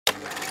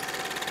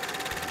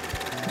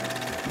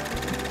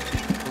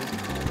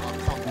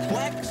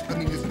I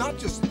mean, it's not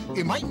just,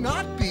 it might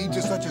not be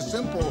just such a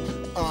simple,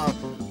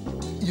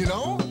 you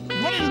know?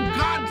 What in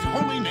God's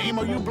holy name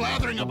are you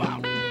blathering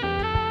about?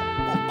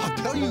 Well, I'll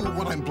tell you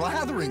what I'm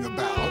blathering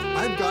about.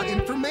 I've got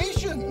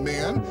information,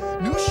 man.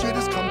 New shit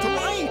has come to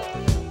light.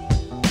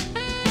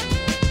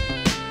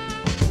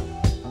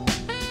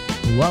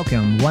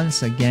 Welcome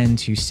once again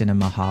to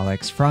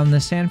Cinemaholics from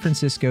the San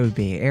Francisco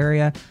Bay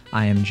Area.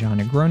 I am John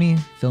Negroni,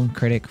 film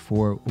critic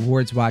for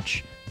Awards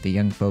Watch, The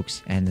Young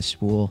Folks, and The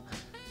Spool.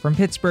 From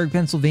Pittsburgh,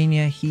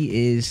 Pennsylvania,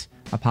 he is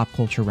a pop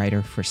culture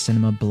writer for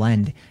Cinema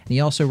Blend, and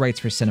he also writes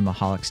for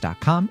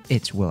Cinemaholics.com.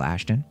 It's Will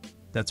Ashton.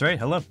 That's right.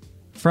 Hello.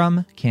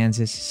 From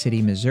Kansas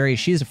City, Missouri,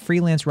 she is a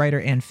freelance writer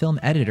and film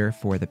editor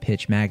for The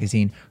Pitch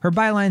magazine. Her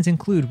bylines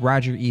include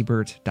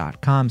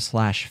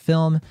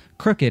RogerEbert.com/film,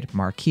 Crooked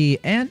Marquee,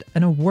 and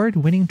an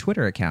award-winning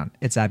Twitter account.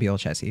 It's Abby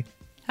Olchesi.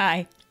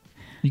 Hi.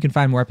 You can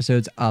find more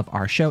episodes of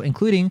our show,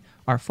 including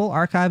our full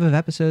archive of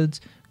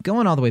episodes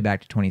going all the way back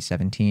to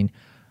 2017,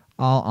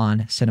 all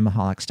on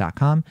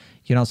Cinemaholics.com.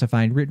 You can also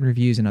find written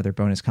reviews and other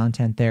bonus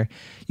content there.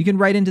 You can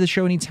write into the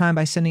show anytime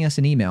by sending us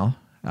an email.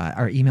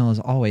 Our email, as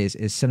always,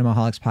 is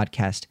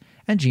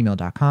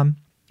cinemaholicspodcast@gmail.com.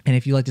 And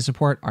if you'd like to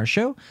support our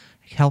show,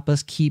 help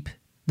us keep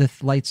the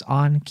lights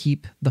on,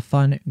 keep the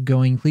fun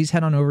going, please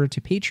head on over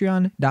to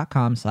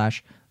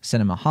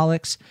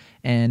patreon.com/cinemaholics.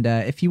 And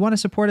if you want to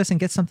support us and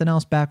get something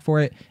else back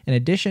for it, in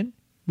addition,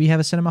 we have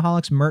a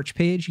Cinemaholics merch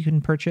page you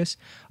can purchase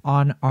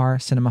on our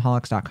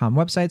cinemaholics.com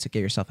website. So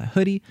get yourself a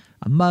hoodie,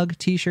 a mug,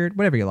 t-shirt,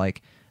 whatever you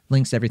like.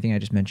 Links to everything I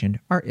just mentioned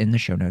are in the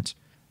show notes.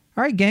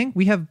 All right, gang,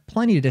 we have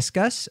plenty to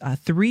discuss.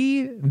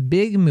 3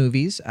 big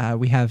movies.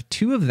 We have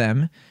 2 of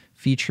them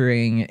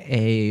featuring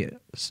a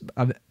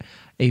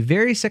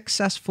very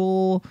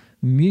successful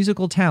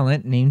musical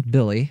talent named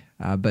Billy,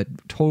 but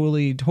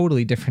totally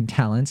different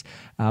talents.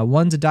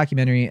 One's a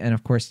documentary, and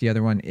of course the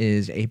other one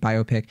is a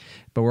biopic.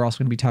 But we're also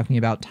going to be talking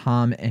about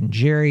Tom and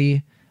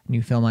Jerry, a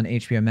new film on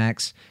HBO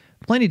Max.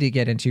 Plenty to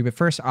get into, but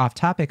first, off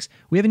topics,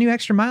 we have a new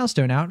extra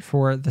milestone out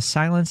for The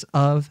Silence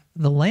of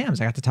the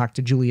Lambs. I got to talk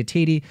to Julia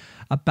Tatey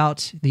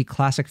about the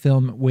classic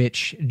film,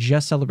 which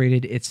just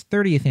celebrated its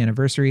 30th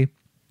anniversary.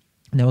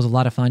 And that was a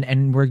lot of fun,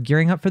 and we're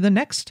gearing up for the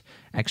next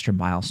extra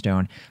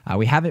milestone.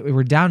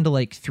 We're down to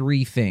like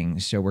 3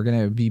 things, so we're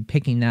going to be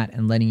picking that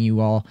and letting you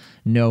all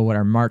know what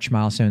our March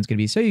milestone is going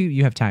to be, so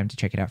you have time to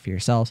check it out for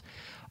yourselves.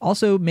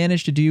 Also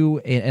managed to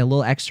do a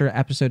little extra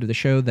episode of the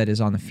show that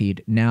is on the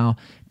feed now,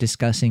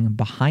 discussing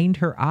Behind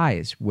Her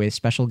Eyes with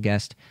special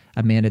guest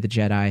Amanda the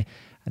Jedi.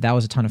 That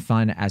was a ton of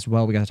fun as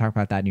well. We got to talk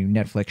about that new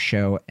Netflix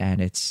show, and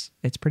it's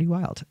pretty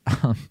wild.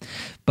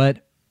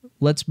 But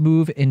let's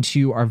move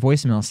into our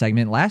voicemail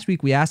segment. Last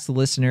week, we asked the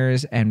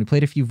listeners, and we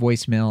played a few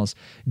voicemails.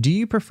 Do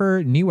you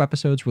prefer new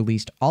episodes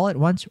released all at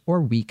once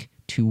or week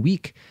to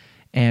week?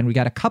 And we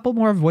got a couple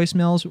more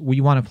voicemails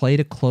we want to play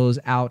to close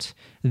out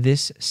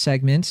this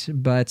segment.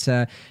 But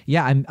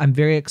yeah, I'm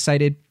very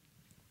excited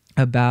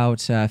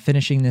about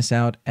finishing this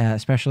out,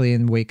 especially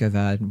in the wake of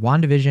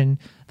WandaVision.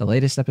 The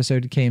latest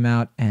episode came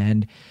out,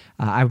 and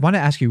I want to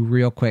ask you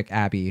real quick,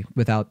 Abby,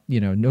 without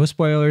no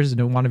spoilers,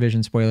 no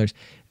WandaVision spoilers.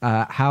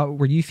 How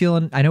were you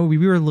feeling? I know we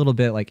were a little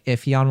bit like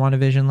iffy on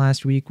WandaVision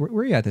last week. Where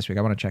are you at this week?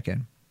 I want to check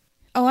in.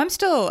 Oh, I'm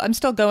still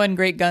going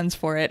great guns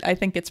for it. I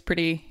think it's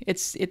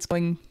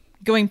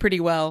going pretty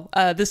well.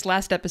 This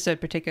last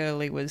episode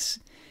particularly was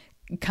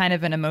kind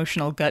of an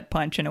emotional gut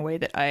punch in a way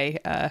that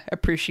I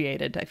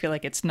appreciated. I feel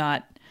like it's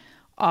not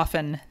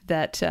often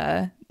that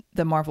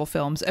the Marvel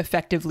films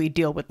effectively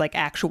deal with like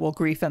actual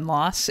grief and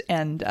loss,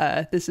 and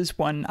this is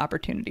one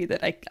opportunity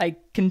that I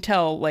can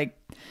tell like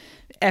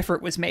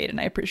effort was made, and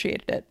I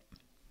appreciated it.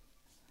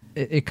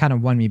 It kind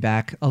of won me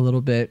back a little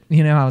bit.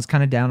 I was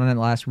kind of down on it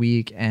last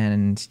week,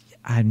 and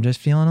I'm just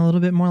feeling a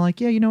little bit more like,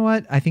 yeah, you know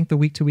what? I think the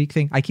week-to-week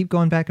thing, I keep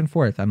going back and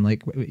forth. I'm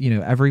like,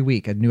 every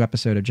week, a new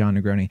episode of John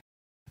Negroni.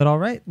 But all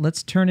right,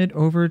 let's turn it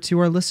over to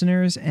our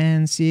listeners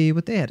and see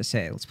what they had to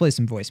say. Let's play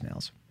some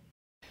voicemails.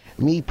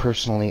 Me,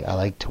 personally, I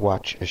like to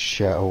watch a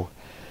show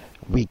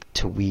week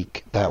to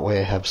week. That way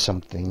I have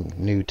something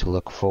new to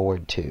look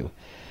forward to.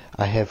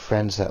 I have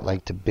friends that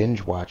like to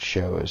binge watch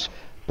shows,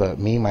 but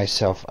me,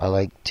 myself, I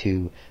like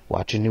to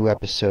watch a new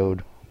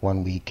episode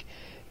one week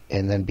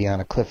and then be on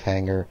a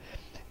cliffhanger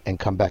and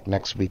come back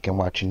next week and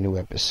watch a new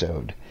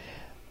episode.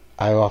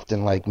 I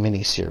often like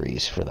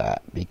miniseries for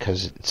that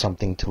because it's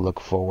something to look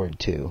forward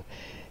to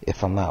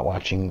if I'm not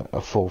watching a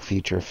full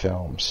feature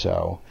film.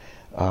 So,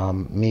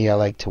 me, I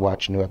like to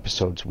watch new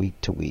episodes week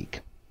to week.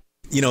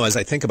 As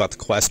I think about the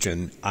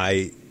question,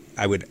 I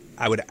would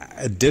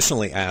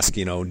additionally ask,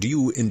 do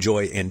you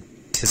enjoy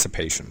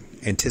anticipation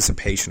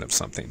of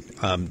something?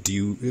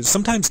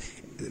 Sometimes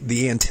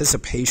the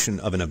anticipation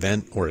of an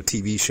event or a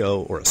TV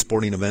show or a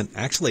sporting event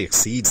actually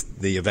exceeds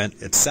the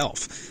event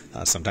itself.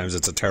 Sometimes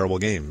it's a terrible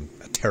game,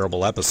 a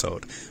terrible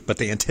episode, but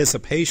the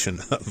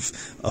anticipation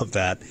of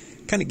that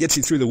kind of gets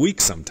you through the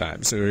week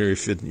sometimes. Or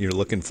if you're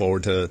looking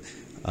forward to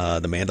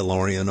The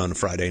Mandalorian on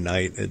Friday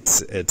night,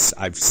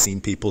 I've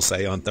seen people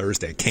say on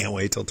Thursday, can't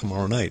wait till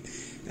tomorrow night.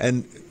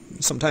 And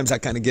sometimes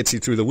that kind of gets you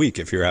through the week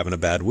if you're having a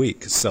bad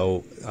week.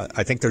 So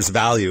I think there's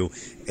value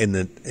in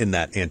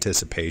that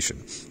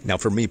anticipation. Now,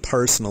 for me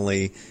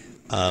personally,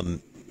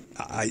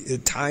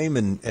 time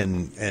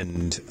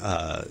and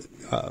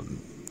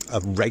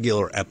a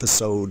regular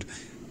episode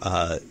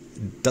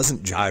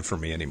doesn't jive for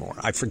me anymore.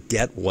 I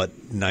forget what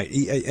night,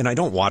 and I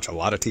don't watch a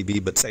lot of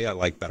TV, but say I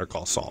like Better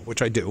Call Saul,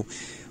 which I do.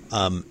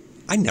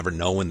 I never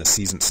know when the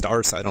season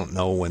starts. I don't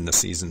know when the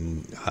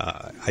season,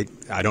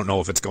 I don't know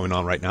if it's going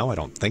on right now. I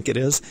don't think it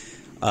is.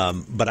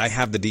 But I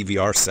have the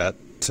DVR set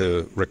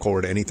to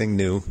record anything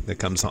new that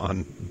comes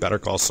on Better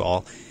Call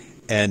Saul.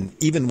 And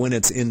even when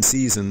it's in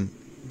season,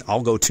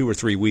 I'll go 2 or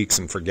 3 weeks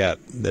and forget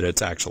that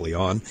it's actually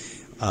on.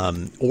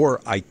 Or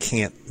I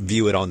can't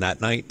view it on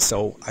that night.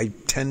 So I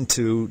tend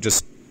to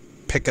just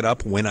pick it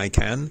up when I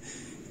can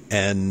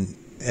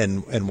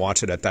and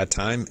watch it at that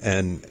time.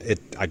 And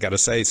I got to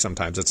say,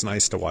 sometimes it's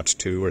nice to watch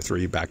 2 or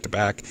 3 back to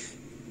back,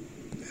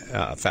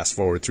 fast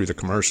forward through the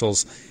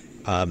commercials.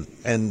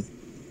 And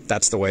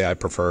that's the way I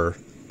prefer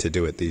to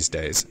do it these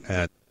days.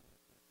 And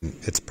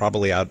it's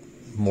probably out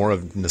more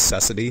of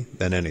necessity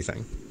than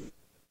anything.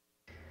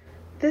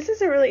 This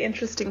is a really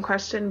interesting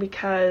question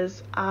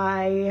because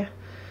I'm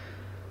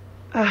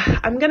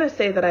going to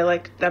say that I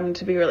like them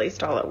to be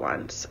released all at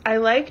once. I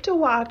like to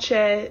watch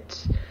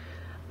it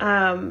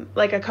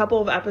like a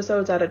couple of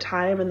episodes at a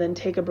time and then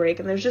take a break.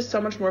 And there's just so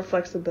much more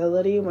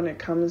flexibility when it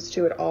comes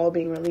to it all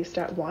being released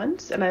at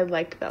once. And I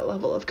like that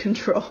level of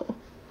control.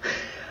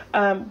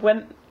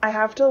 When I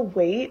have to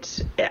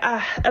wait,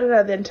 I don't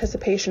know, the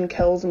anticipation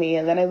kills me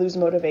and then I lose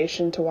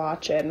motivation to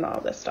watch it and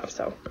all this stuff.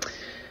 So,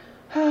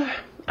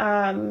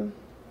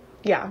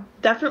 yeah,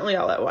 definitely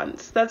all at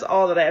once. That's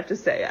all that I have to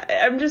say.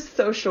 I'm just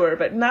so sure,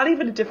 but not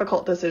even a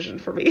difficult decision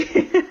for me.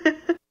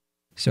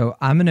 So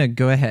I'm going to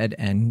go ahead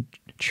and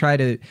try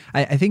to,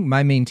 I think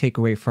my main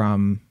takeaway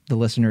from the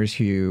listeners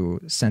who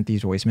sent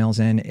these voicemails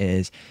in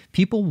is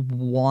people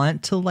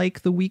want to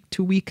like the week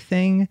to week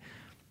thing.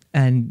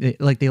 And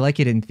they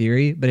like it in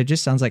theory, but it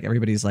just sounds like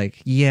everybody's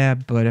like, yeah,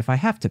 but if I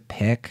have to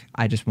pick,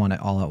 I just want it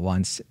all at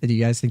once. Do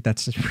you guys think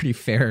that's a pretty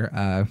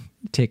fair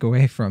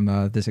takeaway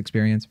from this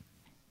experience?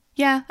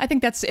 Yeah, I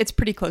think it's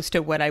pretty close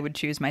to what I would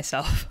choose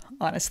myself,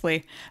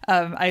 honestly.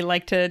 I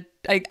like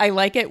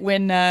it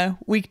when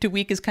week to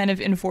week is kind of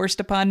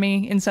enforced upon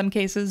me in some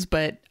cases,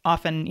 but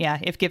often, yeah,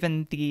 if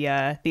given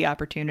the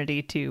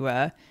opportunity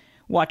to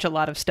watch a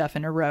lot of stuff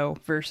in a row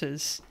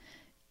versus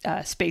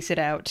space it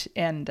out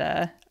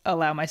and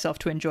allow myself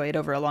to enjoy it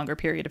over a longer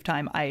period of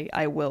time,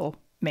 I will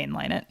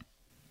mainline it.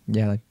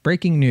 Yeah, like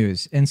breaking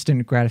news,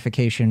 instant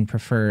gratification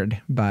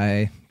preferred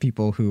by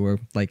people who are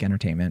like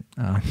entertainment.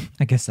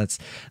 I guess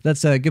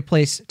that's a good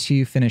place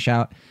to finish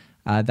out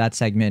that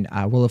segment.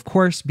 We'll, of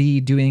course,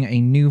 be doing a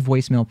new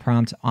voicemail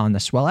prompt on the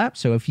Swell app.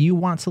 So if you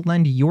want to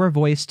lend your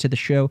voice to the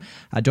show,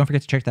 don't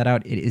forget to check that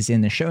out. It is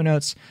in the show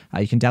notes.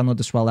 You can download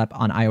the Swell app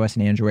on iOS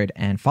and Android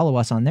and follow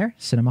us on there,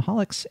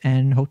 Cinemaholics,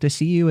 and hope to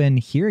see you and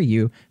hear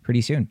you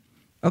pretty soon.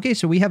 Okay,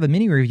 so we have a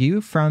mini review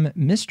from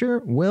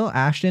Mr. Will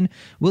Ashton.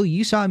 Will,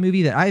 you saw a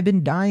movie that I've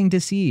been dying to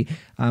see,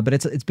 but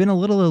it's been a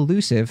little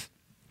elusive.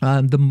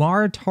 The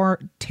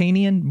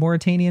Mauritanian,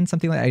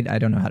 something like I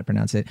don't know how to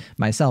pronounce it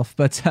myself,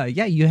 but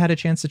yeah, you had a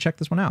chance to check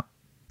this one out.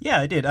 Yeah,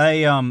 I did.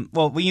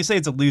 Well, when you say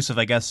it's elusive,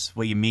 I guess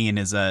what you mean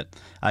is that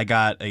I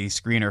got a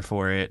screener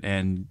for it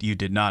and you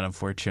did not,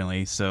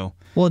 unfortunately. So,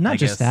 well, not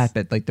just that,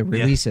 but like the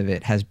release of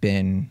it has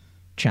been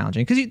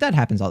challenging because that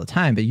happens all the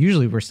time, but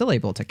usually we're still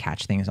able to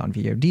catch things on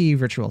VOD,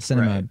 virtual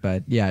cinema. Right.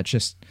 But yeah,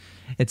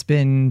 it's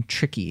been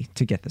tricky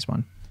to get this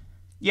one.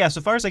 Yeah,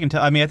 so far as I can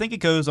tell, I mean, I think it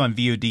goes on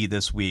VOD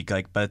this week.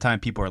 Like by the time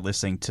people are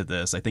listening to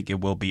this, I think it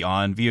will be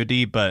on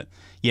VOD. But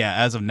yeah,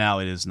 as of now,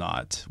 it is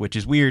not, which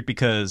is weird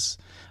because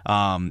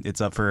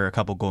it's up for a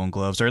couple Golden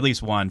Globes, or at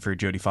least one for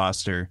Jodie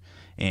Foster,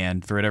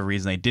 and for whatever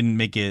reason, they didn't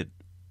make it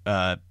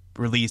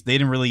release. They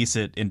didn't release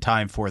it in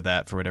time for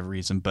that for whatever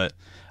reason. But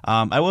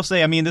I will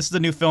say, I mean, this is a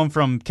new film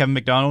from Kevin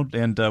McDonald,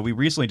 and we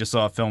recently just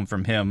saw a film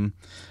from him,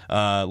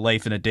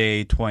 Life in a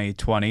Day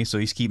 2020, so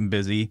he's keeping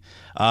busy.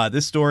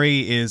 This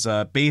story is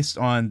based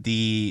on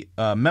the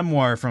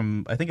memoir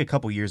from, I think, a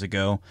couple years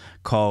ago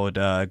called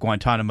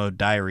Guantanamo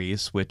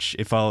Diaries, which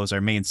it follows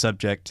our main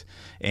subject.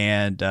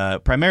 And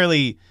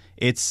primarily,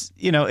 it's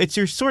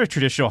your sort of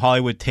traditional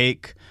Hollywood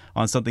take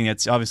on something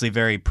that's obviously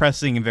very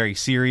pressing and very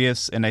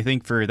serious. And I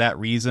think for that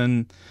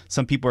reason,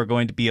 some people are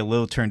going to be a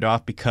little turned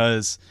off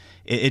because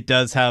it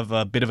does have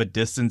a bit of a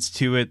distance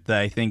to it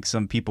that I think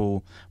some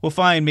people will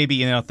find maybe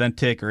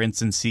inauthentic or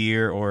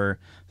insincere, or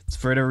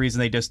for whatever reason,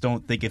 they just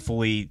don't think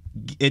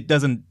it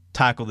doesn't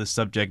tackle this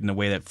subject in a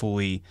way that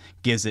fully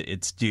gives it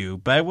its due.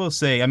 But I will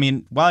say, I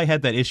mean, while I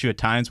had that issue at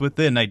times with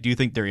it, and I do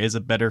think there is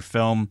a better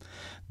film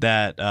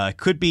that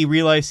could be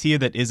realized here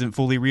that isn't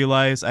fully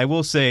realized, I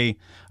will say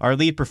our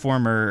lead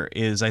performer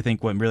is, I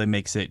think, what really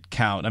makes it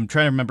count. I'm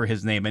trying to remember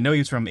his name. I know he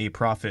was from A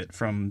Prophet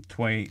from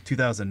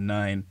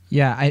 2009.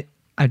 Yeah,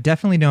 I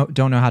definitely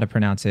don't know how to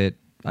pronounce it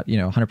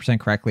 100%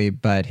 correctly,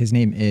 but his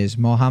name is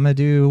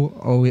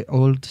Mohamedou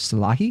Ould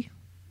Slahi.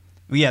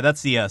 Yeah,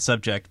 that's the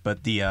subject,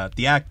 but the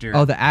actor.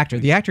 Oh, the actor.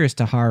 The actor is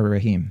Tahar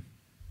Rahim.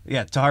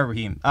 Yeah, Tahar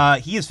Rahim.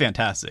 He is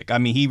fantastic. I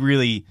mean,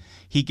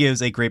 he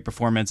gives a great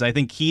performance. I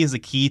think he is the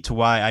key to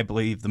why I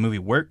believe the movie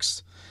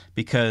works,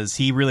 because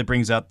he really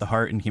brings out the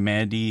heart and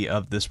humanity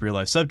of this real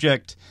life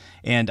subject,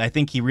 and I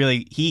think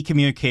he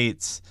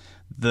communicates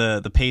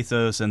the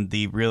pathos and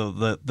the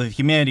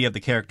humanity of the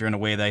character in a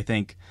way that I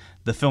think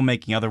the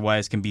filmmaking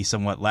otherwise can be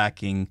somewhat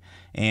lacking.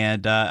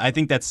 And I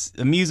think that's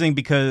amusing,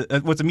 because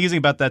what's amusing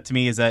about that to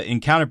me is that in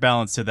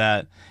counterbalance to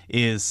that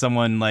is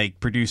someone like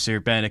producer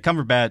Benedict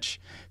Cumberbatch,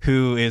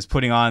 who is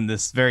putting on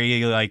this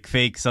very like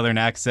fake Southern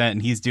accent,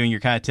 and he's doing your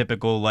kind of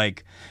typical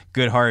like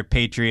good-hearted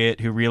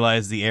patriot who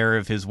realizes the error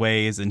of his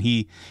ways, and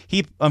he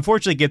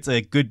unfortunately gets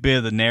a good bit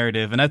of the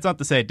narrative. And that's not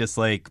to say I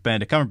dislike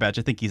Benedict Cumberbatch.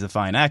 I think he's a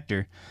fine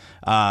actor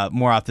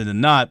more often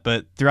than not,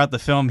 but throughout the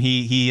film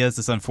he has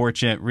this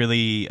unfortunate,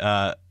 really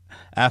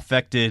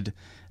affected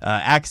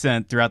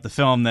accent throughout the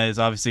film that is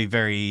obviously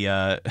very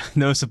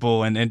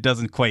noticeable and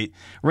doesn't quite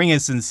ring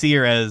as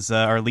sincere as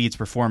our lead's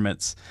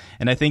performance.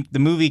 And I think the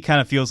movie kind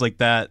of feels like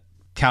that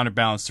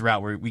counterbalance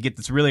throughout, where we get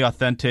this really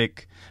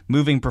authentic,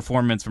 moving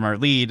performance from our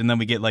lead, and then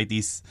we get like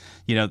these,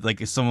 you know,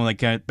 like someone like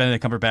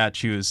Benedict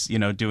Cumberbatch who's, you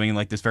know, doing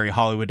like this very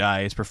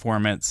Hollywoodized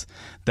performance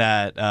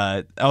that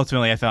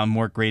ultimately I found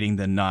more grating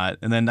than not.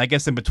 And then I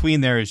guess in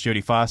between there is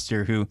Jodie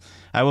Foster, who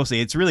I will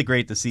say it's really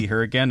great to see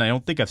her again. I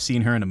don't think I've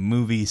seen her in a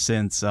movie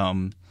since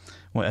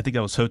I think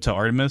that was Hotel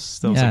Artemis.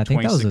 That was like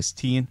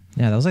 2016.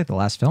 That was like the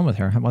last film with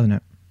her, wasn't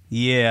it?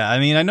 Yeah, I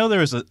mean, I know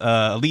there was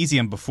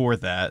Elysium before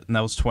that, and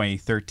that was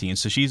 2013.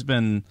 So she's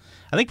been,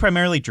 I think,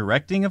 primarily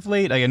directing of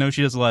late. I know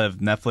she does a lot of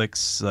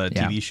Netflix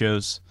TV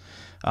shows,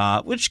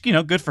 which, you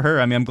know, good for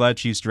her. I mean, I'm glad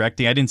she's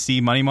directing. I didn't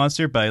see Money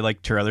Monster, but I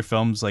liked her other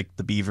films like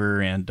The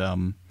Beaver and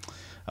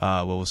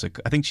what was it?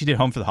 I think she did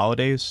Home for the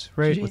Holidays,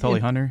 right, with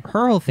Holly Hunter.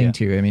 Her whole thing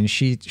too. I mean,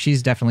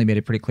 she's definitely made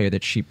it pretty clear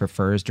that she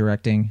prefers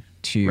directing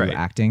to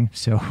acting.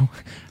 So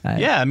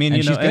yeah, I mean,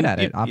 and you know, she's good at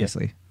it,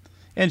 obviously. Yeah.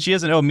 And she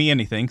doesn't owe me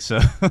anything, so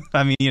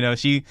I mean, you know,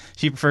 she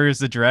prefers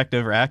to direct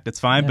over act. It's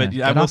fine, but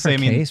I will say, I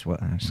mean, well,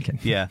 I'm just kidding.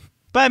 Yeah,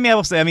 but I mean, I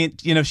will say, I mean,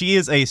 you know, she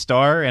is a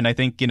star, and I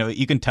think, you know,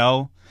 you can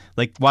tell,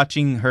 like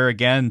watching her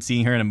again,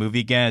 seeing her in a movie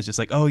again, it's just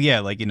like, oh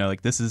yeah, like, you know,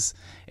 like this is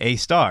a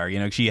star. You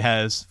know, she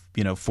has,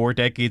 you know, 4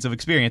 decades of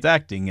experience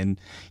acting, and,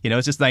 you know,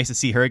 it's just nice to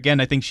see her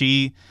again. I think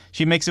she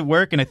makes it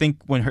work, and I think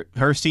when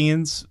her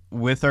scenes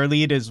with our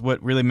lead is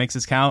what really makes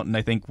this count. And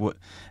I think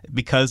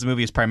because the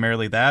movie is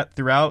primarily that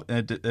throughout,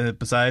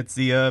 besides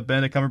the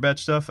Benedict Cumberbatch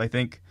stuff, I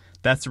think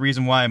that's the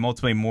reason why I'm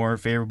ultimately more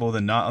favorable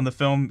than not on the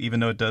film, even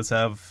though it does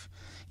have,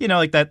 you know,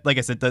 like that, like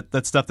I said,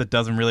 that stuff that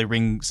doesn't really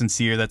ring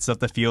sincere, that stuff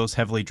that feels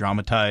heavily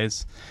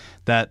dramatized,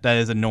 that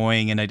is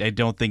annoying, and I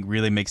don't think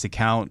really makes it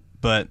count.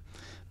 But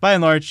by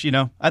and large, you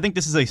know, I think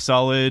this is a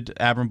solid,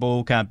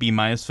 admirable kind of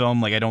B-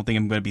 film. Like, I don't think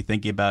I'm going to be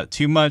thinking about it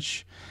too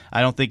much.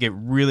 I don't think it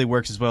really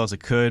works as well as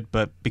it could,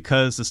 but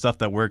because the stuff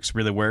that works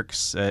really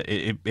works,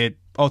 it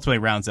ultimately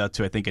rounds out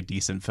to, I think, a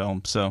decent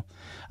film. So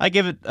I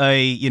give it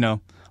a, you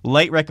know,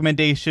 light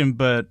recommendation,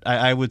 but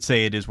I would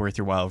say it is worth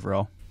your while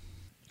overall.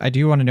 I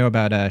do want to know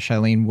about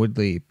Shailene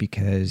Woodley,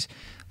 because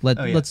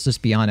let's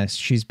just be honest,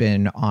 she's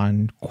been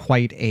on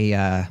quite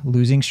a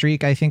losing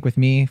streak, I think, with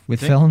me with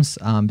films.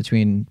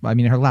 Between, I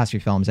mean, her last few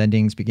films,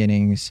 Endings,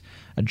 Beginnings,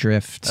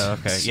 Adrift. Oh,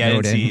 okay, Snowden. yeah,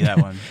 I didn't see that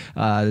one.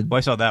 Well,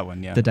 I saw that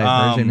one. Yeah, the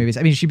Divergent movies.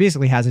 I mean, she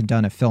basically hasn't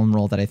done a film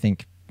role that I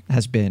think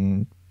has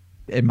been,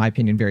 in my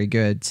opinion, very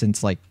good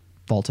since like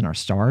Fault in Our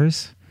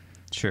Stars.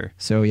 Sure.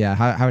 So yeah,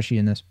 how is she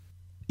in this?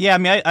 Yeah, I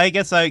mean, I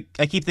guess I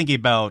keep thinking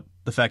about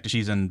the fact that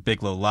she's in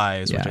Big Little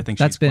Lies, which I think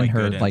that's she's been quite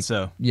her good like in,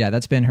 so. Yeah,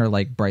 that's been her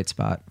like bright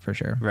spot for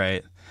sure.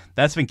 Right,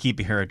 that's been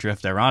keeping her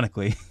adrift,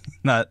 ironically,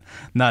 not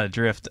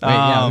adrift. Wait,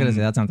 yeah, I was gonna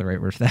say that's not the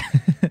right word for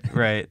that.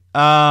 Right.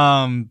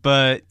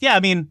 But yeah,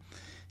 I mean,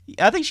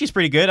 I think she's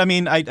pretty good. I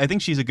mean, I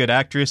think she's a good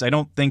actress. I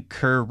don't think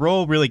her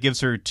role really gives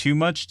her too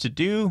much to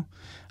do.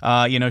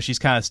 You know, she's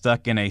kind of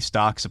stuck in a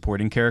stock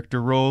supporting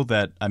character role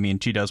that, I mean,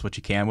 she does what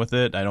she can with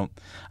it. I don't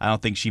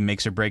think she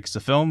makes or breaks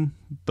the film,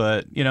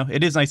 but, you know,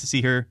 it is nice to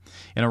see her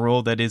in a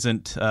role that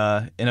isn't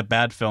in a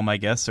bad film, I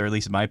guess, or at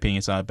least in my opinion,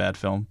 it's not a bad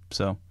film.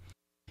 So,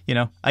 you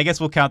know, I guess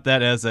we'll count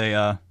that as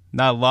a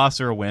not a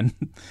loss or a win.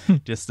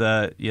 Just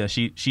yeah,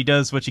 she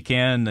does what she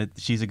can.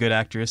 She's a good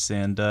actress,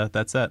 and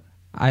that's that.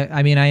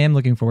 I mean, I am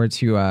looking forward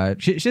to.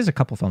 She has a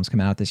couple films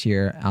coming out this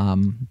year.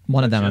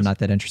 One of them I'm not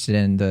that interested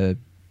in. The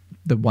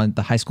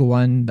high school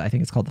one, I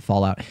think it's called The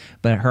Fallout.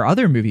 But her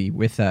other movie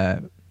with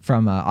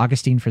from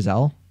Augustine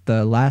Frizzell,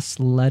 The Last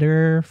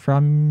Letter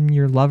from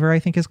Your Lover, I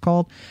think is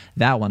called.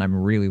 That one I'm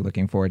really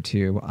looking forward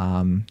to.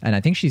 And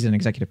I think she's an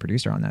executive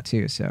producer on that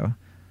too. So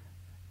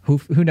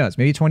who knows?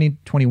 Maybe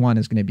 2021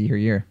 is going to be her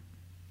year.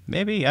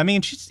 Maybe. I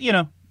mean,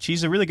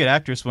 she's a really good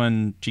actress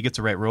when she gets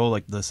the right role,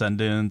 like The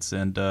Descendants,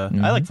 and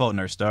I like Fault in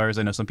Our Stars.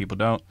 I know some people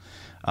don't.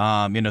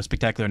 You know,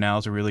 Spectacular Now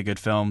is a really good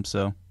film,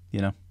 so,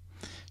 you know.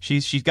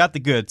 She's got the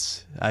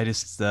goods. I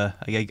just I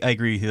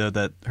agree though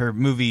that her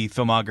movie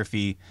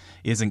filmography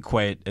isn't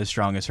quite as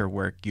strong as her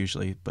work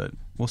usually, but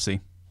we'll see.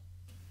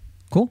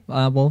 Cool.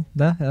 Well,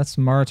 that's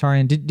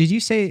Maratarian. Did you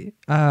say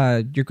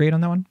your grade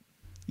on that one?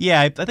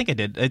 Yeah, I think I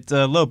did. It's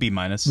low B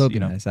minus. Low B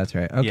minus, that's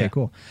right. Okay,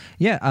 cool.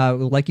 Yeah,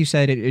 like you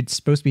said, it's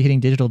supposed to be hitting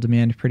digital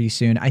demand pretty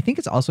soon. I think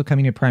it's also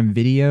coming to Prime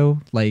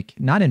Video, like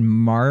not in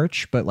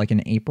March, but like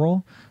in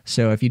April.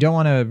 So if you don't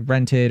want to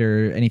rent it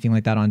or anything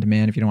like that on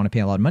demand, if you don't want to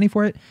pay a lot of money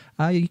for it,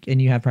 and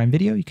you have Prime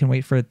Video, you can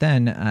wait for it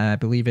then. I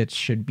believe it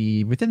should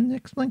be within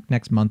the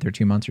next month or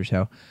 2 months or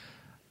so.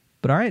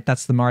 But all right,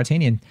 that's The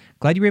Mauritanian.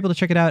 Glad you were able to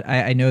check it out.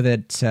 I know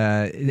that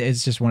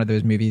it's just one of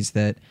those movies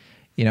that,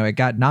 it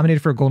got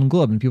nominated for a Golden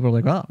Globe, and people were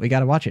like, well, we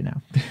got to watch it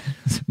now,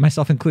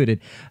 myself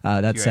included.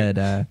 That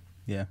said,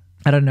 yeah,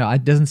 I don't know.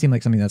 It doesn't seem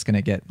like something that's going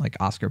to get like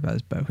Oscar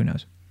buzz, but who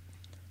knows?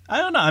 I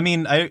don't know. I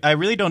mean, I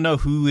really don't know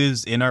who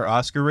is in our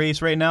Oscar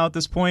race right now at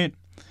this point,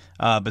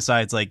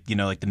 besides like the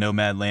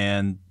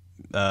Nomadland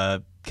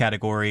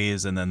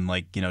categories and then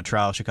like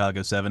Trial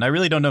Chicago 7. I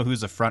really don't know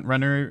who's a front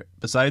runner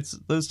besides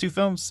those two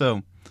films.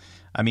 So,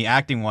 I mean,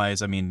 acting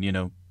wise, I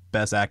mean,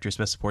 Best Actress,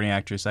 Best Supporting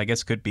Actress, I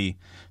guess could be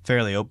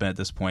fairly open at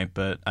this point,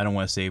 but I don't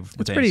want to say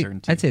with any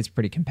certainty. I'd say it's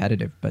pretty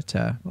competitive, but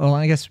well,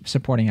 I guess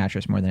Supporting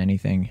Actress more than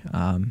anything.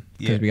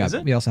 Because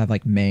we also have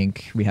like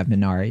Mank, we have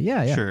Minari.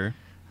 Yeah. Sure.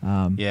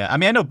 Yeah, I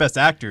mean, I know Best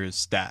Actor is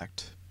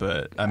stacked,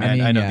 but I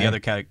know the other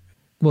category.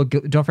 Well,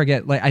 don't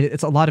forget, like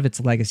it's a lot of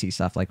its legacy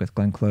stuff, like with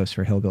Glenn Close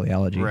for Hillbilly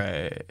Elegy.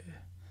 Right.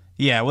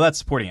 Yeah, well, that's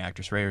Supporting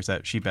Actress, right? Or is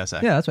that she Best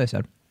Actor? Yeah, that's what I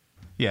said.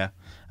 Yeah.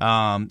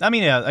 I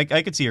mean, yeah,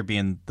 I could see her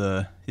being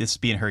this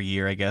being her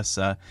year, I guess.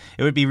 It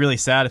would be really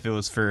sad if it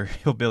was for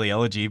Hillbilly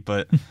Elegy,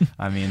 but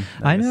I mean,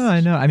 I know.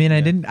 I mean,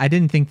 yeah. I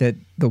didn't think that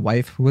The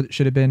Wife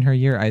should have been her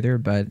year either,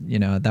 but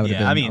that would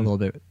have been a little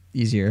bit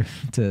easier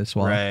to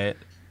swallow. Right.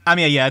 I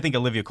mean, yeah, I think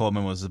Olivia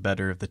Colman was the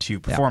better of the two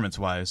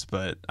performance-wise,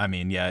 but I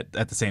mean, yeah,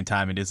 at the same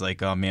time, it is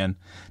like, oh man,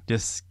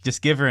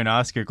 just give her an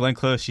Oscar. Glenn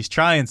Close, she's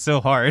trying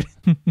so hard.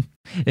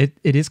 It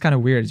is kind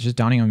of weird. It's just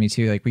dawning on me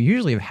too. Like we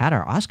usually have had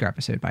our Oscar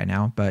episode by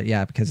now, but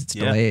yeah, because it's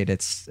delayed,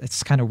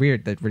 it's kind of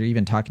weird that we're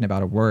even talking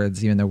about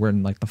awards, even though we're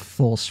in like the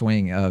full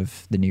swing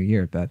of the new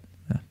year. But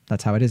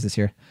that's how it is this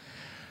year.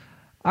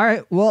 All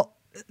right, well,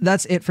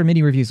 that's it for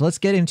mini reviews. Let's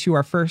get into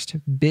our first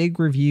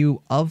big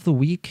review of the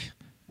week.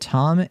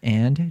 Tom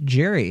and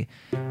Jerry.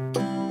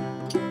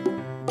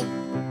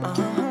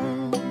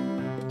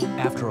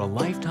 After a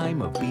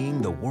lifetime of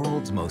being the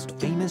world's most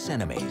famous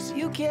enemies,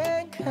 you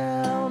can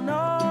count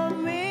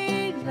on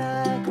me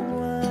like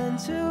 1,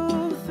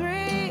 2,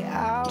 3.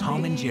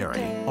 Tom and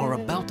Jerry are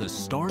about to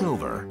start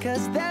over.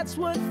 'Cause that's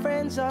what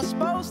friends are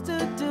supposed to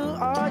do.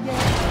 Oh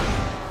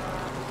yeah.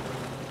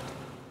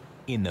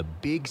 In the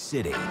big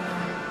city.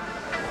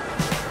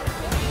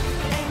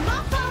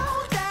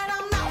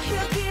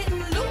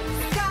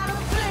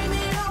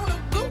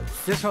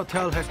 This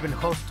hotel has been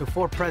host to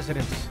 4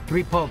 presidents,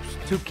 3 popes,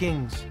 2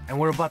 kings, and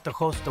we're about to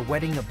host the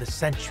wedding of the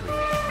century.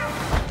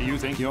 Do you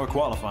think you're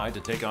qualified to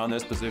take on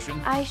this position?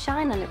 I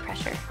shine under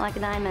pressure, like a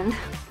diamond.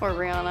 Or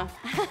Rihanna.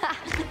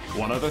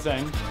 One other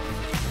thing.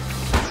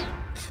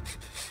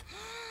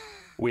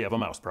 We have a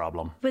mouse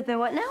problem. With the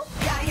what now?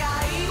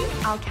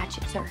 I'll catch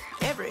it, sir.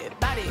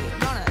 Everybody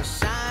gonna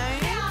shine.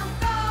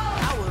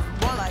 I was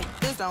born like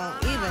this, don't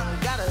even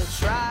gotta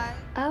try.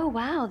 Oh,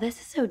 wow,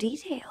 this is so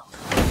detailed.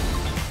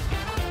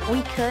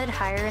 We could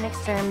hire an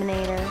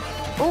exterminator,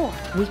 or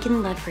we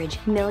can leverage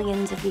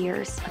millions of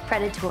years of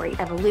predatory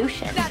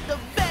evolution. Got the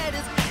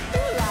baddest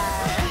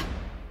lie.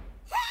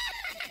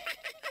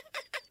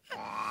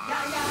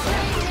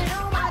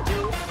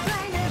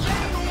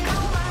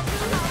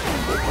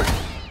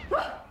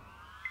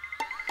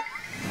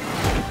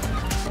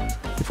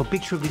 If a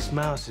picture of this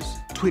mouse is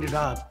tweeted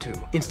out to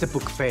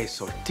Instabook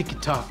Face or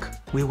TikTok,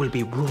 we will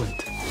be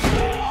ruined.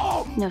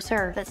 No,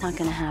 sir, that's not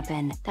gonna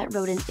happen. That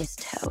rodent is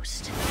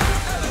toast.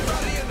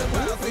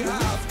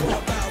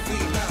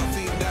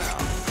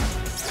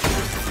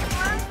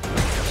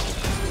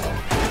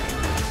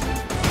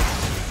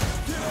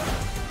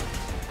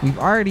 We've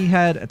already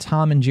had a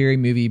Tom and Jerry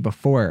movie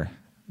before,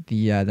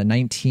 the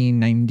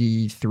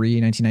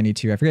 1993,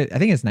 1992, I forget, I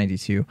think it's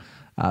 92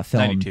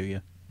 film. 92, yeah.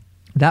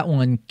 That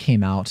one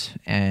came out,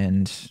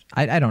 and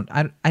I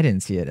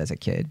didn't see it as a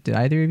kid. Did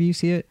either of you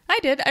see it? I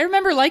did. I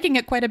remember liking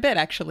it quite a bit,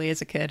 actually, as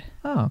a kid.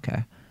 Oh,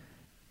 okay.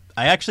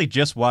 I actually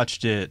just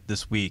watched it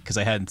this week because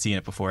I hadn't seen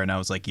it before, and I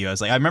was like you.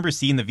 I remember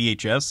seeing the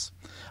VHS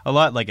a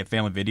lot, like at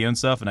Family Video and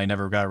stuff, and I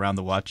never got around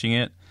to watching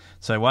it.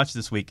 So I watched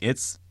this week.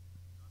 It's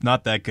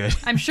not that good.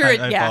 I'm sure.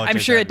 I'm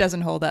sure it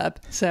doesn't hold up.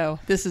 So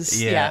this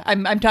is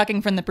I'm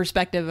talking from the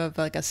perspective of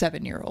like a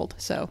 7-year-old.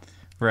 So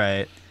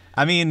right.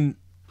 I mean,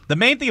 the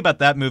main thing about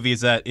that movie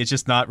is that it's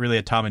just not really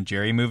a Tom and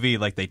Jerry movie.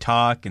 Like they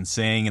talk and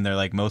sing, and they're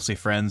like mostly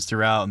friends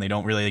throughout, and they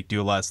don't really like do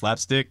a lot of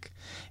slapstick.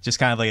 It's just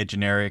kind of like a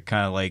generic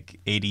kind of like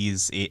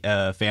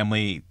 80s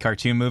family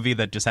cartoon movie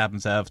that just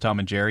happens to have Tom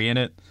and Jerry in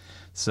it.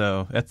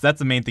 So that's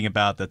the main thing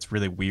about that's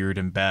really weird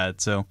and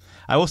bad. So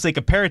I will say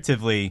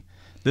comparatively,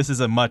 this is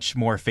a much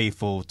more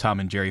faithful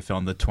Tom and Jerry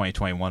film, the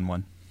 2021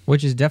 one.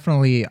 Which is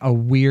definitely a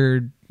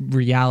weird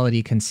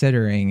reality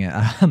considering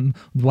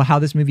how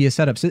this movie is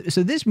set up. So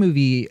this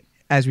movie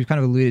as we've kind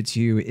of alluded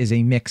to, is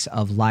a mix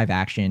of live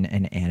action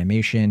and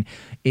animation.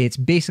 It's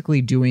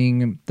basically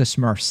doing the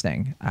Smurfs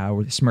thing,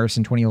 where the Smurfs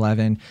in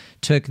 2011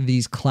 took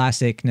these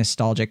classic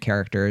nostalgic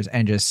characters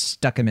and just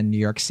stuck them in New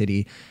York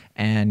City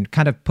and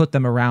kind of put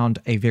them around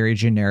a very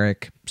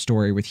generic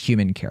story with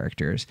human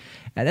characters.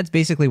 And that's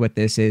basically what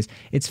this is.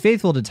 It's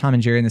faithful to Tom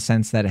and Jerry in the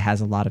sense that it has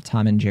a lot of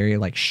Tom and Jerry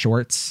like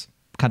shorts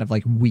kind of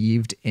like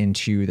weaved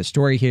into the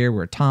story here,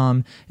 where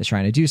Tom is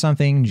trying to do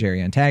something,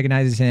 Jerry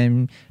antagonizes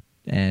him,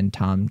 and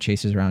Tom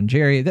chases around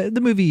Jerry.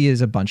 The movie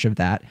is a bunch of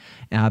that,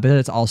 but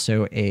it's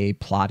also a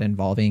plot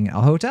involving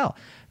a hotel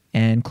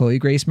and Chloe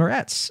Grace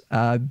Moretz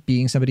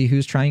being somebody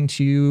who's trying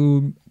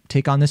to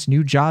take on this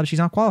new job. She's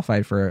not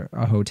qualified for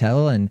a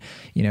hotel, and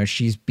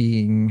she's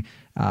being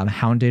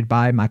hounded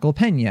by Michael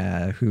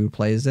Pena, who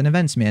plays an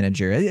events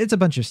manager. It's a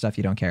bunch of stuff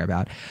you don't care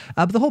about.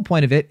 But the whole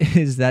point of it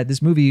is that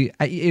this movie,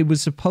 it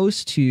was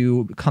supposed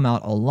to come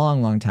out a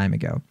long, long time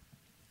ago.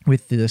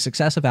 With the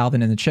success of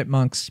Alvin and the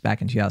Chipmunks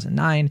back in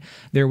 2009,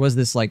 there was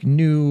this like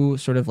new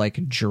sort of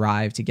like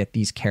drive to get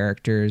these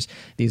characters,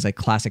 these like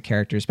classic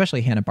characters,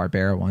 especially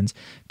Hanna-Barbera ones,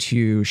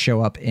 to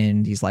show up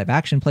in these live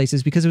action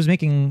places because it was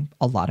making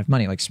a lot of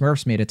money. Like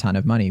Smurfs made a ton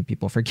of money,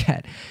 people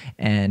forget.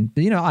 And,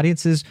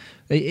 audiences,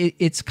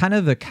 it's kind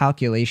of a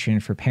calculation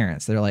for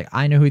parents. They're like,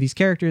 I know who these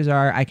characters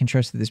are. I can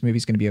trust that this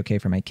movie's going to be okay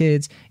for my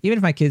kids. Even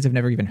if my kids have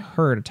never even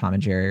heard of Tom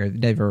and Jerry or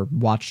never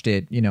watched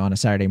it, on a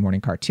Saturday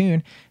morning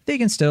cartoon, they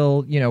can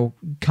still,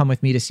 come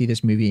with me to see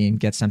this movie and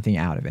get something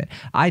out of it.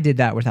 I did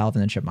that with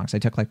Alvin and the Chipmunks. I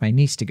took like my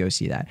niece to go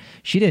see that.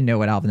 She didn't know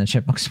what Alvin and the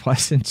Chipmunks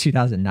was in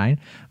 2009,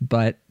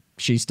 but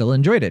she still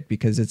enjoyed it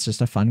because it's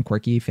just a fun,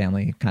 quirky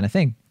family kind of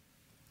thing.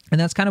 And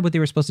that's kind of what they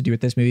were supposed to do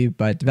with this movie,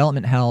 but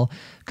development hell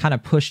kind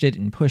of pushed it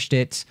and pushed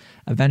it.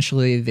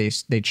 Eventually,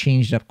 they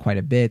changed it up quite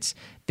a bit.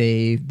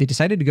 They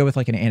decided to go with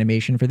like an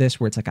animation for this,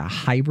 where it's like a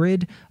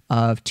hybrid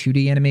of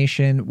 2D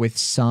animation with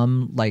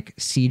some like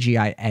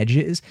CGI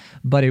edges,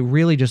 but it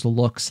really just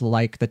looks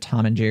like the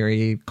Tom and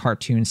Jerry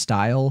cartoon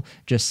style,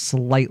 just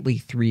slightly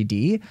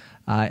 3D.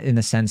 In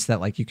the sense that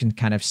like you can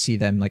kind of see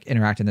them like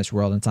interact in this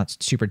world, and it's not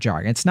super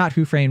jarring. It's not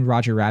Who Framed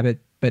Roger Rabbit,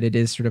 but it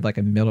is sort of like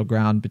a middle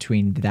ground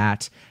between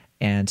that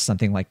and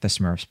something like the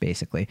Smurfs,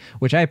 basically,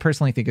 which I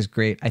personally think is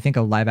great. I think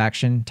a live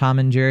action Tom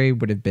and Jerry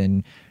would have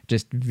been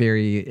just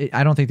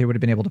I don't think they would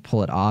have been able to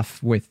pull it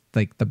off with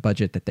like the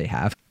budget that they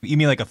have. You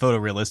mean like a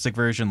photorealistic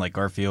version like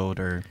Garfield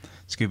or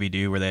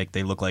Scooby-Doo, where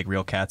they look like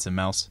real cats and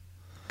mouse?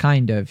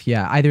 Kind of,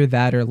 yeah. Either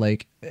that or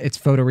like it's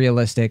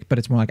photorealistic, but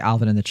it's more like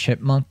Alvin and the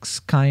Chipmunks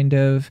kind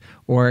of,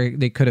 or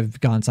they could have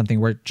gone something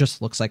where it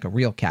just looks like a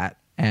real cat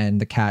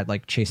and the cat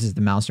like chases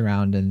the mouse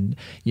around, and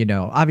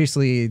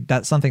obviously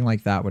that something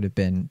like that would have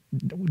been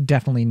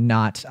definitely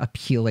not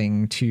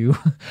appealing to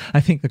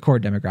I think the core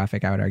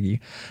demographic, I would argue.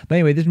 But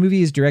anyway, this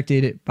movie is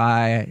directed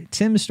by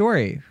Tim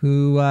Story,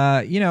 who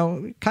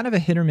kind of a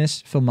hit or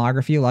miss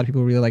filmography. A lot of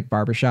people really like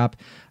Barbershop,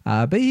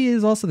 but he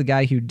is also the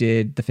guy who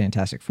did the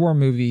Fantastic Four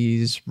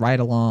movies, Ride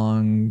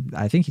Along.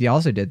 I think he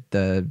also did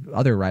the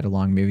other Ride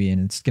Along movie,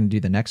 and it's going to do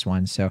the next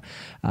one. So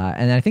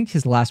and I think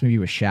his last movie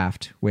was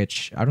Shaft,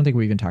 which I don't think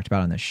we even talked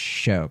about on the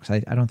show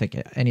because I don't think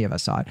any of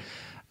us saw it.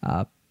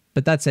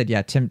 But that said,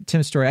 yeah, Tim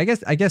Story,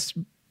 I guess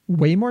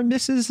way more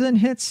misses than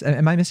hits.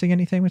 Am I missing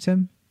anything with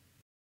Tim?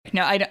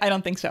 No, I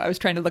don't think so. I was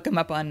trying to look him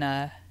up on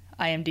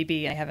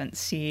IMDb. I haven't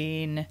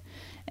seen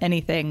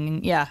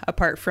anything,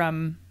 apart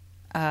from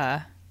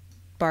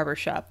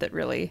Barbershop that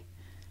really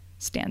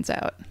stands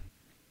out.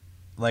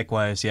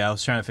 Likewise, I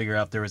was trying to figure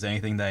out if there was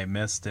anything that I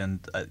missed,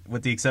 and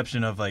with the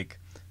exception of like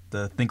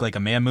the Think Like a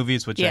Man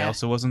movies, which I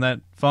also wasn't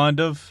that fond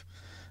of.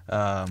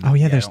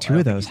 There's two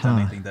of those, huh?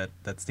 Anything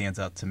that stands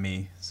out to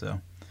me,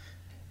 so.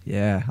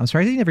 Yeah, I'm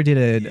surprised he never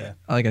did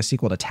a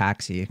sequel to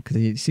Taxi, because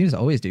he seems to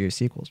always do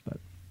sequels, but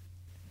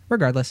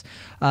regardless.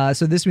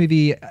 So this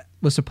movie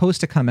was supposed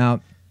to come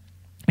out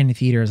in the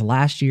theaters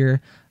last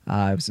year.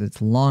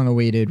 It's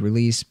long-awaited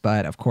release,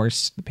 but of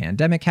course the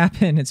pandemic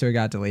happened, and so it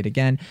got delayed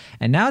again.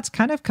 And now it's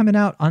kind of coming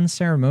out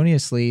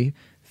unceremoniously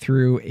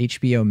through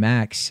HBO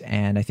Max,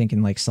 and I think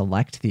in like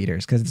select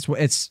theaters, because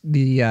it's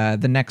the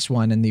next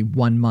one in the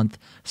 1 month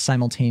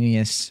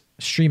simultaneous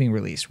streaming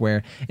release,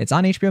 where it's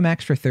on HBO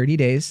Max for 30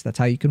 days. That's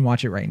how you can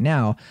watch it right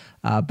now.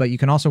 But you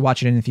can also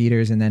watch it in the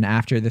theaters, and then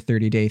after the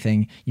 30-day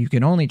thing, you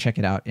can only check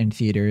it out in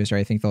theaters, or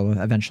I think they'll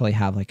eventually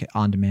have like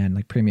on-demand,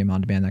 like premium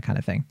on-demand, that kind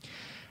of thing.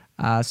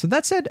 So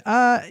that said,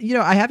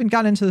 I haven't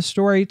gotten into the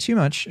story too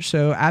much.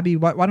 So Abby,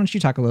 why don't you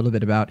talk a little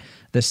bit about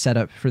the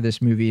setup for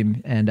this movie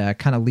and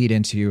kind of lead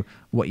into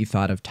what you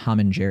thought of Tom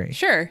and Jerry?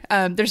 Sure.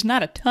 There's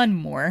not a ton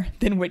more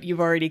than what you've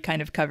already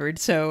kind of covered.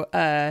 So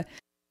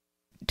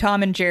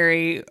Tom and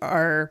Jerry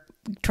are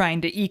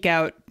trying to eke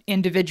out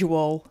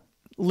individual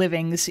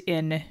livings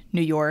in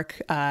New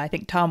York. I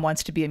think Tom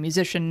wants to be a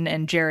musician,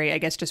 and Jerry, I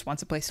guess, just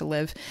wants a place to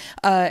live.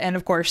 And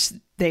of course,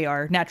 they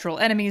are natural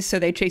enemies, so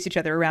they chase each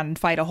other around and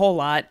fight a whole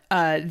lot.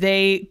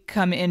 They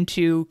come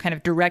into kind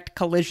of direct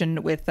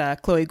collision with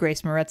Chloe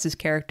Grace Moretz's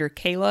character,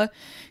 Kayla,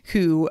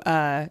 who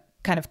kind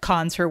of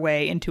cons her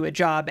way into a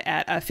job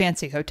at a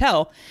fancy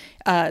hotel.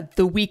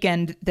 The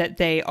weekend that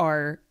they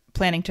are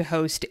planning to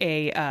host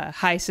a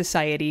high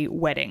society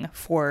wedding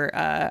for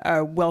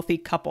a wealthy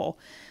couple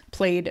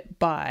played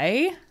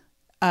by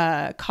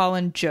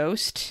Colin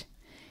Jost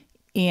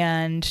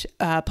and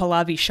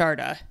Pallavi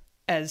Sharda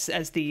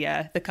as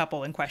the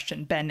couple in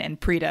question, Ben and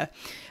Preeta.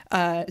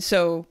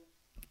 So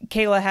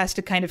Kayla has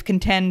to kind of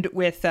contend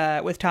with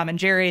Tom and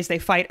Jerry as they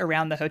fight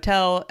around the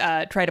hotel,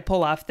 try to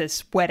pull off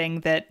this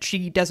wedding that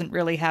she doesn't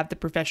really have the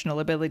professional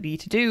ability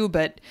to do,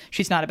 but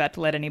she's not about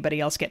to let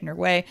anybody else get in her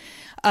way.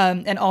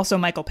 And also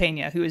Michael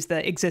Pena, who is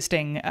the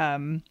existing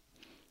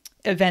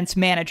events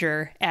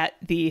manager at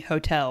the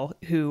hotel,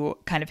 who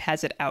kind of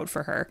has it out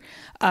for her.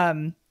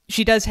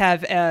 She does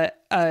have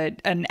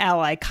an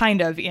ally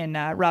kind of in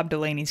Rob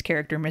Delaney's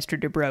character,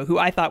 Mr. Dubrow, who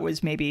I thought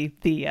was maybe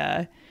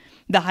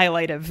the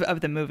highlight of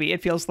the movie.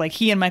 It feels like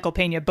he and Michael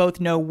Pena both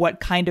know what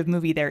kind of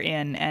movie they're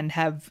in and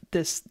have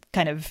this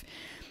kind of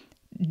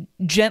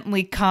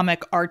gently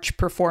comic arch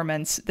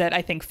performance that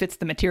I think fits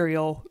the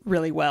material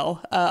really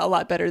well, a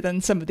lot better than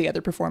some of the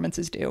other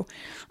performances do.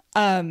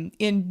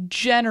 In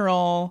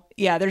general,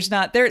 yeah, there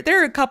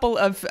are a couple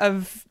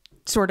of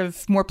sort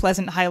of more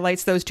pleasant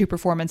highlights, those two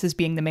performances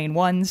being the main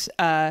ones.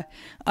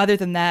 Other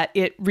than that,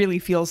 it really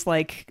feels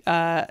like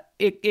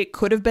it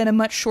could have been a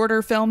much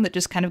shorter film that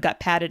just kind of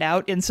got padded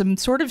out in some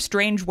sort of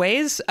strange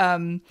ways.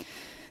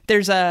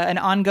 There's an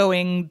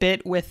ongoing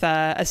bit with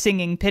a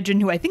singing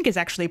pigeon who I think is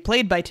actually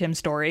played by Tim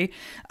Story,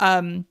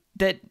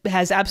 that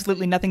has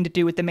absolutely nothing to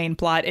do with the main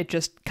plot. It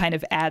just kind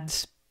of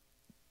adds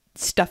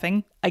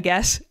stuffing, I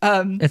guess.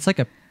 It's like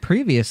a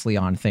previously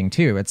on thing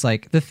too. It's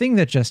like the thing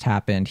that just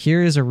happened.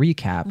 Here is a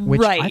recap,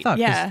 which I thought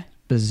was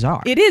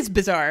bizarre. It is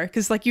bizarre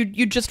because like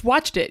you just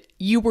watched it,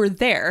 you were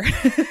there.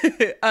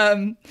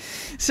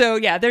 So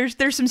yeah,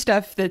 there's some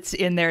stuff that's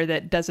in there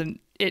that doesn't.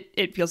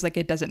 It feels like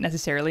it doesn't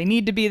necessarily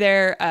need to be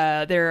there.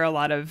 There are a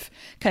lot of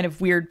kind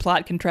of weird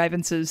plot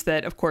contrivances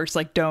that, of course,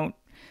 like don't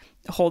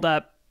hold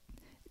up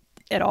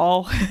at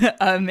all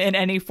in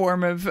any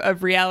form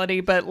of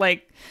reality. But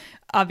like,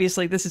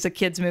 obviously, this is a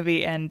kids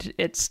movie and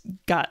it's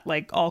got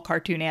like all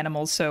cartoon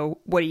animals. So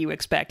what do you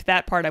expect?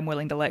 That part I'm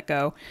willing to let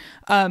go.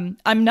 I'm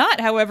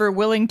not, however,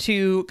 willing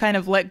to kind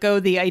of let go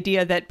the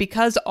idea that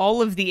because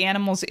all of the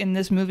animals in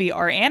this movie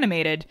are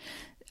animated,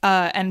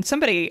 and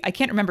somebody, I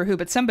can't remember who,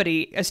 but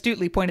somebody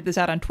astutely pointed this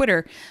out on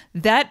Twitter,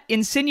 that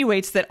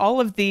insinuates that all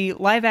of the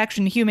live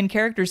action human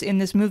characters in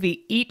this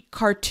movie eat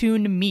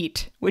cartoon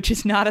meat, which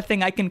is not a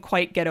thing I can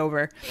quite get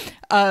over.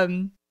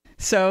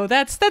 So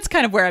that's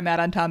kind of where I'm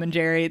at on Tom and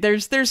Jerry.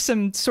 There's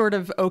some sort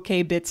of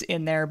okay bits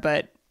in there,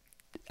 but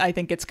I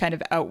think it's kind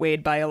of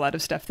outweighed by a lot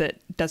of stuff that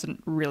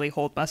doesn't really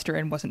hold muster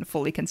and wasn't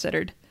fully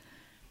considered.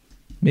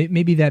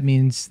 Maybe that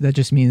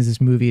just means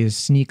this movie is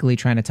sneakily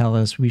trying to tell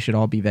us we should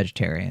all be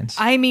vegetarians.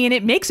 I mean,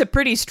 it makes a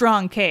pretty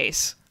strong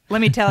case, let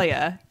me tell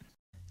you.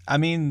 I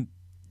mean,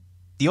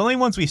 the only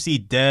ones we see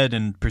dead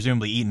and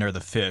presumably eaten are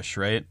the fish,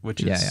 right?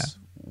 Which is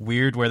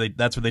weird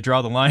that's where they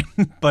draw the line.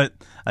 But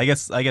I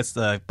guess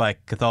by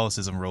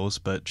Catholicism rules,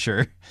 but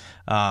sure.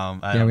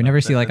 We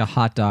never see like a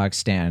hot dog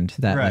stand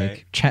that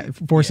like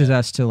forces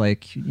us to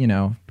like,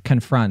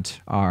 confront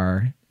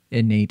our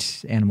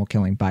innate animal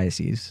killing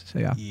biases. So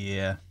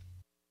yeah.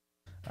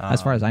 As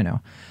far as I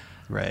know.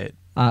 Right.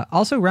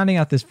 Also, rounding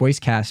out this voice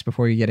cast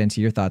before you get into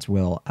your thoughts,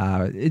 Will,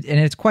 and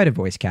it's quite a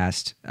voice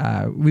cast.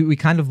 We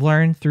kind of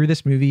learned through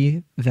this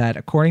movie that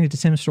according to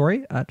Tim's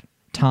story,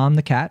 Tom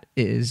the cat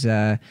is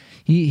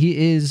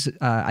he is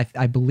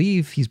I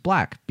believe he's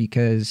black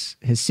because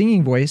his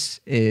singing voice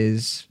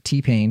is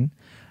T-Pain.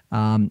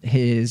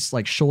 His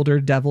like shoulder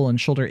devil and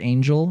shoulder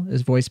angel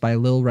is voiced by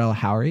Lil Rel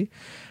Howery.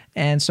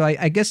 And so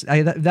I guess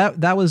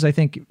that was, I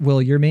think, Will,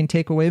 your main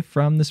takeaway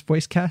from this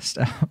voice cast.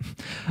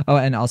 Oh,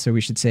 and also we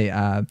should say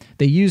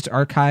they used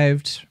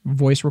archived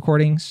voice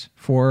recordings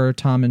for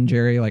Tom and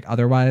Jerry, like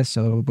otherwise.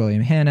 So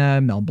William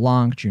Hanna, Mel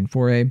Blanc, June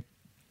Foray,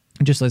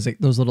 just like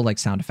those little like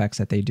sound effects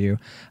that they do,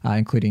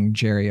 including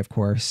Jerry, of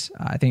course.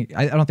 I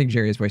don't think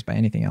Jerry is voiced by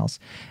anything else.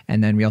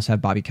 And then we also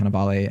have Bobby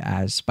Cannavale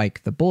as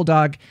Spike the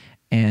Bulldog,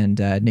 and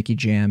Nicky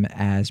Jam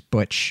as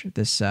Butch,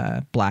 this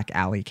black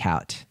alley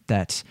cat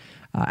that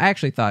I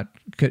actually thought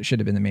should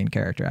have been the main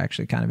character. I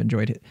actually kind of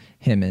enjoyed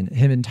him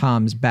and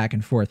Tom's back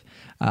and forth.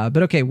 But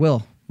okay,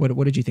 Will,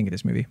 what did you think of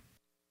this movie?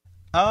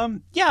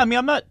 Yeah, I mean,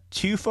 I'm not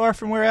too far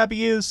from where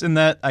Abby is in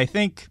that I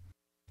think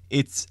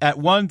it's at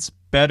once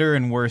better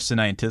and worse than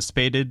I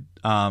anticipated.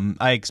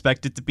 I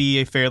expect it to be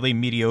a fairly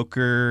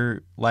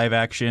mediocre live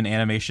action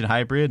animation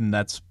hybrid, and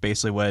that's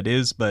basically what it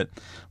is. But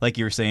like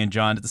you were saying,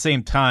 John, at the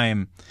same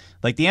time,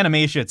 like the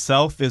animation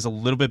itself is a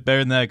little bit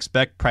better than I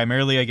expect,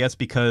 primarily, I guess,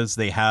 because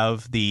they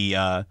have the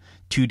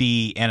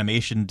 2D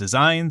animation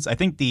designs. I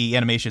think the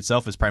animation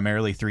itself is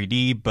primarily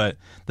 3D, but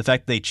the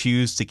fact that they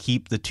choose to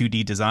keep the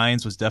 2D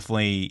designs was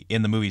definitely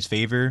in the movie's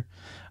favor.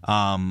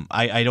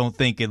 I don't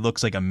think it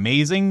looks like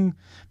amazing,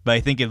 but I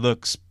think it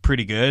looks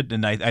pretty good,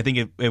 and I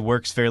think it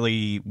works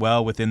fairly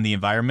well within the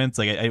environments.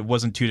 Like it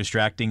wasn't too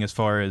distracting as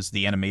far as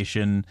the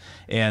animation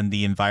and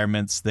the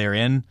environments they're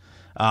in.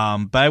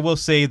 But I will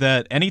say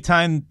that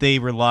anytime they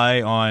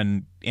rely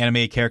on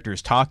animated character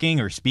is talking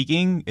or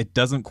speaking, it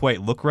doesn't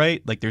quite look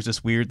right. Like there's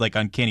this weird like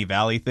uncanny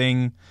valley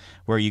thing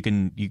where you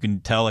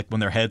can tell like when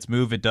their heads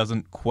move, it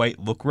doesn't quite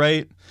look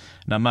right.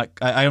 And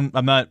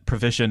I'm not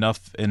proficient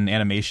enough in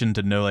animation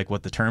to know like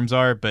what the terms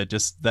are, but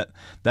just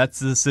that's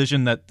the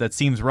decision that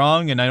seems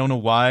wrong. And I don't know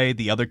why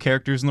the other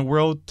characters in the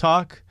world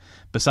talk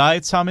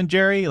besides Tom and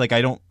Jerry. Like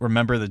I don't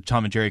remember the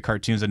Tom and Jerry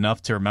cartoons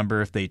enough to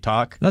remember if they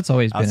talk. That's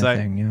always been a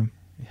thing. Yeah.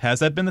 Has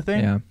that been the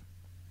thing? Yeah.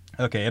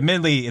 Okay.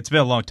 Admittedly, it's been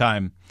a long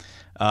time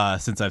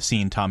since I've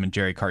seen Tom and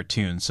Jerry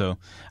cartoons, so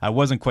I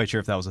wasn't quite sure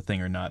if that was a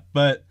thing or not.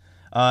 But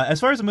as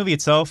far as the movie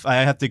itself, I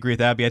have to agree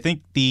with Abby. I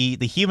think the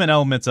human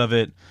elements of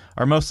it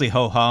are mostly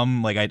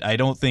ho-hum. Like I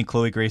don't think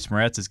Chloe Grace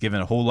Moretz is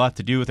given a whole lot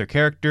to do with her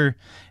character,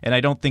 and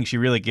I don't think she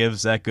really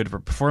gives that good of a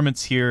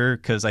performance here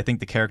because I think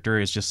the character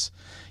is just,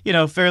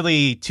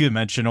 fairly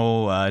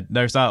two-dimensional.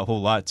 There's not a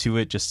whole lot to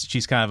it. Just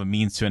she's kind of a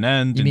means to an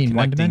end. You mean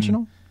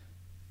one-dimensional?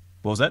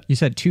 What was that? You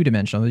said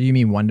two-dimensional. You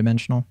mean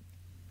one-dimensional?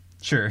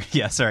 Sure.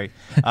 Yeah. Sorry.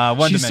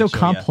 She's so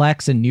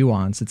complex and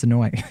nuanced. It's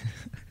annoying.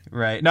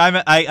 Right. No,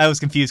 I was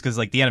confused because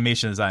like the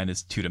animation design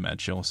is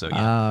two-dimensional. So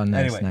yeah. Oh,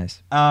 nice, anyway,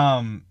 nice.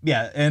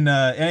 Yeah. In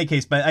any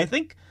case, but I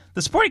think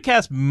the supporting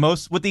cast,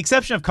 with the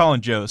exception of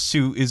Colin Jost,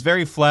 who is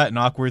very flat and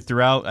awkward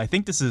throughout. I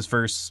think this is his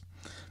first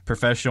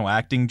professional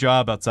acting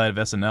job outside of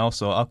SNL,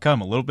 so I'll cut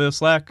him a little bit of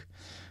slack.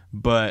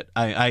 But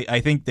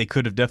I think they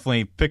could have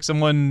definitely picked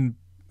someone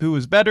who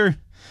was better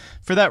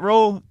for that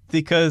role,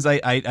 because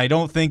I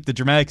don't think the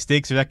dramatic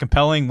stakes are that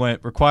compelling when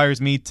it requires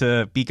me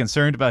to be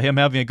concerned about him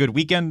having a good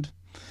weekend.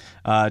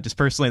 Just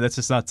personally, that's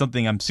just not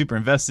something I'm super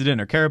invested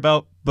in or care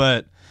about.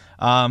 But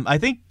I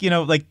think,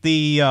 like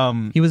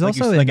the... he was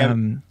also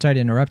in... sorry to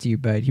interrupt you,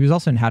 but he was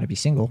also in How to Be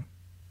Single.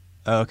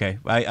 Oh, okay.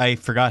 I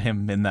forgot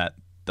him in that,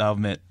 I'll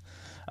admit.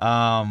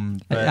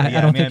 I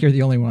don't think you're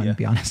the only one, to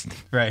be honest.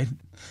 Right.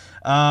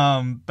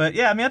 But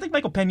yeah, I think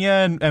Michael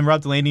Pena and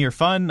Rob Delaney are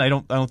fun. I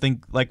don't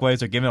think likewise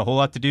they're given a whole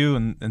lot to do.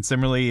 And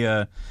similarly,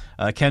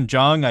 Ken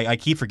Jeong, I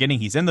keep forgetting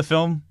he's in the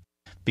film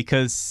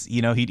because,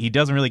 he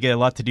doesn't really get a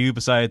lot to do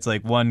besides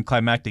like one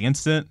climactic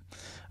incident.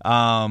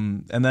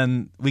 And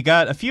then we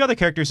got a few other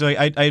characters. So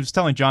I was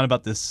telling John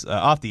about this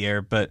off the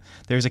air, but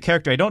there's a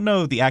character, I don't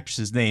know the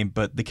actress's name,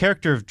 but the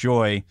character of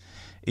Joy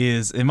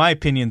is, in my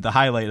opinion, the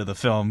highlight of the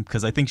film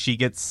because I think she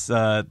gets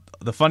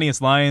the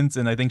funniest lines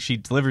and I think she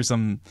delivers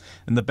them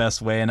in the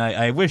best way. And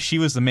I wish she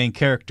was the main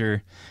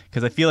character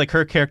because I feel like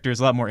her character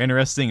is a lot more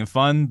interesting and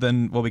fun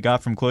than what we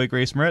got from Chloe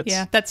Grace Moretz.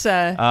 Yeah, that's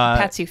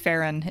Patsy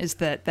Farron is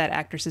that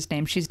actress's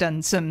name. She's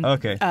done some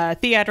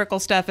theatrical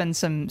stuff and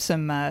some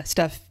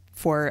stuff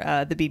for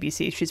the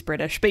BBC. She's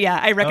British. But yeah,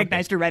 I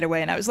recognized her right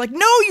away and I was like,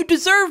 no, you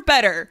deserve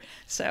better.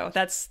 So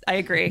I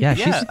agree. Yeah,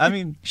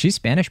 she's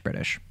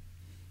Spanish-British.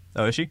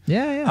 Oh, is she?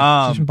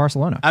 Yeah. She's from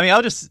Barcelona.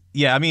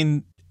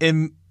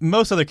 In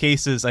most other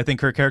cases, I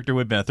think her character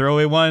would have been a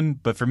throwaway one.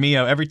 But for me,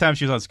 every time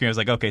she was on screen, I was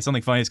like, okay,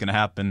 something funny is going to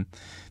happen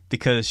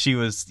because she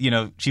was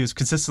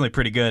consistently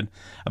pretty good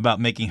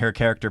about making her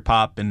character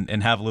pop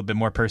and have a little bit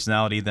more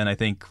personality than I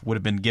think would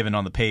have been given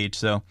on the page.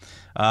 So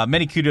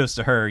many kudos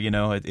to her.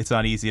 It's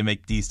not easy to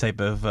make these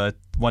type of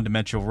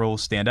one-dimensional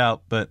roles stand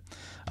out. But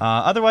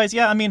otherwise,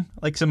 yeah,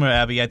 like similar to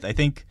Abby, I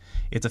think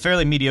it's a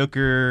fairly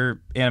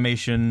mediocre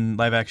animation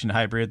live-action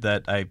hybrid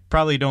that I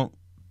probably don't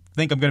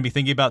think I'm going to be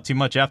thinking about too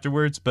much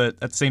afterwards, but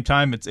at the same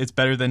time, it's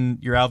better than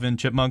your Alvin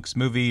Chipmunks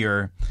movie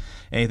or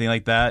anything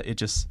like that. It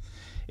just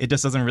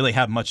doesn't really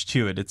have much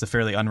to it. It's a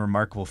fairly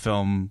unremarkable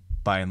film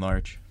by and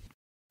large.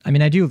 I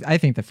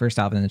think the first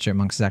Alvin and the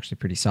Chipmunks is actually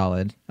pretty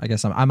solid. I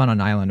guess I'm on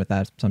an island with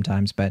that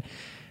sometimes, but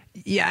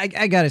yeah,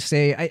 I gotta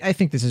say, I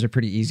think this is a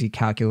pretty easy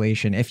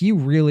calculation. If you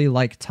really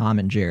like Tom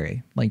and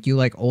Jerry, like you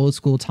like old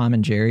school Tom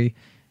and Jerry,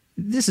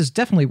 this is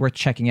definitely worth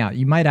checking out.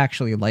 You might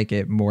actually like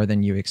it more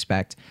than you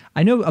expect.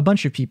 I know a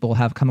bunch of people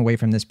have come away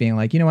from this being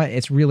like, you know what,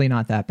 it's really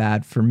not that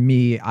bad. For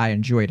me, I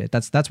enjoyed it.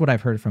 That's what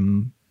I've heard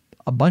from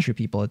a bunch of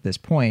people at this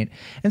point.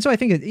 And so I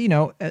think,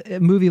 a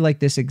movie like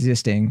this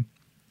existing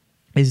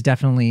is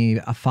definitely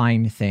a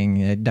fine thing.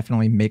 It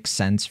definitely makes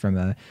sense from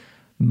a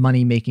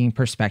money-making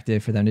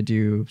perspective for them to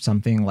do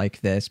something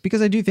like this,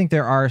 because I do think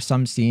there are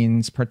some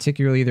scenes,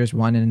 particularly there's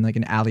one in like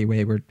an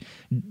alleyway where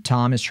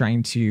Tom is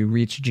trying to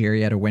reach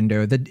Jerry at a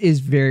window that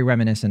is very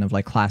reminiscent of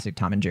like classic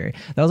Tom and Jerry.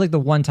 That was like the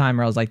one time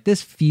where I was like,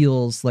 this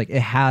feels like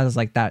it has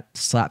like that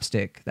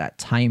slapstick, that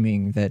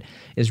timing that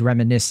is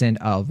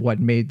reminiscent of what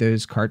made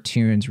those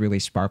cartoons really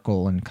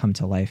sparkle and come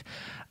to life.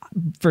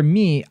 For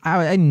me,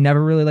 I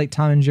never really liked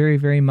Tom and Jerry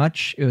very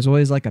much. It was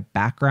always like a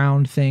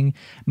background thing.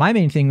 My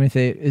main thing with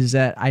it is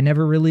that I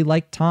never really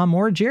liked Tom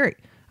or Jerry.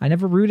 I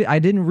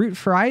didn't root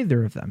for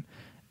either of them.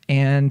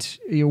 And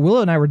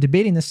Willow and I were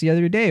debating this the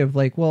other day of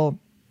like, well,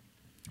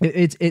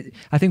 I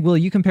think, Will,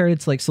 you compared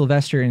it to like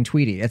Sylvester and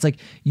Tweety. It's like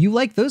you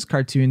like those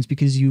cartoons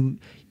because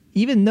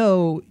even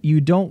though you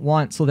don't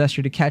want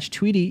Sylvester to catch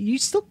Tweety, you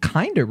still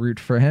kind of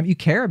root for him. You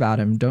care about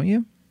him, don't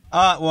you?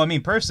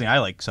 Personally, I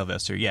like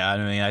Sylvester.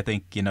 Yeah, I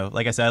think,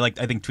 like I said,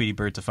 I think Tweety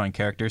Bird's a fun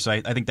character, so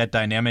I think that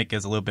dynamic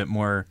is a little bit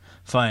more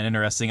fun and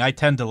interesting. I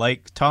tend to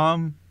like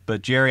Tom,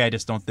 but Jerry I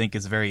just don't think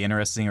is a very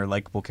interesting or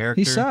likable character.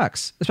 He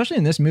sucks, especially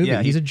in this movie.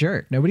 Yeah, he's a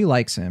jerk. Nobody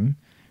likes him.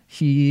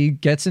 He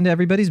gets into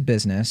everybody's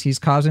business. He's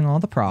causing all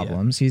the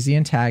problems. Yeah. He's the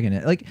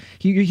antagonist. Like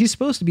he's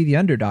supposed to be the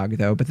underdog,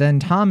 though, but then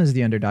Tom is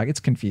the underdog. It's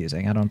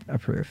confusing. I don't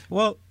approve.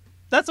 Well,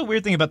 that's a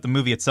weird thing about the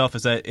movie itself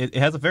is that it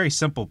has a very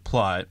simple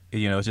plot.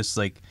 It's just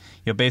like,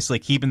 basically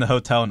keeping the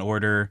hotel in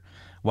order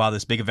while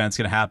this big event's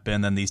going to happen.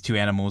 Then these two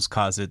animals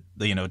cause it,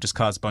 just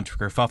cause a bunch of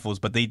kerfuffles.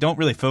 But they don't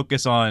really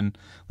focus on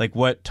like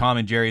what Tom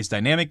and Jerry's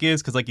dynamic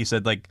is. Because like you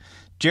said, like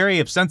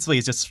Jerry ostensibly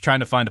is just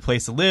trying to find a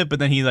place to live, but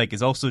then he like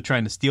is also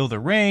trying to steal the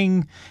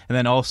ring, and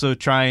then also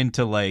trying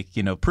to like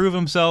prove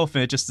himself,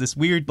 and it's just this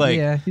weird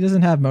like he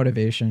doesn't have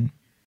motivation.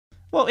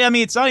 Well, I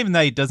mean, it's not even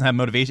that he doesn't have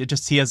motivation. It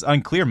just he has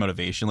unclear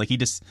motivation. Like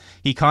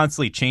he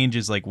constantly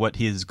changes like what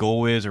his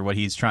goal is or what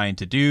he's trying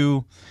to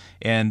do.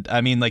 And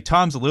I mean, like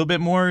Tom's a little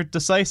bit more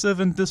decisive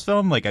in this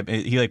film. Like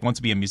he like wants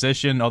to be a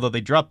musician, although they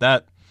dropped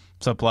that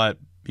subplot,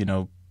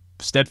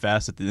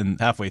 steadfast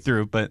halfway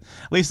through. But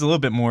at least a little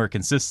bit more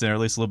consistent, or at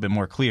least a little bit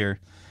more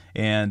clear.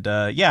 And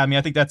I mean,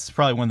 I think that's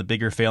probably one of the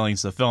bigger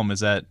failings of the film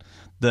is that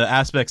the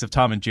aspects of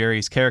Tom and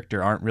Jerry's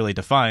character aren't really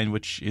defined,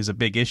 which is a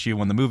big issue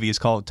when the movie is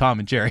called Tom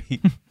and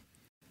Jerry.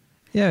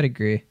 Yeah, I'd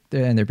agree.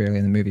 And they're barely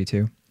in the movie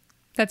too.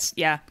 That's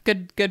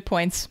good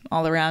points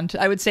all around.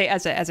 I would say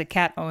as a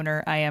cat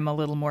owner, I am a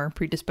little more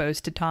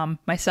predisposed to Tom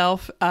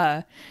myself,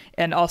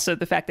 and also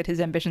the fact that his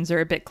ambitions are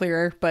a bit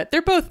clearer. But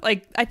they're both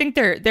like I think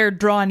they're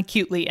drawn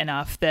cutely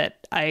enough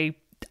that I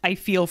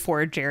feel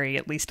for Jerry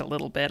at least a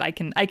little bit. I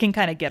can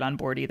kind of get on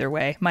board either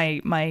way.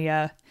 My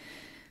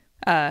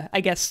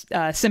I guess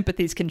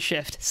sympathies can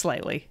shift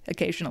slightly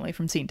occasionally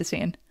from scene to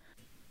scene.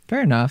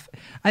 Fair enough.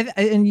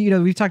 And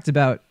we've talked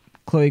about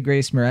Chloe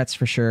Grace Moretz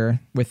for sure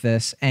with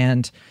this,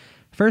 and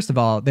first of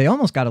all, they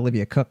almost got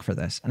Olivia Cooke for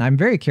this, and I'm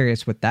very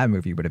curious what that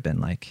movie would have been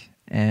like.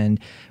 And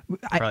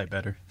probably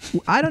better.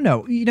 I don't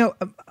know.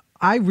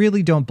 I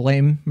really don't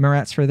blame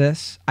Moretz for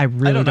this. I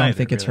really don't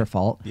think it's her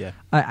fault. Yeah.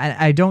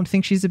 I don't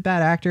think she's a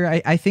bad actor.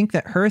 I think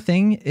that her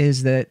thing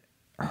is that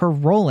her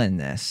role in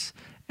this,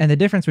 and the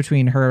difference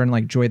between her and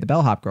like Joy the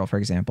Bellhop Girl, for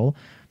example,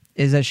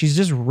 is that she's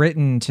just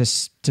written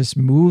to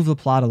move the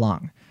plot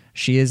along.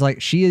 She is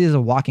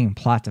a walking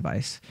plot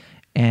device.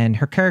 And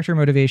her character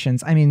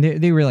motivations, I mean,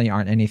 they really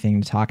aren't anything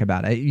to talk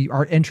about.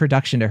 Our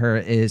introduction to her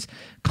is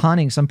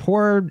conning some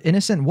poor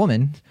innocent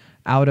woman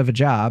out of a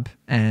job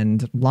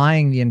and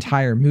lying the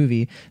entire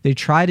movie. They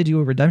try to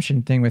do a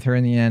redemption thing with her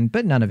in the end,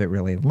 but none of it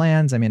really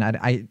lands. I mean,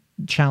 I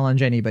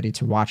challenge anybody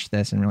to watch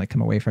this and really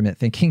come away from it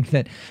thinking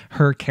that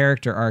her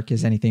character arc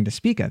is anything to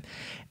speak of.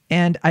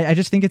 And I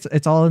just think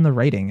it's all in the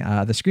writing.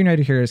 The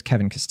screenwriter here is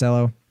Kevin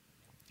Costello.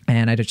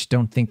 And I just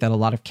don't think that a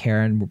lot of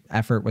care and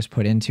effort was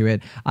put into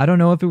it. I don't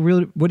know if it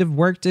really would have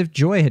worked if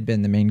Joy had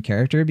been the main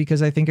character,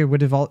 because I think it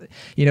would have would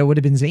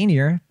have been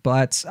zanier.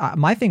 But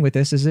my thing with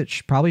this is it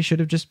probably should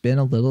have just been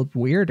a little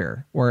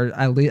weirder, or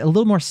a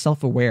little more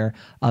self-aware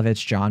of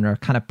its genre,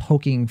 kind of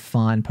poking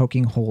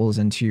holes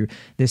into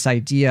this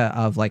idea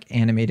of like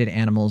animated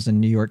animals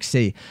in New York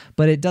City.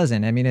 But it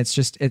doesn't. I mean,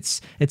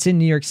 it's in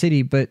New York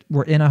City, but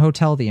we're in a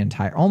hotel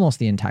almost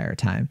the entire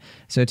time.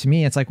 So to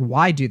me, it's like,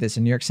 why do this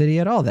in New York City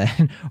at all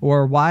then?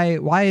 Or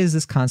why is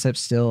this concept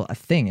still a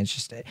thing? It's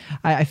just,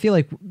 I feel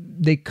like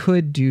they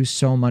could do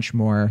so much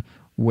more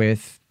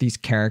with these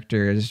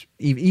characters,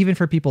 even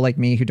for people like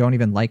me who don't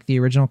even like the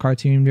original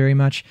cartoon very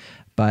much.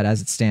 But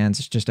as it stands,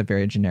 it's just a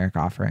very generic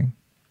offering.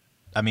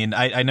 I mean,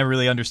 I never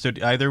really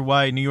understood either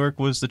why New York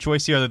was the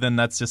choice here, other than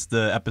that's just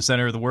the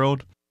epicenter of the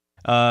world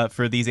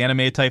for these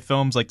animated type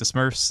films like the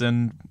Smurfs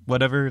and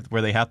whatever,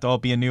 where they have to all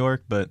be in New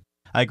York. But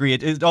I agree.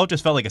 It all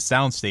just felt like a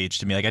soundstage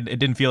to me. Like it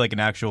didn't feel like an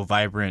actual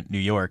vibrant New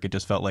York. It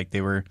just felt like they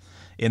were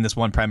in this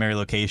one primary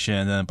location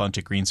and then a bunch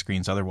of green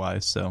screens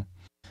otherwise. So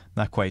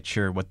not quite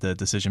sure what the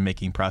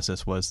decision-making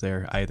process was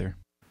there either.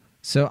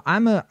 So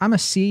I'm a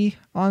C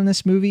on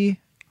this movie.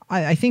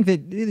 I think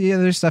that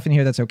there's stuff in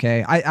here that's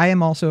okay. I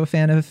am also a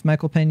fan of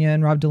Michael Pena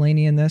and Rob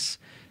Delaney in this,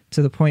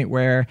 to the point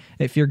where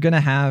if you're going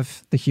to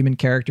have the human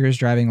characters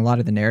driving a lot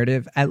of the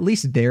narrative, at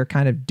least they're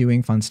kind of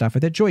doing fun stuff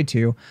with it. Joy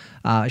too.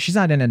 She's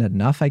not in it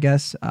enough, I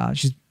guess.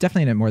 She's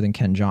definitely in it more than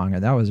Ken Jeong.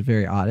 That was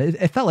very odd.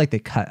 It felt like they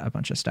cut a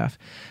bunch of stuff.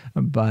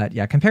 But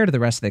yeah, compared to the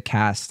rest of the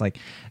cast, like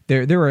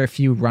there were a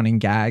few running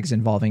gags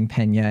involving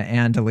Pena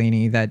and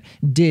Delaney that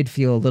did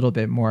feel a little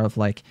bit more of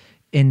like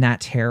in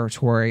that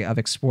territory of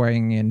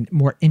exploring a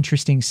more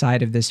interesting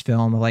side of this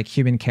film, like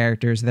human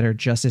characters that are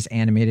just as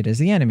animated as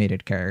the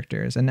animated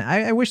characters. And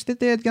I wish that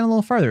they had gone a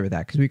little farther with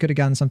that, because we could have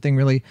gotten something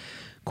really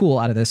cool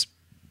out of this.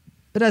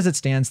 But as it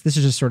stands, this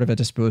is just sort of a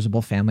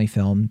disposable family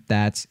film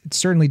that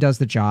certainly does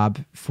the job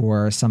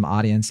for some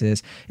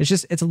audiences.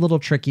 It's a little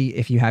tricky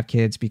if you have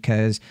kids,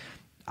 because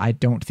I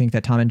don't think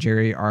that Tom and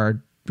Jerry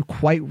are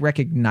quite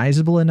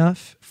recognizable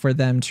enough for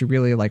them to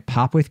really like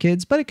pop with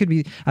kids. But it could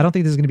be, I don't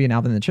think this is going to be an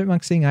Alvin and the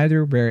Chipmunks thing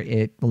either, where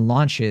it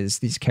launches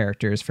these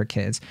characters for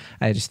kids.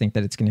 I just think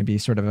that it's going to be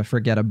sort of a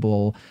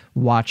forgettable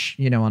watch,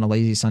 on a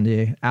lazy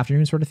Sunday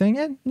afternoon sort of thing.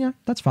 And yeah,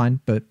 that's fine.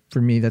 But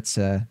for me, that's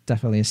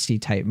definitely a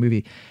C-type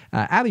movie.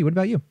 Abby, what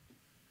about you?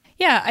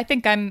 Yeah, I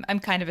think I'm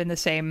kind of in the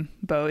same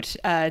boat.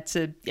 It's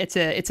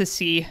a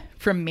C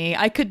from me.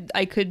 I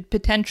could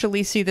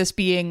potentially see this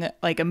being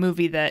like a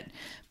movie that,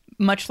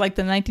 much like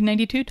the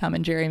 1992 Tom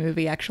and Jerry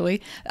movie,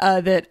 actually,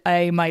 that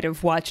I might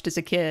have watched as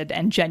a kid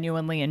and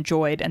genuinely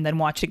enjoyed, and then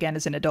watched again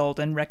as an adult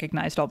and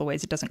recognized all the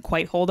ways it doesn't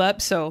quite hold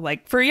up. So,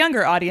 like, for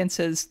younger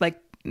audiences, like,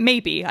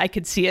 maybe I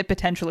could see it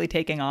potentially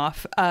taking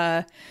off.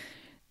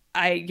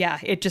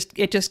 It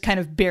just kind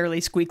of barely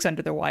squeaks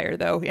under the wire,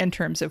 though, in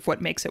terms of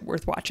what makes it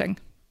worth watching.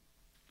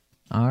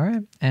 All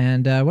right.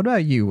 And what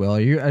about you, Will?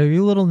 Are you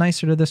a little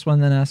nicer to this one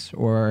than us,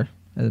 or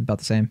about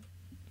the same?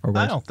 Or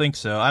worse? I don't think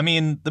so. I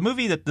mean, the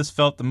movie that this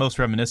felt the most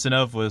reminiscent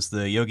of was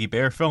the Yogi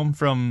Bear film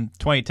from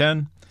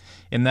 2010.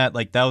 In that,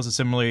 like, that was a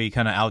similarly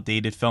kind of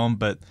outdated film,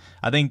 but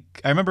I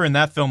remember in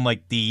that film,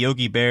 like, the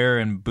Yogi Bear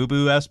and Boo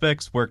Boo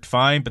aspects worked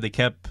fine, but they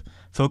kept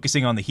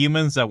focusing on the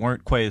humans that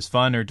weren't quite as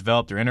fun or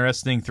developed or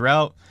interesting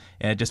throughout,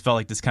 and it just felt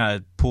like this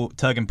kind of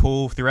tug and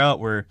pull throughout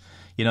where,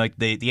 you know, like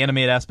the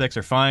animated aspects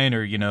are fine,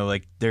 or, you know,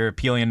 like they're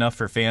appealing enough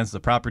for fans of the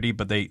property,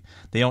 but they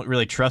don't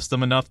really trust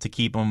them enough to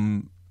keep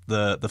them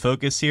the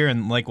focus here.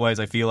 And likewise,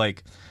 I feel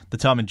like the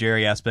Tom and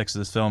Jerry aspects of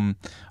this film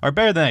are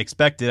better than I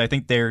expected. I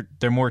think they're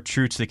more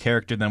true to the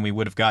character than we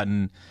would have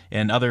gotten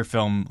in other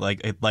film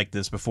like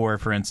this before,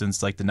 for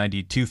instance, like the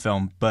 92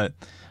 film. But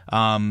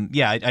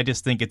I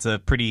just think it's a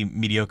pretty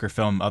mediocre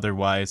film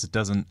otherwise. It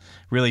doesn't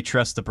really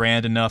trust the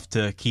brand enough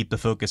to keep the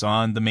focus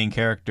on the main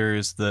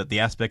characters. The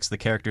aspects of the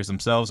characters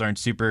themselves aren't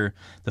super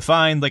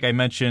defined, like I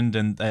mentioned,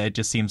 and it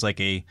just seems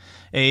like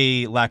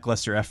a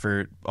lackluster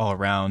effort all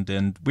around.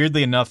 And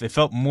weirdly enough, it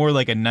felt more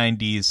like a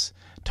 90s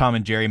Tom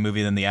and Jerry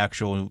movie than the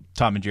actual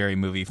Tom and Jerry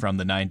movie from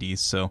the 90s,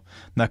 so I'm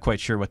not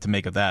quite sure what to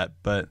make of that.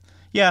 But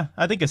yeah,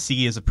 I think a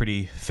C is a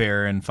pretty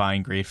fair and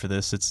fine grade for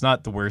this. It's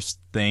not the worst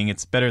thing.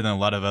 It's better than a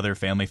lot of other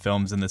family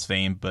films in this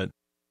vein, but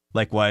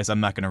likewise, I'm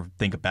not going to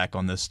think back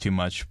on this too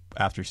much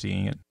after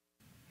seeing it.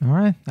 All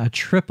right, a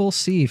triple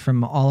C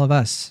from all of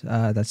us.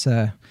 That's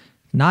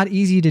not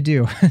easy to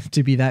do,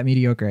 to be that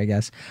mediocre, I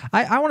guess.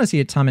 I want to see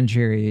a Tom and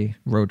Jerry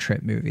road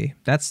trip movie.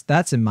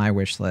 That's in my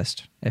wish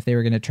list. If they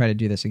were going to try to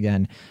do this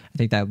again, I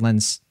think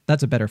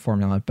that's a better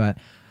formula, but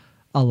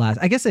alas,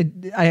 I guess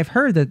I have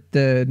heard that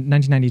the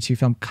 1992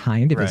 film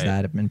kind of is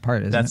that in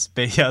part, isn't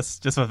it? Yes,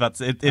 just what I was about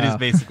to say. It is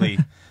basically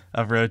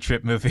a road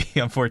trip movie,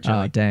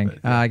 unfortunately. Oh, dang. But,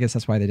 yeah. I guess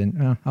that's why they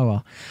didn't. Oh,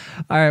 well.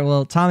 All right,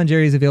 well, Tom and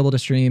Jerry is available to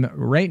stream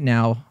right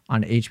now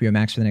on HBO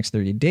Max for the next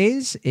 30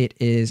 days. It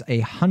is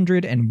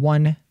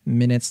 101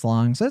 minutes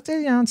long. So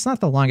it's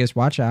not the longest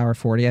watch, hour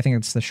 40. I think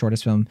it's the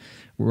shortest film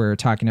we're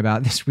talking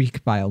about this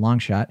week by a long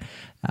shot.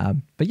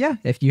 But yeah,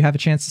 if you have a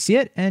chance to see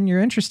it and you're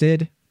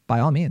interested, by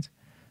all means.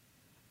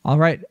 All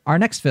right, our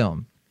next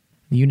film,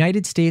 The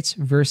United States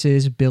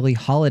versus Billie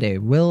Holiday.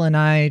 Will and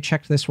I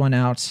checked this one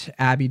out.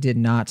 Abby did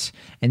not.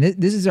 And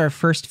this is our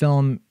first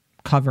film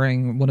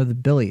covering one of the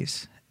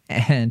Billies.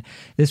 And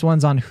this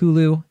one's on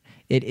Hulu.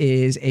 It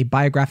is a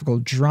biographical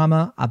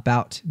drama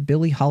about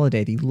Billie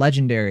Holiday, the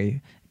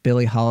legendary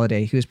Billie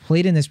Holiday, who is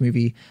played in this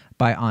movie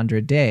by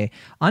Andra Day.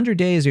 Andra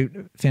Day is a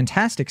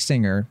fantastic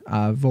singer,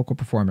 vocal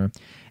performer.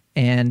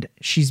 And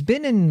she's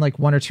been in like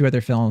one or two other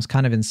films,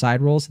 kind of in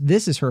side roles.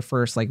 This is her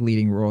first like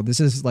leading role.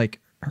 This is like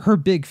her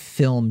big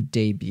film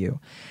debut.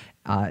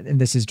 And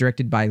this is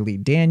directed by Lee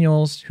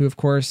Daniels, who of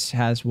course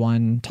has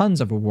won tons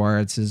of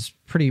awards, is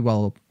pretty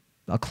well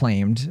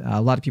acclaimed.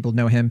 A lot of people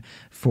know him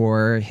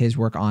for his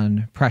work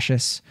on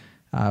Precious,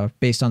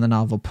 based on the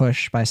novel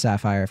Push by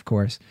Sapphire, of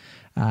course.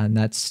 And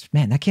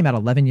that came out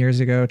 11 years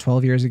ago,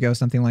 12 years ago,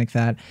 something like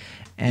that.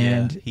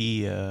 And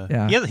he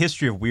has a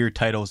history of weird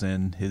titles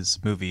in his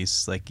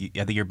movies. Like,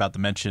 I think you're about to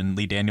mention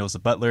Lee Daniels, The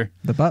Butler.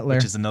 The Butler.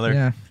 Which is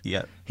another.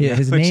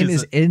 His name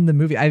is in the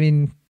movie. I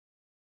mean,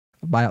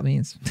 by all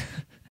means.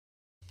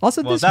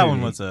 Also, well, this that movie,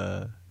 one was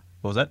a.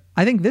 What was that?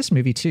 I think this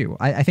movie too.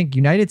 I think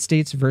United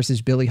States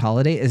versus Billie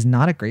Holiday is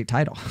not a great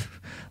title.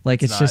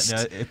 Like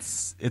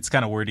it's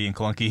kind of wordy and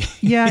clunky.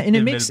 Yeah, and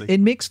it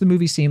makes the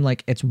movie seem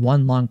like it's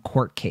one long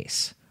court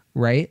case,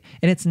 right?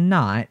 And it's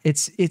not.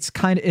 It's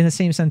kind of in the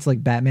same sense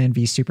like Batman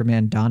v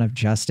Superman: Dawn of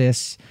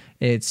Justice.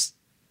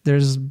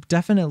 There's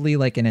definitely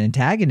like an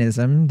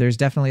antagonism. There's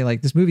definitely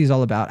like this movie is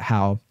all about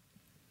how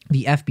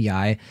the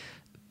FBI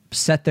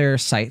set their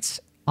sights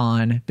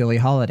on Billie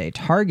Holiday,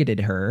 targeted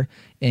her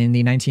in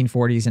the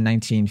 1940s and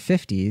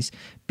 1950s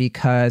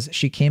because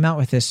she came out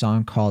with this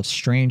song called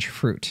Strange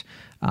Fruit.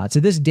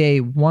 To this day,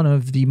 one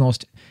of the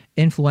most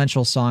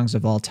influential songs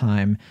of all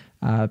time,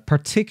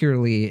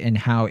 particularly in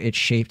how it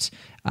shaped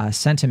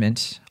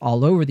sentiment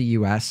all over the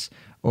U.S.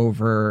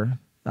 over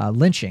the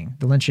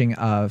lynching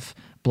of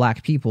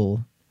black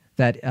people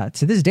that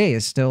to this day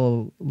is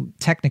still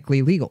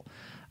technically legal.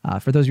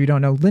 For those of you who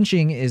don't know,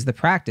 lynching is the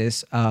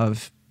practice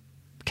of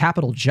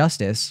capital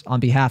justice on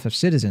behalf of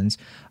citizens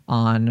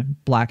on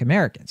black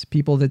Americans,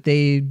 people that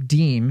they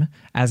deem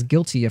as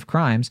guilty of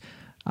crimes.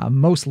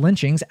 Most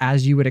lynchings,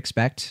 as you would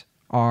expect,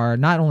 are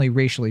not only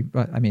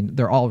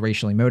they're all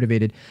racially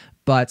motivated,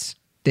 but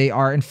they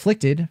are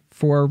inflicted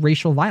for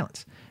racial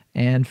violence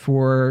and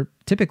for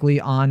typically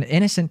on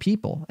innocent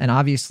people. And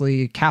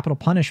obviously capital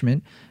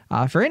punishment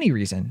for any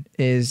reason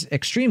is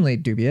extremely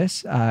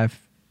dubious,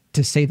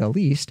 to say the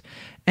least.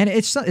 And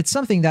it's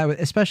something that,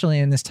 especially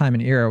in this time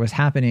and era, was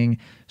happening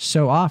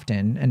so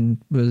often and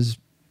was,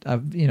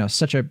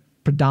 such a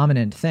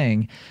predominant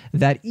thing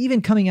that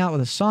even coming out with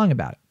a song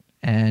about it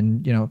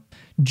and,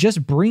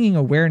 just bringing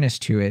awareness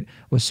to it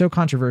was so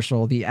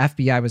controversial. The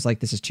FBI was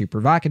like, this is too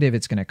provocative.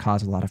 It's going to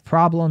cause a lot of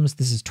problems.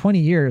 This is 20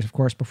 years, of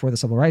course, before the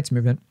civil rights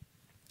movement.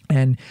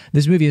 And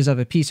this movie is of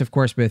a piece, of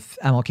course, with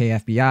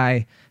MLK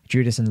FBI,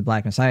 Judas and the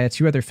Black Messiah,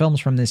 2 other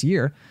films from this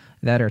year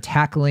that are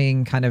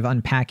tackling, kind of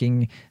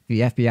unpacking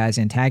the FBI's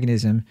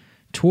antagonism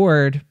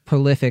toward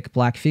prolific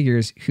Black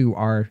figures who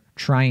are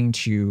trying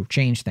to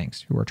change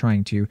things, who are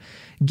trying to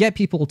get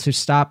people to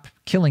stop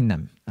killing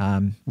them,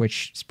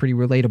 which is pretty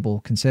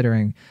relatable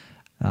considering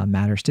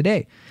matters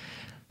today.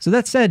 So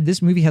that said,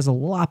 this movie has a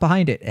lot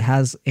behind it. It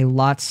has a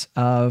lot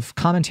of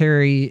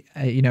commentary.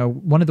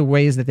 One of the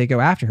ways that they go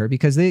after her,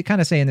 because they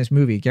kind of say in this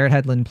movie, Garrett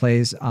Hedlund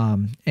plays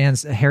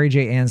Harry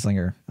J.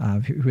 Anslinger,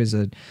 who is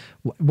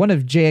one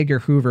of J. Edgar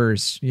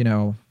Hoover's,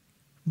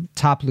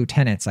 top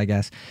lieutenants, I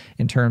guess,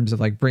 in terms of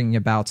like bringing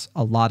about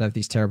a lot of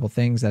these terrible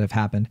things that have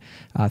happened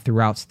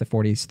throughout the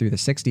 40s through the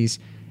 60s.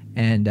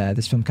 And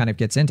this film kind of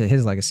gets into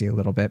his legacy a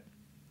little bit.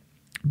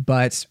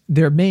 But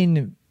their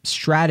main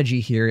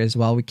strategy here is,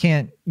 well, we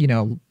can't,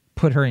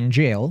 put her in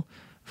jail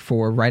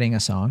for writing a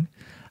song.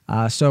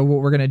 So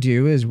what we're going to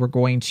do is we're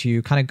going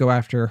to kind of go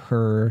after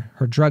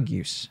her drug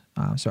use.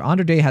 So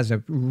Andra Day has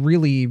a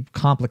really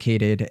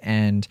complicated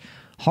and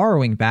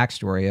harrowing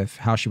backstory of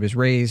how she was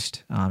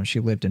raised.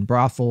 She lived in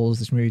brothels.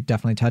 This movie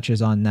definitely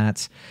touches on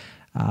that.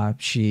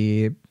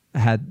 She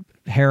had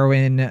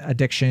heroin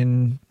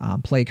addiction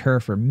plague her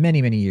for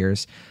many, many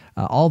years,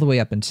 all the way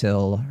up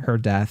until her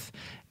death.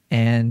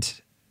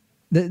 And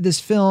this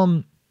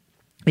film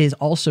is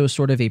also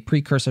sort of a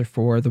precursor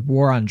for the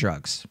war on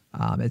drugs.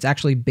 It's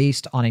actually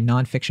based on a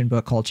nonfiction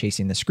book called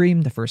Chasing the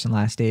Scream, The First and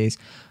Last Days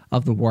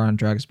of the War on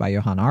Drugs by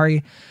Johann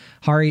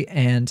Hari.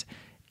 And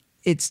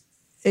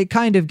it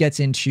kind of gets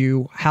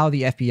into how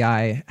the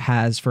FBI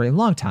has, for a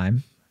long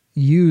time,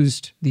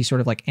 used the sort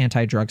of like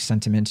anti-drug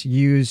sentiment,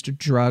 used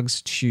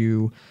drugs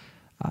to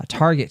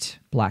target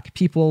Black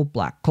people,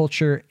 Black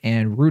culture,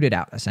 and root it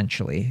out,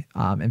 essentially,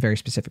 in very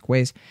specific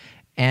ways.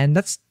 And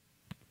that's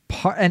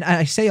and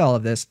I say all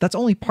of this, that's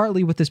only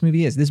partly what this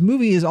movie is. This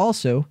movie is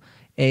also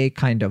a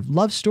kind of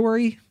love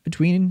story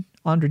between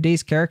Andra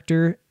Day's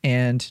character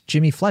and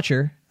Jimmy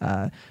Fletcher,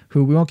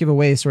 who we won't give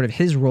away sort of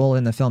his role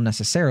in the film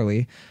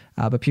necessarily,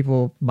 but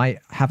people might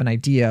have an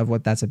idea of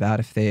what that's about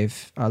if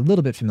they've a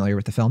little bit familiar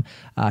with the film.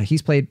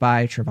 He's played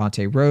by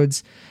Trevante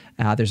Rhodes.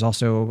 There's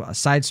also a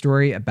side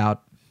story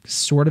about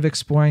sort of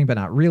exploring, but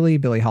not really,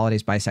 Billie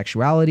Holiday's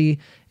bisexuality,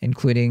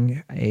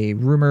 including a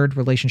rumored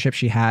relationship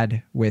she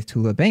had with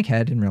Tula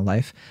Bankhead in real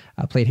life,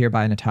 played here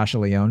by Natasha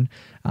Lyonne.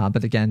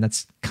 But again,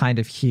 that's kind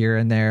of here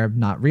and there,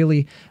 not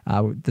really.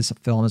 This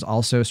film is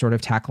also sort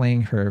of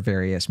tackling her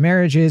various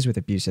marriages with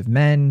abusive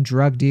men,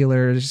 drug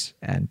dealers,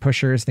 and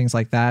pushers, things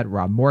like that.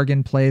 Rob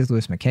Morgan plays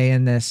Louis McKay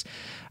in this.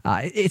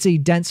 It's a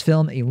dense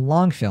film, a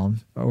long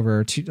film,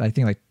 over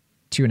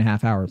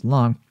 2.5 hours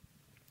long.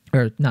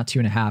 Or not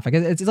 2.5. I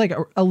guess it's like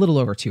a little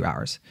over 2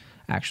 hours,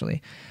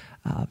 actually.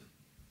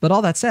 But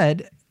all that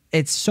said,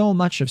 it's so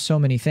much of so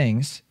many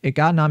things. It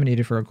got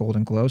nominated for a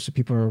Golden Globe, so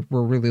people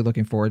were really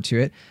looking forward to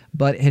it.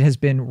 But it has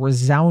been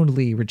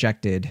resoundingly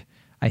rejected,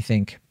 I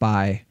think,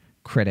 by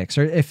critics.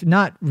 Or if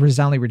not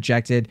resoundingly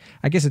rejected,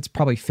 I guess it's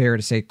probably fair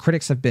to say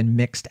critics have been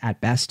mixed at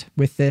best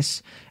with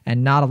this,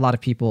 and not a lot of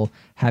people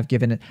have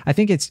given it. I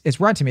think its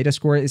Rotten Tomatoes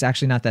score is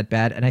actually not that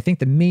bad, and I think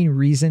the main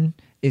reason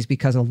is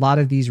because a lot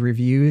of these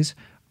reviews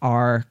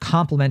are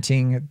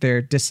complimenting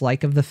their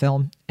dislike of the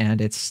film,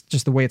 and it's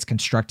just the way it's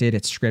constructed,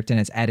 its script and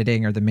its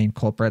editing are the main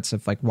culprits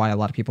of like why a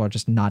lot of people are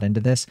just not into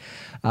this.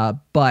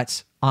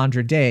 But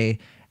Andra Day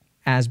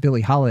as Billie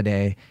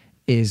Holiday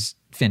is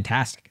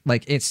fantastic.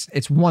 Like it's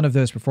one of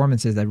those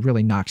performances that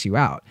really knocks you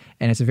out,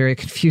 and it's a very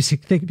confusing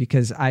thing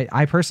because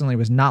I personally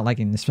was not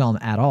liking this film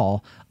at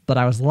all, but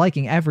I was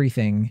liking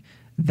everything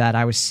that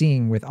I was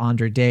seeing with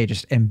Andra Day,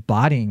 just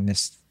embodying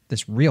this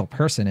real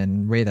person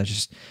in a way that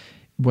just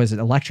was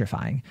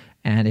electrifying,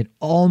 and it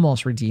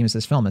almost redeems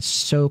this film. It's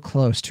so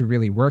close to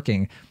really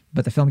working,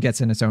 but the film gets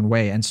in its own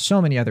way in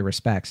so many other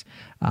respects.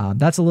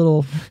 That's a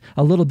little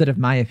bit of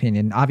my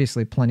opinion.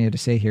 Obviously, plenty to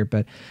say here,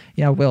 but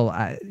yeah, Will,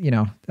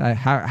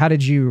 how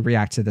did you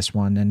react to this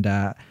one? And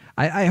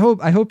I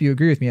hope you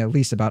agree with me at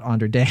least about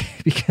Andra Day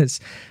because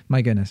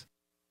my goodness.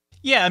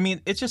 Yeah, I mean,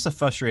 it's just a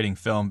frustrating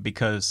film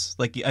because,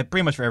 like,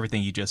 pretty much for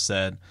everything you just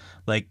said,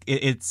 like,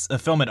 it's a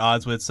film at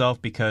odds with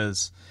itself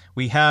because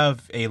we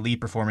have a lead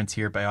performance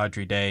here by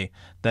Andra Day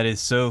that is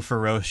so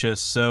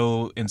ferocious,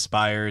 so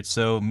inspired,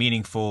 so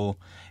meaningful,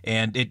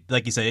 and it,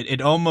 like you said,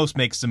 it almost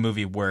makes the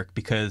movie work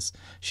because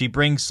she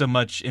brings so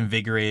much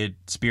invigorated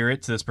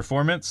spirit to this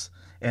performance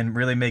and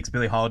really makes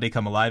Billie Holiday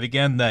come alive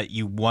again that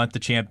you want to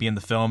champion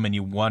the film and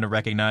you want to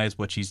recognize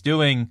what she's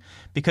doing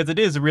because it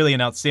is really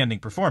an outstanding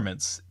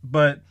performance.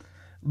 But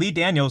Lee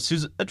Daniels,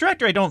 who's a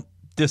director I don't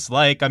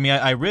dislike. I mean,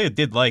 I really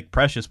did like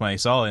Precious when I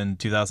saw it in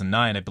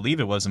 2009. I believe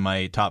it was in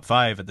my top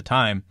 5 at the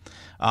time.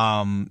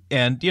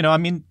 And, you know, I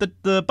mean,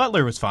 the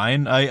Butler was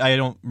fine. I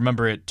don't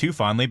remember it too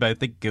fondly,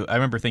 but I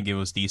remember thinking it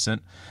was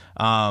decent.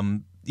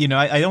 You know,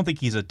 I don't think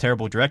he's a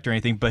terrible director or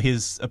anything, but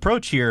his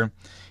approach here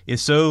is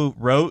so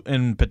rote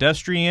and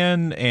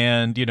pedestrian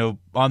and, you know,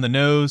 on the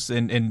nose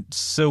and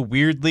so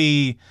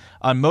weirdly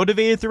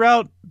unmotivated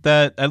throughout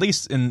that, at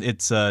least in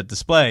its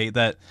display,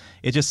 that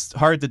it's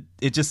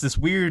just this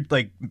weird,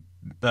 like,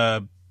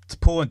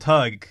 pull and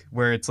tug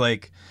where it's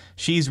like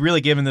she's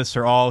really giving this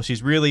her all.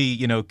 She's really,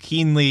 you know,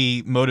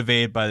 keenly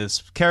motivated by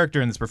this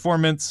character and this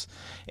performance,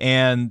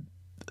 and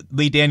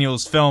Lee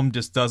Daniels' film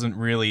just doesn't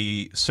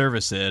really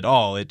service it at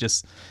all. It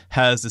just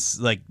has this,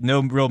 like,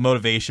 no real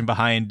motivation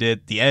behind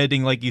it. The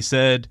editing, like you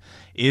said,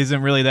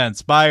 isn't really that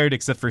inspired,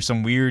 except for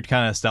some weird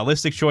kind of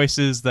stylistic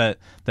choices that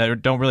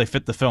don't really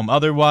fit the film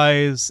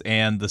otherwise.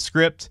 And the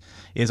script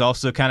is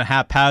also kind of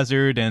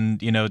haphazard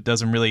and, you know,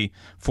 doesn't really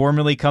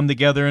formally come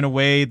together in a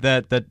way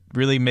that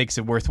really makes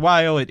it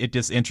worthwhile. It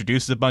just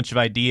introduces a bunch of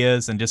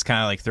ideas and just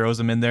kind of like throws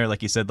them in there.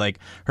 Like you said, like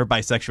her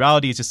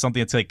bisexuality is just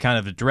something that's like kind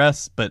of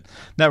addressed, but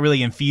not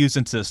really infused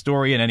into the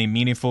story in any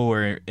meaningful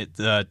or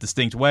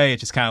distinct way. It's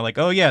just kind of like,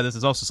 oh yeah, this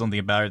is also something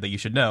about her that you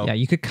should know. Yeah,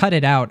 you could cut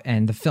it out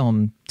and the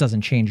film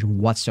doesn't change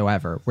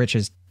whatsoever, which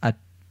is a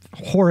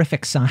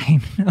horrific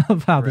sign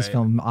of how this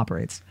film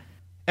operates.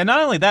 And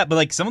not only that, but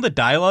like some of the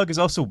dialogue is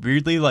also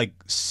weirdly like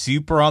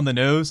super on the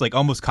nose, like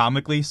almost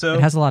comically so.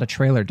 It has a lot of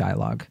trailer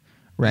dialogue,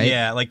 right?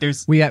 Yeah, like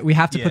there's we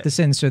have to put this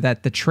in so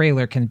that the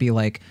trailer can be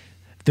like,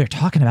 they're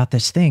talking about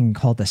this thing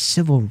called the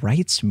civil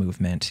rights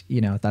movement,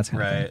 you know, that's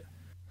kind of thing.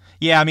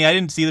 Yeah, I mean, I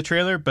didn't see the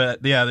trailer,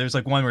 but yeah, there's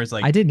like one where it's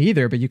like... I didn't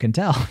either, but you can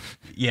tell.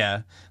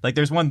 Yeah. Like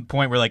there's one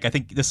point where like, I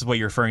think this is what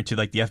you're referring to,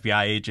 like the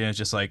FBI agent is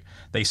just like,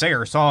 they say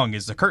our song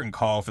is the curtain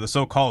call for the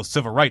so-called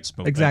civil rights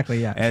movement.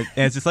 Exactly, yeah. And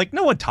it's just like,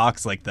 no one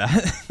talks like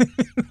that.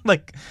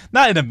 Like,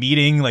 not in a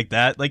meeting like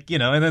that. Like, you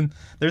know, and then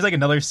there's like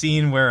another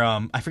scene where,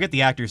 I forget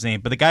the actor's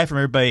name, but the guy from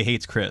Everybody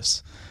Hates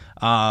Chris.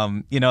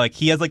 You know, like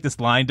he has like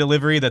this line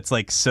delivery that's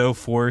like so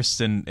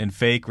forced and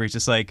fake where he's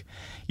just like,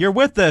 you're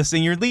with us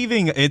and you're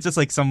leaving. It's just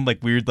like some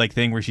like weird like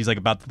thing where she's like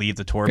about to leave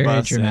the tour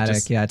bus. Very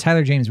dramatic. Yeah.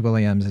 Tyler James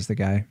Williams is the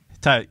guy.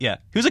 Yeah.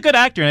 Who's a good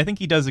actor. And I think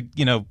he does,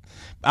 you know,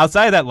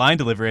 outside of that line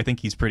delivery, I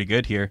think he's pretty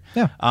good here.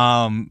 Yeah.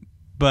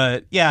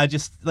 But yeah,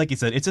 just like you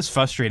said, it's just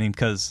frustrating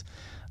because,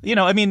 you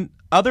know, I mean,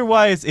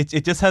 otherwise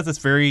it just has this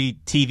very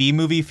TV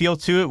movie feel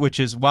to it, which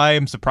is why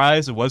I'm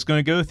surprised it was going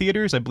to go to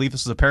theaters. I believe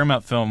this was a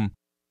Paramount film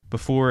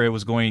before it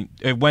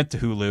went to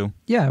Hulu.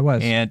 Yeah, it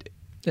was. And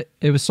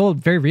it was sold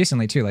very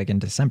recently too, like in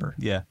December.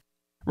 Yeah.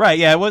 Right.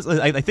 Yeah, it was.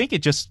 I think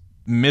it just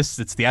missed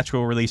its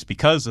theatrical release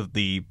because of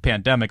the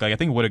pandemic. Like I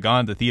think it would have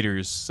gone to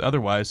theaters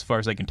otherwise, as far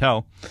as I can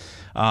tell.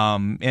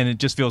 And it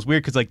just feels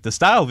weird because like the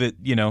style of it,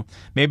 you know,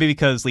 maybe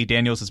because Lee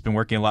Daniels has been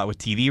working a lot with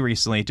TV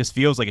recently, it just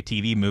feels like a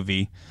TV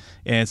movie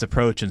in its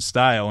approach and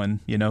style.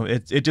 And, you know,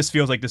 it just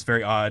feels like this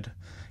very odd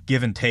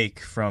give and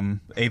take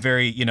from a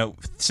very, you know,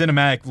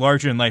 cinematic,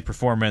 larger-than-life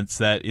performance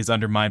that is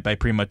undermined by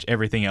pretty much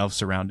everything else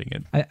surrounding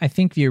it. I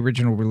think the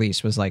original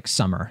release was like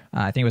summer.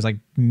 I think it was like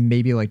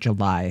maybe like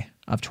July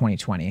of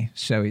 2020.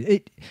 So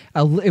it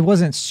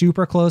wasn't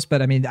super close,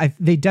 but I mean,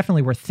 they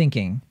definitely were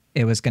thinking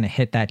it was going to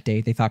hit that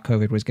date. They thought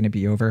COVID was going to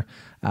be over,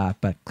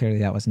 but clearly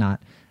that was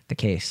not the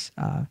case.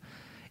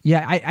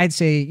 Yeah, I'd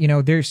say, you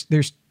know,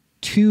 there's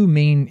two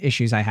main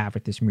issues I have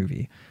with this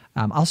movie.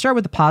 I'll start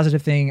with the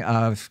positive thing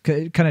of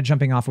kind of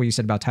jumping off what you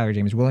said about Tyler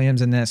James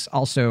Williams in this.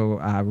 Also,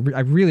 I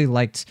really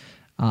liked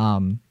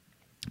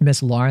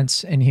Miss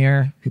Lawrence in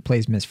here, who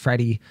plays Miss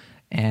Freddie.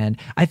 And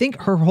I think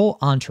her whole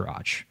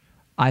entourage,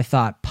 I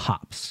thought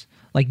pops.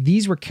 Like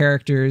these were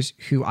characters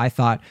who I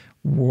thought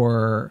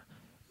were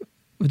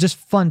just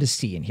fun to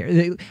see in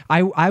here.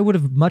 I would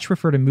have much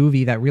preferred a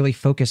movie that really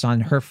focused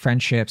on her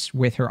friendships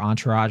with her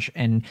entourage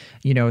and,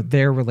 you know,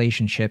 their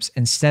relationships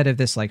instead of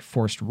this like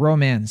forced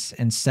romance,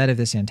 instead of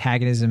this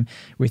antagonism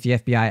with the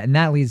FBI. And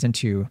that leads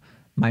into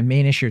my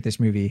main issue with this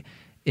movie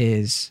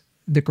is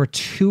the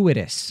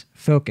gratuitous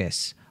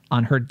focus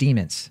on her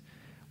demons,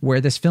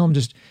 where this film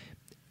just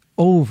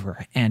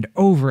over and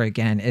over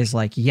again is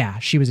like, yeah,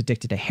 she was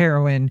addicted to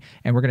heroin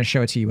and we're going to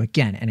show it to you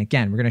again and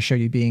again. We're going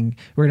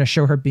to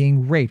show her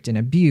being raped and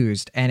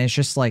abused. And it's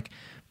just like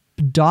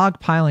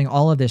dogpiling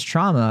all of this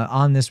trauma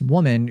on this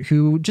woman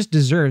who just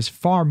deserves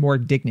far more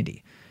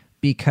dignity,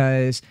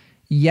 because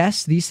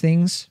yes, these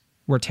things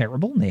were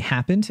terrible and they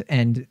happened,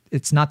 and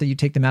it's not that you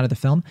take them out of the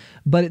film,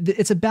 but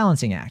it's a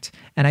balancing act.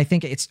 And I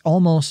think it's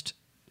almost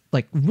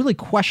like really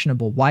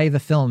questionable why the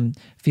film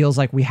feels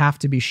like we have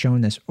to be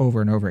shown this over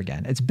and over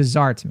again. It's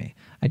bizarre to me.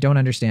 I don't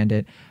understand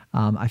it.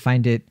 I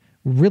find it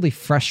really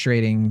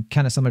frustrating,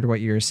 kind of similar to what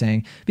you were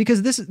saying,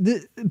 because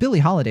Billie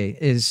Holiday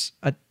is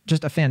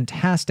just a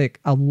fantastic,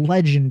 a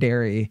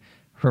legendary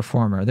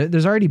performer.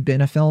 There's already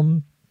been a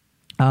film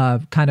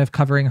kind of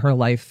covering her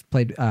life,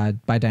 played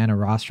by Diana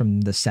Ross from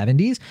the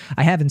 70s.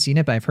 I haven't seen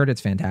it, but I've heard it's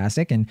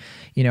fantastic. And,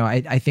 you know,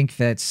 I think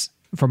that's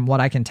from what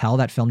I can tell,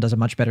 that film does a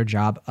much better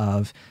job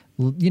of,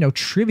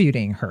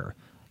 tributing her,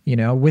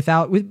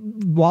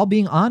 while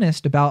being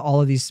honest about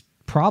all of these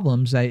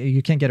problems.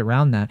 You can't get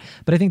around that.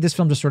 But I think this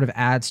film just sort of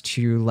adds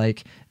to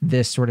like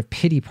this sort of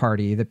pity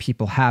party that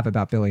people have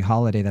about Billie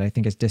Holiday that I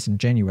think is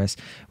disingenuous,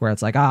 where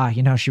it's like,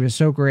 she was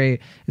so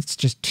great. It's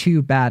just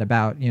too bad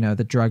about,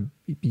 the drug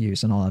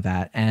use and all of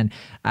that. And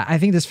I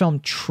think this film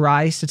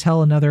tries to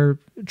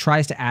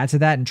add to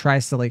that and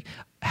tries to like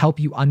help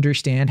you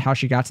understand how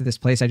she got to this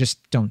place. I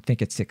just don't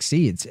think it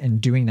succeeds in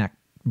doing that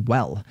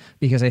well,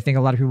 because I think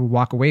a lot of people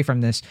walk away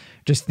from this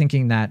just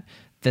thinking that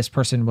this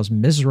person was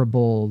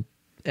miserable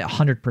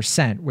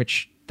 100%,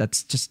 which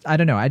that's just, I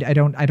don't know. I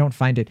don't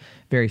find it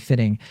very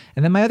fitting.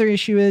 And then my other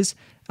issue is,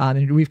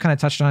 and we've kind of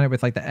touched on it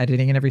with like the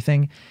editing and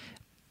everything.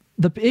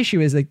 The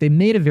issue is like they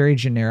made a very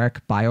generic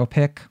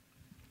biopic,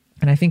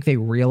 and I think they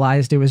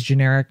realized it was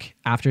generic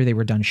after they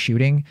were done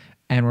shooting,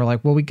 and we're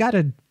like, well, we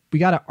gotta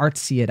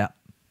artsy it up.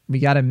 We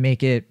gotta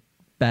make it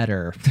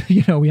better.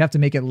 We have to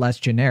make it less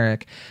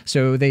generic.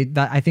 So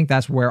I think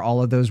that's where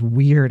all of those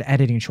weird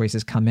editing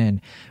choices come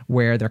in,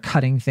 where they're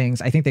cutting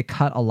things. I think they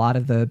cut a lot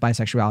of the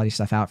bisexuality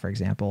stuff out, for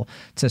example,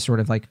 to sort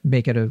of like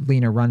make it a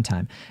leaner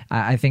runtime.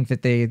 I think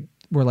that they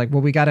were like,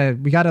 well, we gotta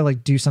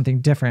like do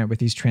something different with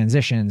these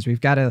transitions.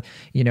 We've got to,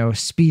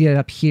 speed it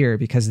up here,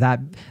 because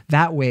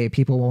that way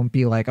people won't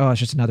be like, oh, it's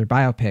just another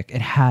biopic.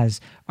 It has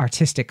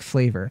artistic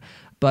flavor.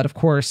 But of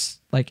course,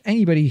 like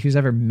anybody who's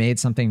ever made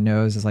something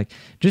knows, is like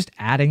just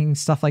adding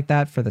stuff like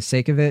that for the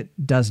sake of it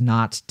does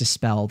not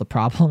dispel the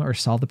problem or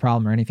solve the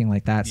problem or anything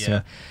like that. Yeah.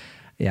 So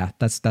yeah,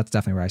 that's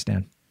definitely where I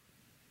stand.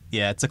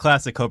 Yeah, it's a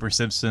classic Homer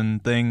Simpson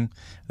thing,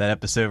 that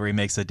episode where he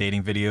makes a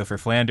dating video for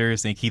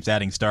Flanders and he keeps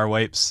adding star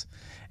wipes.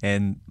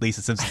 And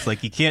Lisa Simpson's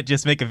like, you can't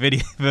just make a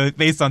video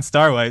based on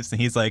star wipes.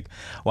 And he's like,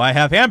 well, I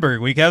have hamburger,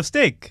 we can have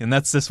steak. And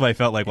that's just what I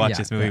felt like watching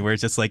this movie, where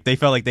it's just like they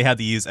felt like they had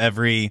to use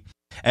every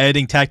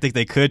editing tactic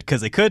they could,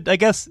 because they could, I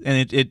guess,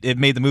 and it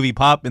made the movie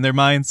pop in their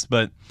minds.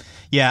 But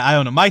yeah, I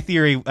don't know. My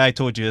theory, I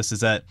told you this, is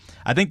that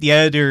I think the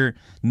editor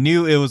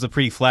knew it was a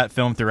pretty flat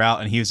film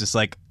throughout, and he was just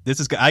like,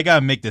 I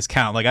gotta make this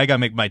count. Like, I gotta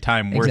make my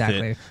time worth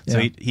it. So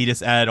he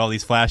just added all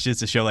these flashes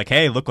to show like,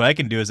 hey, look what I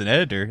can do as an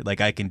editor.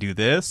 Like, I can do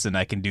this and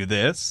I can do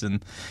this,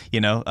 and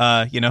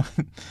I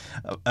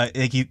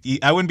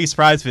wouldn't be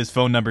surprised if his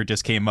phone number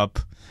just came up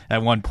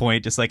at one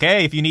point, just like,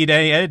 hey, if you need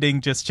any editing,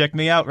 just check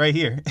me out right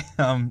here.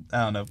 I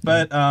don't know,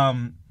 but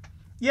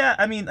yeah,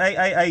 I mean,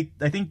 I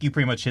think you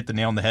pretty much hit the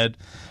nail on the head.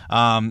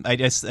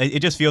 It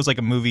just feels like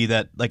a movie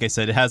that, like I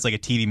said, it has like a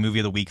TV movie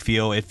of the week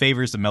feel. It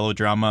favors the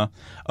melodrama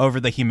over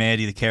the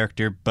humanity of the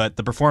character, but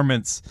the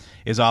performance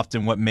is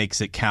often what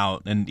makes it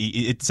count. And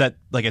it's that,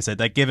 like I said,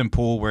 that give and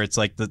pull where it's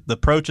like the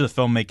approach of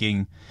the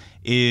filmmaking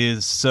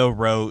is so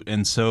rote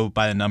and so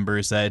by the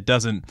numbers that it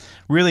doesn't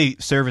really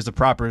serve as a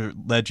proper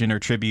legend or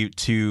tribute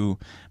to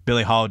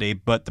Billie Holiday,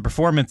 but the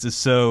performance is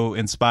so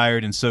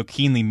inspired and so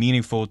keenly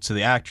meaningful to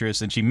the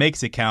actress, and she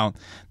makes it count,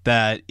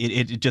 that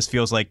it just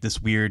feels like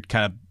this weird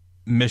kind of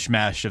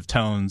mishmash of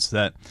tones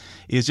that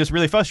is just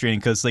really frustrating,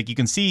 because like you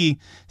can see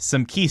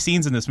some key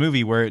scenes in this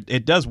movie where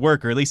it does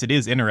work, or at least it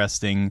is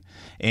interesting,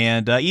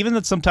 and even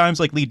that sometimes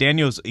like Lee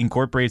Daniels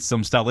incorporates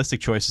some stylistic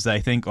choices that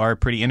I think are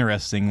pretty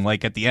interesting.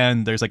 Like at the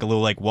end there's like a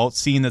little like waltz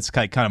scene that's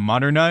kind of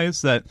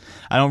modernized that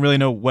I don't really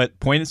know what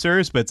point it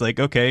serves, but it's like,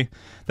 okay,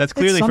 that's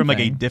clearly from like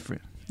a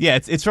different, yeah,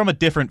 it's from a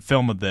different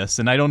film of this,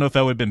 and I don't know if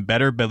that would have been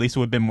better, but at least it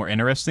would have been more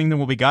interesting than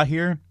what we got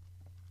here.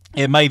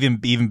 It might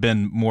even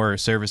been more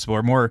serviceable,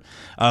 or more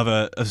of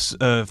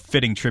a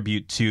fitting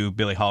tribute to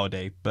Billie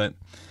Holiday. But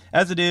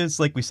as it is,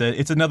 like we said,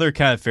 it's another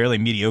kind of fairly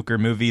mediocre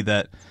movie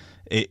that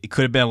it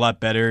could have been a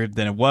lot better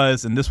than it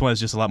was, and this one is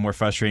just a lot more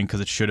frustrating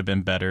because it should have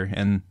been better,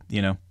 and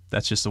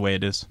that's just the way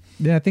it is.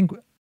 Yeah, I think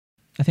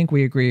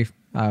we agree.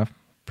 I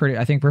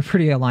think we're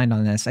pretty aligned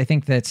on this. I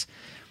think that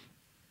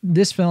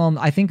this film,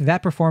 I think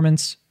that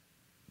performance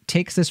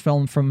takes this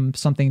film from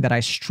something that I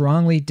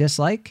strongly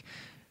dislike.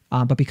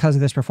 But because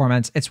of this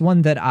performance, it's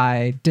one that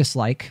I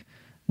dislike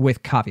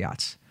with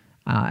caveats.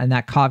 And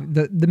that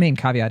the main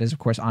caveat is, of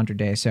course, Andra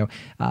Day. So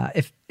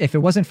if it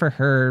wasn't for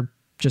her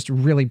just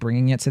really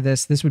bringing it to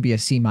this would be a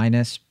C-.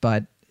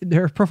 But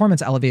her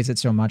performance elevates it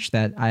so much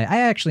that I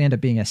actually end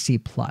up being a C+.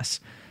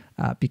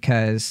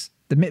 Because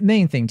the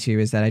main thing, too,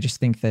 is that I just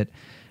think that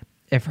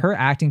if her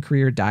acting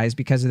career dies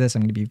because of this,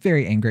 I'm going to be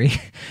very angry.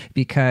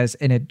 Because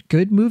in a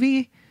good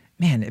movie,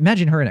 man,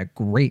 imagine her in a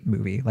great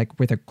movie, like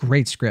with a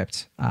great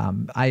script.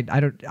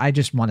 I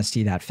just want to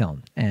see that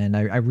film. And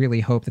I really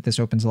hope that this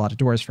opens a lot of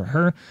doors for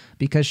her,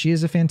 because she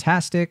is a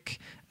fantastic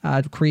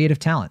creative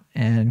talent.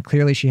 And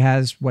clearly she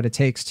has what it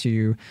takes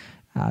to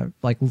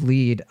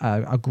lead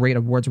a great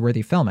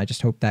awards-worthy film. I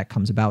just hope that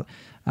comes about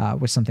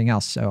with something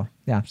else. So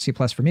yeah, C+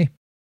 for me.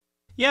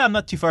 Yeah, I'm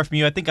not too far from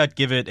you. I think I'd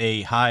give it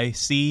a high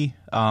C.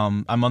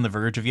 I'm on the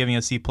verge of giving it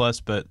a C+,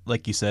 but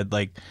like you said,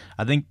 like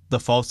I think the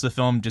faults of the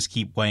film just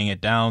keep weighing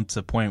it down to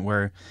the point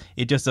where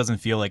it just doesn't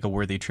feel like a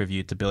worthy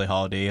tribute to Billie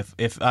Holiday.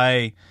 If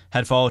I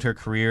had followed her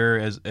career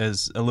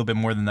as a little bit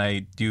more than I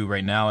do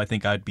right now, I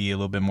think I'd be a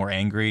little bit more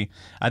angry.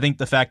 I think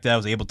the fact that I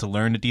was able to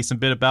learn a decent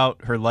bit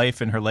about her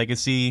life and her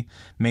legacy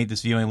made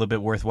this viewing a little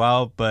bit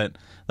worthwhile. But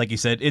like you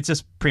said, it's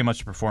just pretty much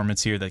the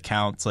performance here that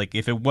counts. Like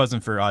if it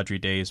wasn't for Audrey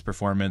Day's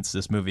performance,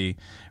 this movie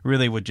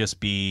really would just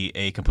be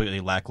a completely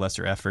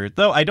lackluster effort.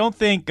 Though I don't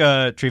think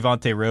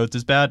Trevante Rhodes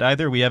is bad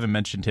either. We haven't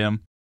mentioned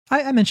him.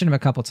 I mentioned him a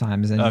couple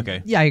times, and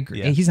okay. Yeah, I agree.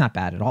 Yeah. He's not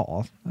bad at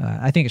all.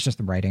 I think it's just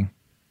the writing.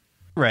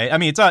 Right. I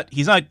mean,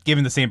 he's not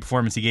giving the same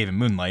performance he gave in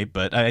Moonlight,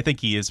 but I think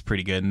he is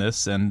pretty good in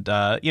this. And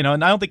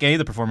and I don't think any of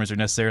the performers are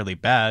necessarily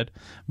bad,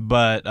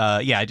 but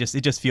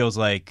it just feels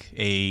like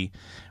a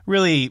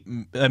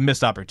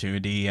missed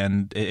opportunity,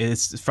 and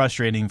it's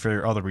frustrating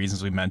for all the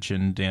reasons we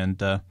mentioned.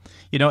 And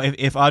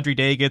if Audrey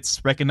Day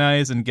gets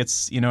recognized and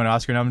gets an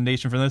Oscar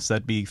nomination for this,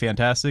 that'd be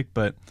fantastic.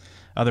 But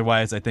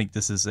otherwise, I think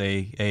this is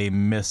a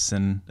miss,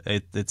 and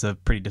it's a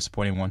pretty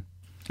disappointing one.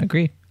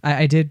 Agreed.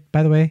 I did,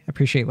 by the way,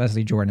 appreciate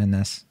Leslie Jordan in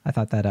this. I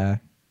thought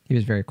that he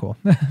was very cool,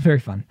 very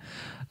fun.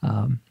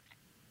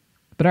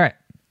 But all right,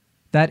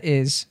 that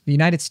is The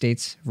United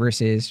States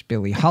versus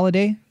Billie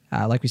Holiday.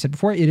 Like we said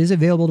before, it is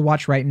available to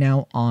watch right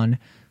now on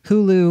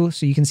Hulu,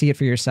 so you can see it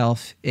for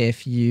yourself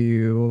if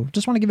you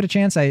just want to give it a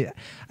chance. I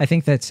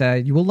think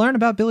that you will learn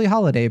about Billie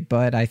Holiday,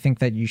 but I think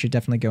that you should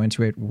definitely go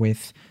into it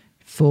with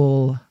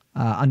full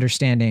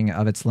understanding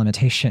of its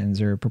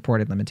limitations or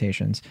purported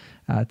limitations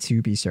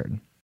to be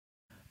certain.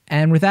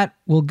 And with that,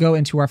 we'll go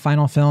into our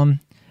final film.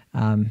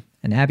 And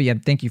Abby,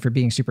 thank you for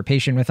being super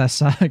patient with us,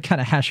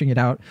 kind of hashing it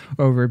out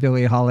over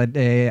Billie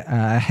Holiday.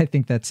 I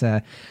think that's...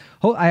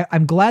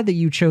 I'm glad that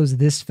you chose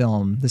this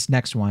film, this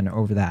next one,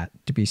 over that,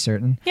 to be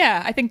certain.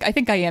 Yeah, I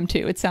think I am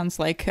too. It sounds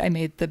like I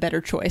made the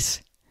better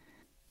choice.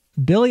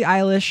 Billie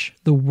Eilish,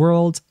 The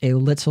World's a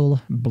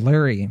Little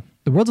Blurry.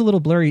 The World's a Little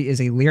Blurry is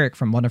a lyric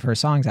from one of her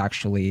songs,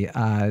 actually.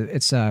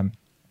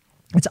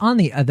 It's on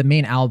the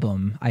main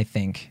album, I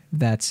think.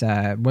 That's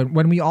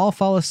when we all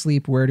fall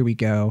asleep, where do we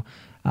go?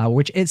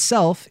 Which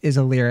itself is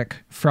a lyric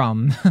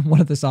from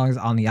one of the songs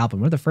on the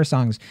album, one of the first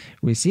songs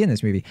we see in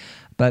this movie.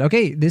 But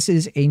okay, this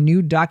is a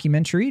new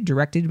documentary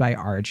directed by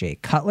R.J.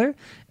 Cutler,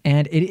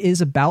 and it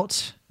is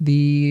about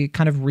the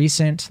kind of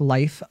recent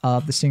life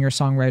of the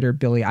singer-songwriter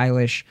Billie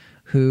Eilish,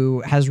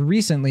 who has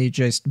recently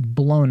just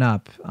blown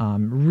up,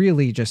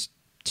 really just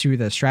to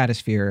the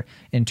stratosphere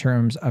in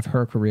terms of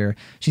her career.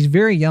 She's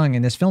very young,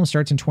 and this film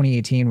starts in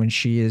 2018 when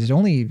she is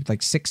only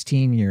like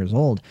 16 years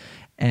old.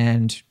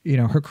 And,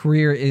 her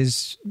career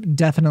is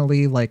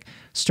definitely like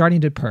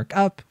starting to perk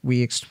up.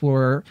 We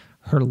explore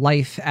her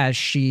life as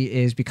she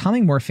is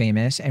becoming more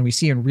famous, and we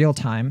see in real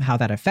time how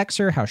that affects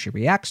her, how she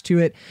reacts to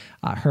it,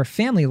 her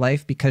family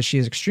life, because she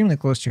is extremely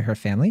close to her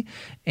family.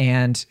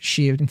 And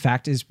she, in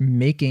fact, is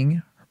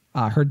making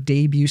her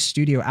debut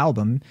studio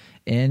album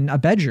in a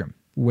bedroom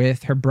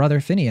with her brother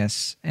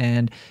Phineas,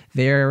 and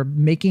they're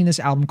making this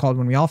album called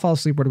When We All Fall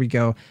Asleep, Where Do We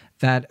Go?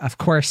 That, of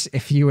course,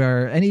 if you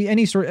are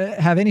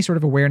have any sort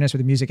of awareness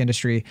with the music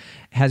industry,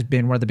 has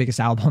been one of the biggest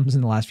albums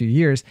in the last few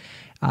years.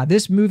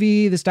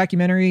 This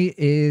documentary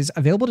is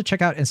available to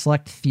check out in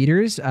select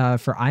theaters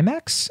for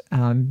IMAX.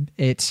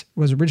 It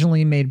was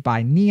originally made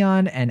by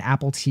Neon, and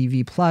Apple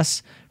TV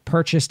Plus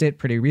purchased it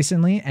pretty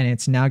recently, and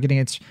it's now getting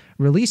its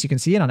release. You can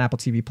see it on Apple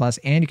TV Plus,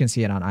 and you can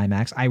see it on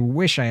IMAX. I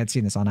wish I had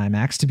seen this on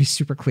IMAX, to be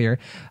super clear,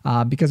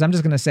 because I'm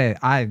just going to say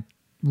I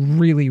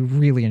really,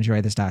 really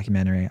enjoyed this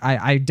documentary.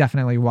 I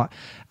definitely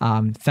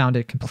found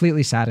it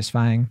completely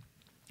satisfying.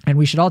 And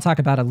we should all talk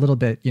about a little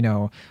bit,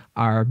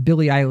 our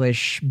Billie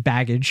Eilish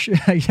baggage,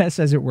 I guess,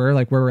 as it were,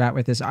 like where we're at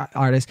with this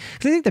artist.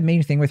 Because I think the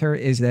main thing with her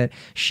is that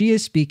she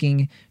is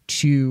speaking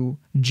to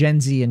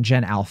Gen Z and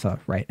Gen Alpha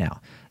right now.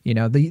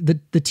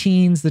 The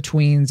teens, the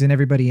tweens, and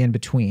everybody in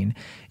between.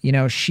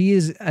 She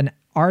is an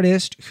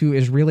artist who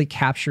is really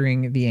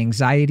capturing the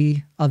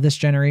anxiety of this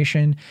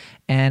generation.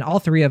 And all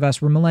three of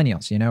us were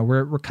millennials.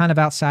 We're kind of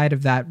outside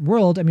of that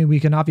world. I mean, we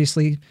can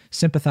obviously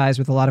sympathize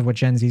with a lot of what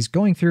Gen Z is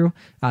going through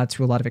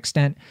to a lot of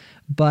extent,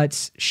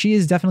 but she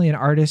is definitely an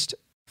artist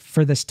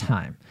for this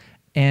time.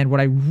 And what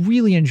I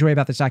really enjoy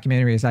about this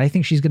documentary is that I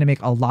think she's going to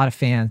make a lot of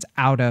fans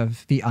out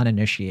of the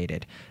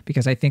uninitiated,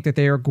 because I think that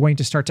they are going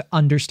to start to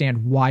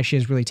understand why she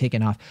has really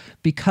taken off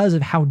because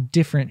of how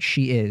different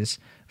she is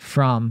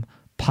from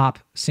pop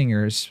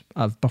singers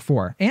of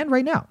before and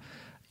right now.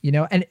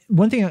 And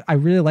one thing I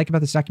really like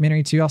about this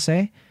documentary too, I'll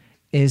say,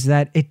 is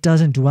that it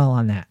doesn't dwell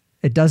on that.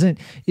 It doesn't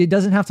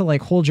have to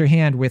like hold your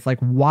hand with like,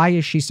 why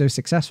is she so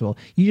successful?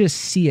 You just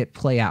see it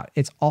play out.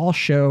 It's all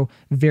show,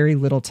 very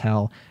little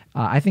tell.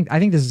 I think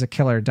this is a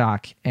killer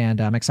doc, and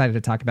I'm excited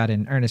to talk about it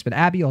in earnest. But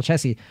Abby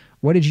Olcese,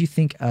 what did you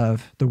think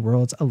of The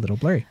World's a Little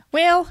Blurry?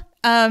 Well,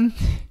 I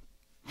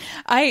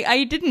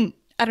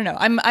don't know.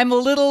 I'm a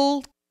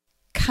little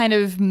kind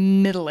of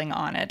middling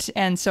on it.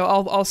 And so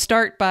I'll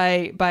start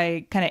by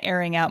kind of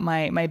airing out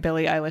my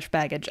Billie Eilish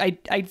baggage.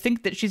 I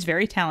think that she's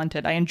very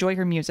talented. I enjoy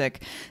her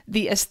music.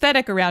 The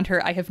aesthetic around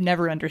her I have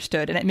never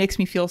understood, and it makes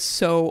me feel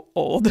so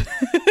old.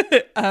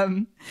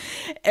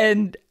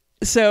 And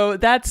so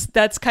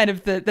that's kind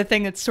of the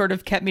thing that's sort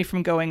of kept me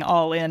from going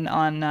all in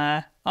on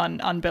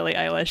Billie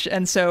Eilish.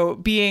 And so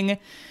being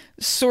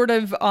sort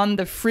of on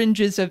the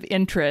fringes of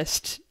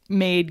interest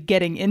made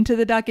getting into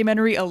the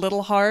documentary a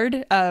little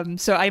hard.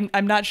 So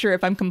I'm not sure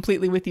if I'm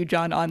completely with you,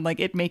 John, on like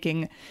it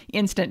making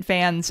instant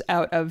fans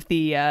out of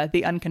the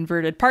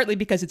unconverted, partly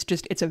because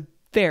it's a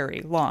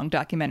very long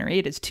documentary.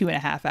 It is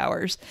 2.5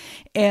 hours.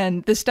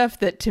 And the stuff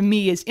that to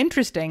me is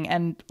interesting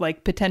and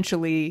like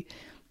potentially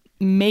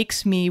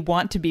makes me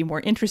want to be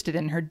more interested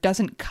in her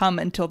doesn't come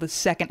until the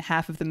second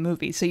half of the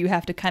movie. So you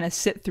have to kind of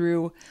sit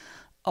through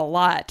a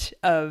lot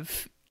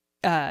of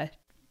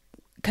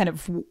kind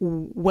of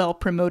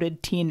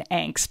well-promoted teen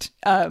angst,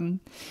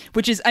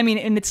 which is, I mean,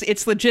 and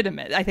it's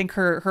legitimate. I think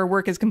her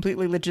work is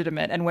completely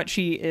legitimate, and what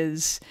she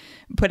is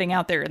putting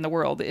out there in the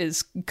world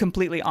is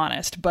completely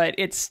honest. But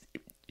it's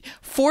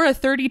for a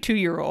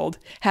 32-year-old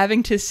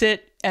having to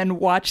sit and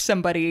watch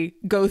somebody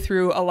go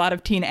through a lot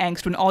of teen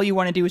angst when all you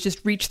want to do is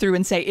just reach through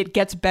and say, it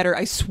gets better,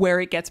 I swear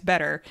it gets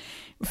better,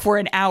 for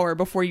an hour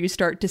before you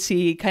start to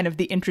see kind of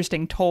the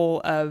interesting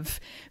toll of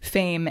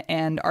fame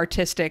and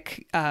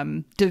artistic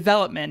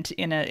development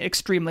in an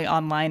extremely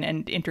online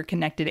and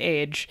interconnected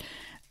age.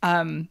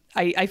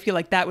 I feel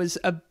like that was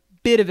a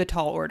bit of a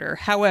tall order.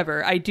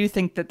 However, I do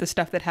think that the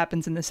stuff that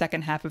happens in the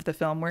second half of the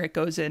film, where it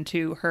goes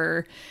into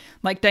her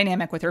like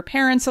dynamic with her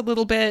parents a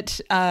little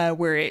bit,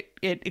 where it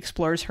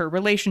explores her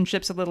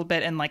relationships a little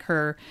bit, and like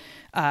her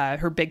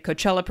big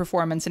Coachella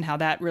performance and how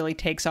that really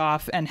takes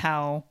off, and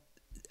how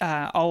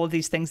all of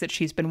these things that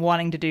she's been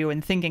wanting to do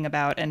and thinking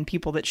about, and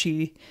people that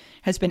she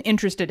has been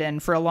interested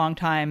in for a long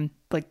time,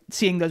 like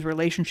seeing those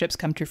relationships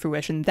come to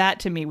fruition, that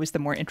to me was the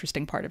more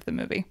interesting part of the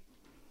movie.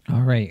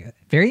 All right.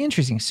 Very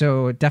interesting.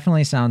 So it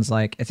definitely sounds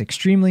like it's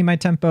extremely my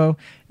tempo,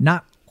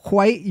 not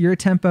quite your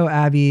tempo,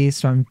 Abby.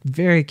 So I'm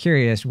very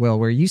curious, Will,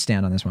 where you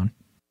stand on this one.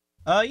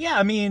 Yeah,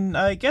 I mean,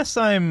 I guess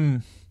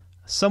I'm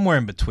somewhere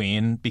in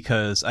between,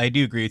 because I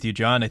do agree with you,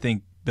 John. I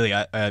think Billie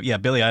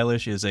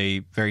Eilish is a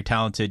very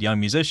talented young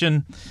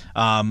musician.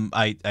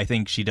 I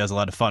think she does a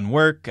lot of fun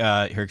work.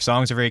 Her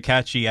songs are very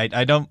catchy.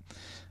 I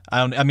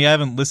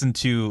haven't listened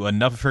to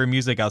enough of her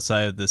music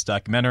outside of this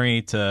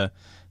documentary to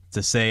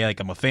say like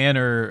I'm a fan,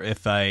 or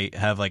if I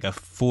have like a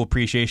full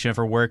appreciation of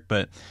her work.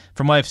 But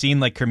from what I've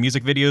seen, like her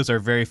music videos are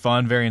very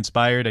fun, very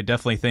inspired. I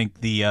definitely think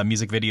the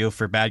music video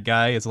for Bad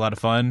Guy is a lot of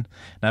fun,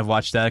 and I've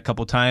watched that a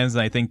couple times.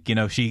 And I think, you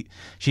know, she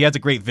has a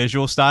great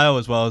visual style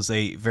as well as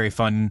a very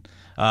fun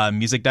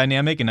music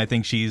dynamic, and I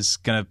think she's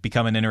gonna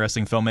become an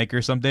interesting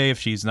filmmaker someday if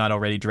she's not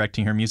already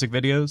directing her music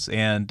videos.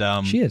 And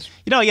she is,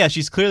 you know, yeah,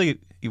 she's clearly,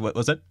 what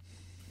was it?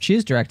 She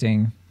is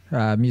directing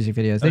music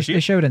videos. They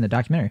showed in the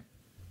documentary.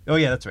 Oh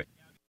yeah, that's right.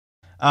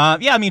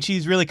 Yeah, I mean,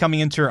 she's really coming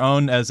into her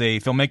own as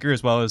a filmmaker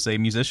as well as a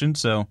musician.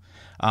 So,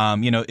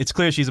 you know, it's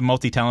clear she's a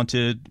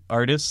multi-talented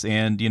artist,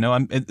 and, you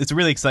know, it's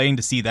really exciting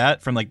to see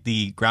that from like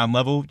the ground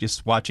level,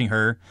 just watching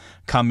her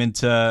come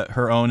into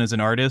her own as an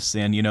artist.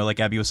 And, you know,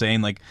 like Abby was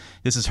saying, like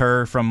this is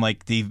her from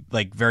like the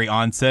like very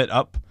onset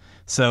up.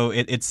 So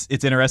it's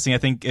interesting, I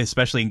think,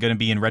 especially going to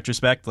be in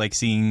retrospect, like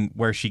seeing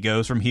where she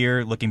goes from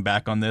here, looking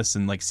back on this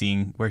and like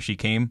seeing where she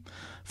came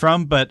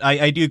from. But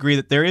I do agree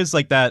that there is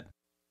like that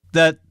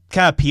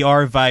kind of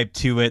PR vibe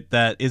to it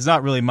that is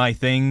not really my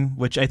thing,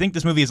 which I think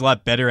this movie is a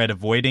lot better at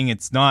avoiding.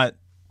 It's not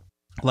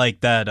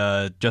like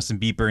that Justin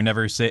Bieber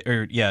never say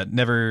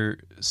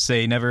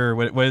never.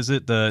 What is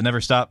it? The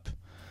Never Stop.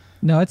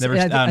 No, it's. Never,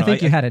 I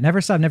think you had it. Never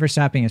Stop, Never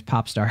Stopping is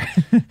Pop Star,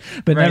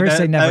 but right, Never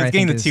Say Never. I was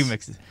getting the two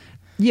mixed.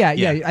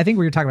 Yeah. I think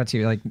we were talking about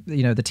too, like,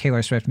 you know, the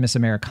Taylor Swift Miss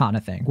Americana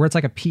thing, where it's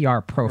like a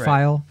PR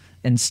profile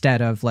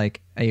instead of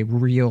like a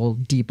real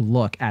deep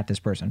look at this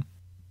person.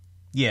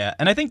 Yeah,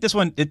 and I think this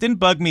one, it didn't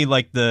bug me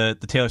like the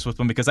Taylor Swift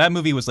one, because that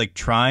movie was like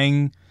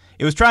trying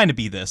to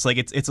be this.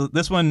 Like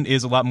this one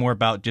is a lot more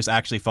about just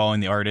actually following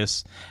the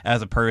artist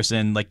as a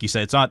person. Like you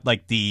said, it's not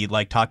like the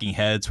like talking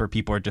heads where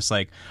people are just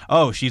like,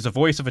 oh, she's a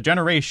voice of a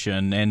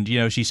generation, and, you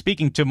know, she's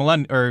speaking to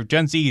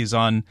Gen Zs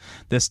on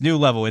this new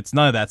level. It's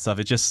none of that stuff.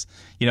 It's just,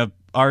 you know,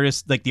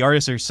 the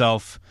artist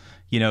herself,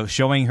 you know,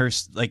 showing her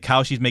like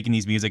how she's making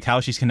these music, how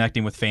she's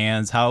connecting with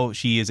fans, how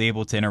she is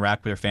able to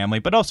interact with her family,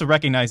 but also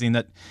recognizing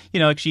that, you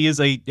know, like she is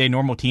a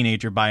normal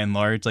teenager by and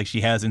large. Like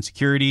she has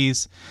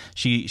insecurities.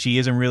 She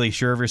isn't really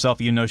sure of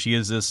herself, even though she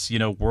is this, you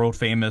know, world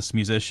famous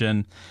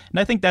musician. And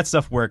I think that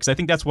stuff works. I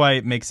think that's why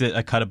it makes it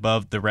a cut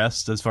above the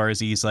rest as far as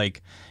these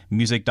like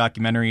music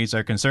documentaries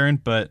are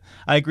concerned. But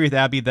I agree with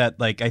Abby that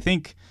like, I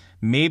think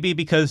maybe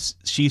because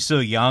she's so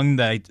young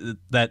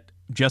that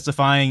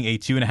justifying a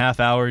 2.5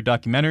 hour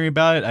documentary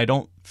about it, I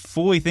don't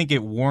fully think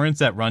it warrants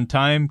that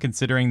runtime,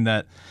 considering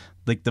that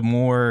like the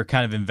more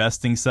kind of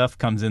investing stuff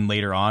comes in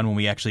later on when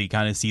we actually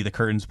kind of see the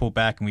curtains pull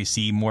back and we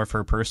see more of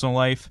her personal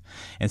life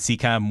and see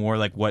kind of more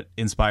like what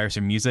inspires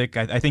her music.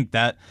 I think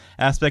that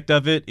aspect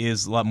of it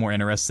is a lot more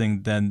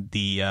interesting than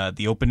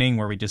the opening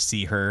where we just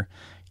see her,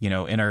 you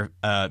know, in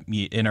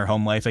her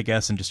home life, I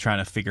guess, and just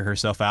trying to figure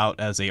herself out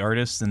as a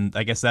artist. And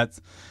I guess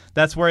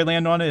that's where I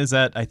land on it, is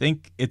that I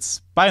think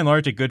it's by and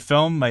large a good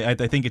film. I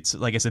think it's,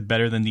 like I said,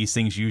 better than these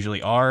things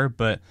usually are,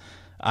 but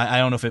I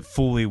don't know if it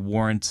fully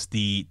warrants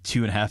the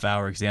 2.5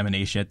 hour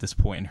examination at this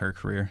point in her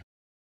career.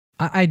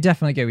 I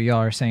definitely get what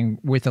y'all are saying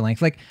with the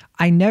length. Like,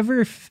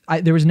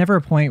 there was never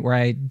a point where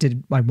I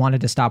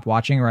wanted to stop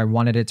watching or I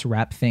wanted it to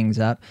wrap things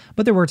up.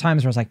 But there were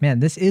times where I was like,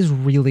 man, this is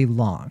really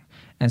long.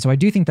 And so I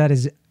do think that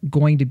is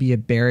going to be a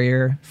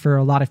barrier for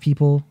a lot of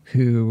people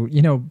who,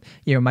 you know,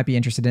 might be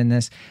interested in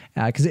this,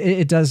 because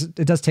it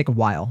does take a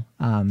while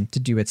to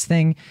do its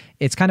thing.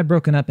 It's kind of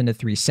broken up into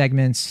 3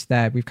 segments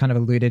that we've kind of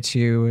alluded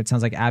to. It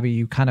sounds like, Abby,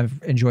 you kind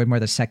of enjoyed more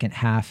the second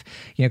half,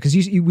 you know, because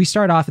we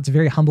start off, it's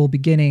very humble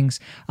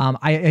beginnings.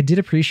 I did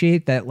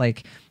appreciate that,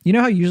 like, you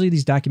know how usually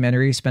these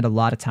documentaries spend a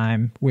lot of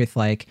time with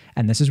like,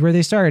 and this is where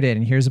they started,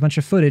 and here's a bunch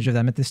of footage of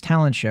them at this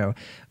talent show.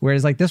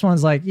 Whereas like this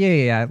one's like,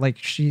 yeah, like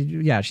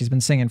she's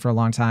been singing for a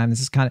long time. This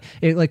is kind of,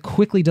 it like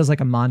quickly does like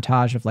a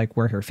montage of like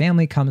where her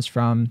family comes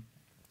from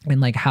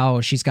and like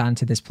how she's gotten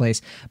to this place.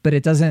 But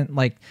it doesn't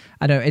like,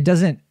 I don't know, it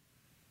doesn't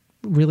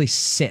really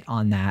sit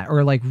on that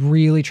or like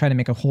really try to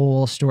make a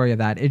whole story of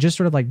that. It just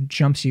sort of like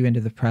jumps you into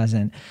the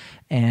present.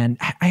 And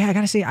I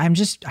gotta say, I'm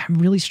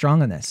really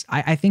strong on this.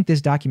 I think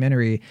this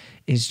documentary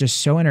is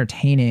just so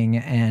entertaining,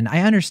 and I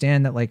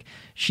understand that like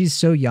she's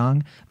so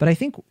young, but I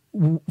think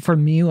for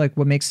me, like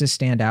what makes this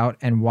stand out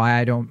and why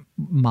I don't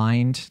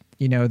mind,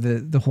 you know,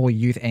 the whole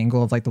youth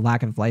angle of like the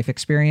lack of life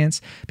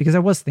experience, because I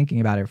was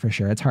thinking about it for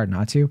sure. It's hard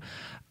not to.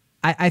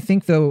 I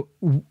think though,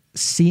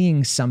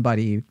 seeing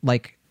somebody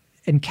like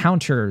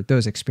encounter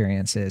those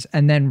experiences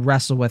and then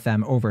wrestle with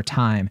them over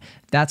time,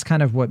 that's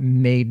kind of what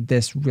made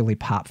this really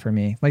pop for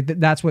me. Like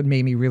that's what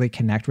made me really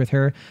connect with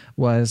her,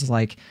 was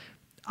like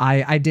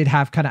I did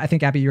have kind of, I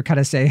think Abby, you're kind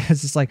of saying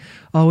it's just like,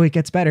 oh, it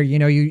gets better, you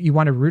know, you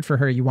want to root for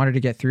her, you want her to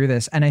get through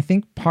this. And I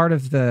think part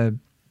of the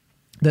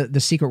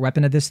secret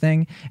weapon of this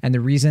thing, and the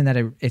reason that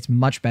it's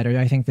much better,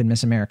 I think, than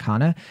Miss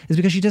Americana, is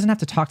because she doesn't have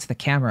to talk to the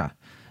camera.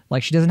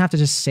 Like she doesn't have to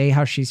just say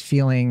how she's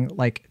feeling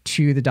like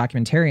to the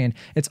documentarian.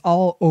 It's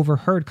all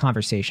overheard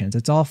conversations.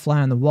 It's all fly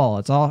on the wall.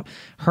 It's all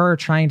her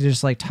trying to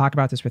just like talk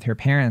about this with her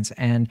parents.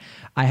 And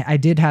I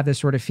did have this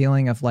sort of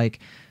feeling of like,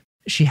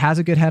 she has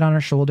a good head on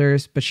her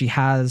shoulders, but she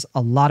has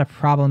a lot of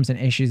problems and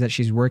issues that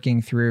she's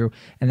working through.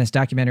 And this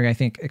documentary, I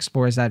think,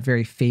 explores that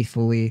very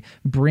faithfully,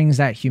 brings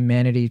that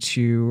humanity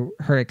to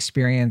her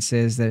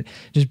experiences that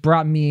just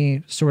brought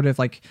me sort of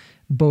like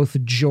both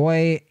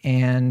joy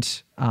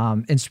and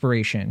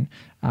inspiration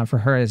for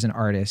her as an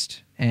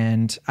artist.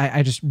 And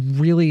I just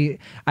really,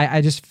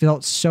 I just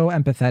felt so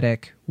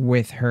empathetic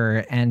with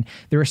her. And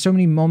there were so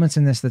many moments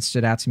in this that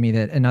stood out to me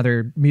that in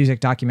other music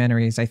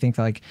documentaries, I think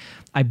like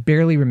I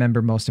barely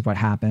remember most of what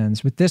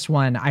happens. With this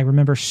one, I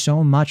remember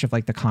so much of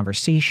like the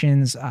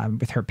conversations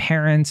with her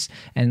parents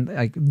and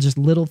like just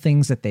little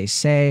things that they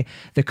say.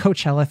 The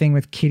Coachella thing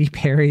with Katy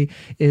Perry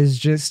is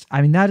just,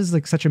 I mean, that is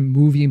like such a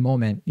movie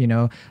moment, you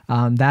know,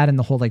 that and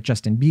the whole like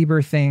Justin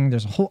Bieber thing.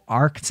 There's a whole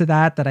arc to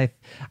that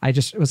I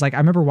just was like, I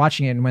remember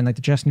watching it, and when like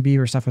the Justin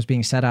Bieber stuff was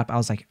being set up, I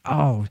was like,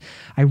 oh,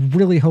 I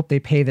really hope they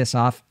pay this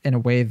off in a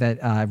way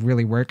that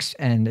really works.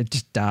 And it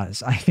just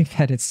does. I think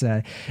that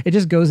it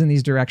just goes in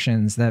these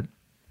directions that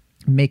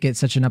make it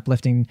such an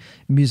uplifting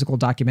musical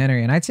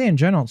documentary. And I'd say in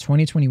general,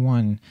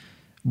 2021,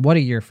 what a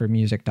year for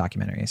music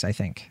documentaries. I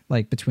think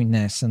like between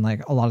this and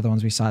like a lot of the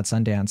ones we saw at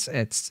Sundance,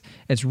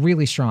 it's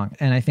really strong.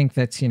 And I think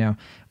that's, you know,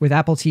 with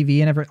Apple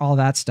TV and all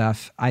that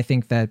stuff, I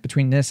think that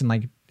between this and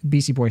like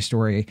BC Boy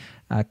Story,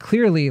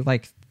 clearly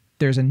like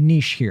there's a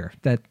niche here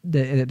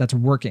that's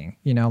working,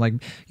 you know, like,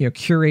 you know,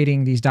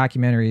 curating these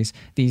documentaries,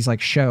 these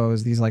like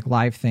shows, these like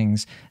live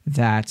things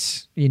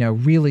that, you know,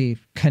 really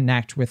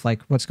connect with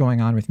like what's going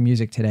on with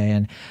music today.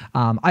 And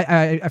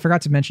I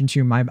forgot to mention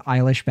too, my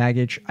Eilish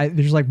baggage.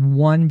 There's like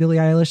one Billie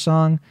Eilish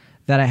song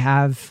that I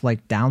have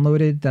like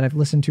downloaded that I've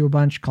listened to a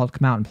bunch called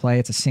Come Out and Play.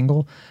 It's a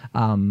single.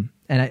 And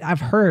I've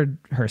heard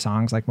her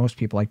songs like most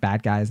people, like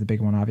Bad Guys, the big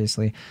one,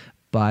 obviously.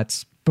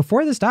 But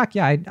before this doc,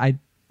 yeah, I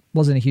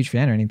wasn't a huge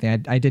fan or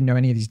anything. I didn't know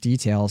any of these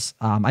details.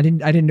 I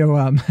didn't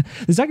know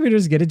this documentary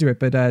doesn't get into it,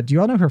 but do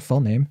you all know her full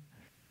name?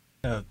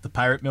 The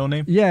pirate middle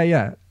name?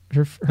 Yeah.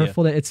 Her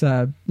full name, it's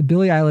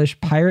Billie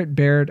Eilish Pirate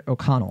Baird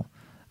O'Connell.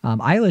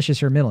 Eilish is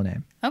her middle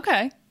name.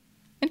 Okay.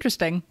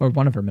 Interesting. Or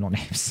one of her middle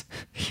names.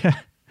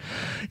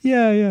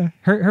 Yeah.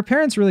 Her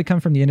parents really come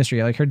from the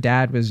industry. Like her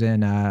dad was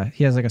in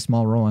he has like a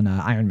small role in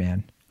Iron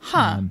Man.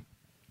 Huh.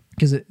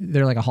 Because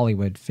they're like a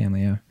Hollywood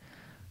family, yeah.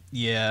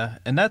 Yeah,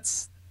 and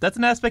that's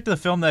an aspect of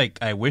the film that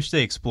I wish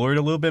they explored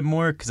a little bit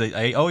more, because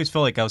I always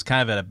felt like I was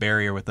kind of at a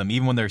barrier with them,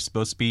 even when they're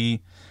supposed to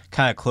be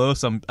kind of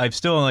close. I'm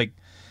still like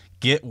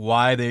get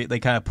why they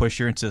kind of push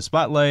her into the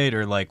spotlight,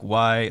 or like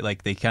why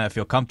like they kind of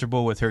feel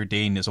comfortable with her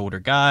dating this older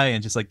guy,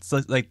 and just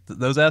like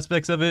those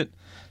aspects of it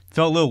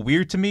felt a little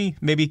weird to me.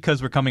 Maybe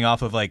because we're coming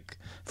off of like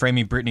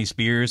Framing Britney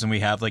Spears, and we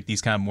have like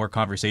these kind of more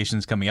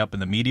conversations coming up in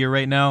the media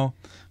right now.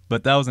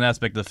 But that was an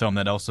aspect of the film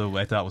that also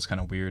I thought was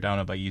kind of weird. I don't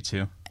know about you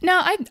two. No,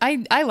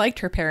 I liked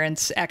her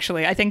parents,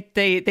 actually. I think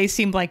they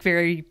seemed like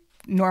very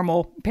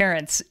normal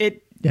parents.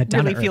 It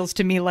really feels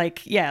to me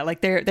like,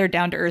 like they're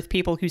down to earth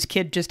people whose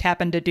kid just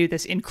happened to do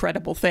this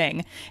incredible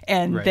thing,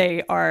 and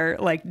they are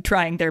like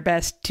trying their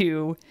best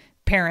to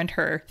parent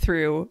her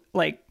through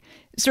like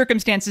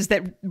circumstances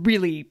that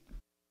really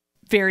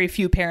very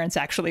few parents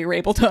actually are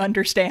able to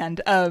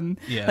understand.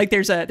 Like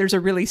there's a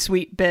really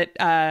sweet bit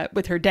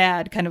with her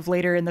dad kind of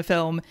later in the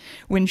film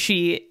when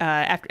she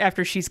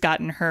after she's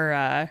gotten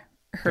her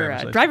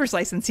driver's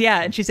license,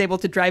 and she's able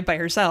to drive by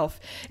herself,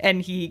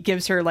 and he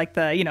gives her like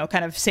the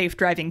kind of safe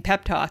driving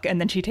pep talk, and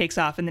then she takes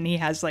off, and then he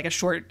has like a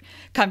short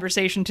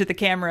conversation to the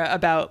camera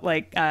about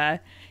like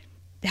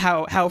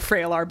how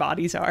frail our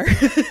bodies are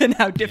and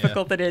how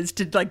difficult it is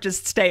to like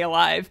just stay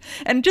alive,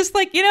 and just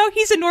like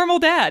he's a normal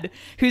dad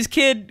whose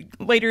kid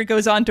later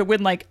goes on to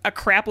win like a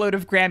crap load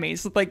of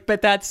Grammys, like,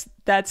 but that's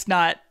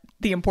not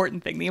the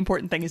important thing. The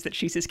important thing is that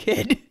she's his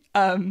kid.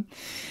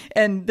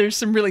 And there's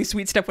some really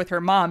sweet stuff with her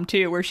mom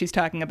too, where she's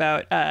talking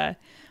about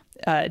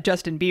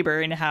Justin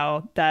Bieber and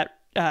how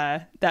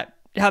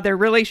how their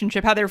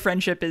relationship, how their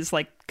friendship is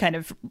like kind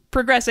of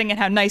progressing, and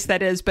how nice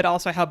that is, but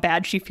also how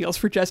bad she feels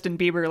for Justin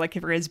Bieber, like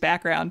for his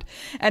background.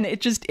 And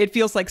it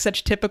feels like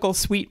such typical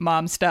sweet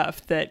mom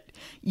stuff that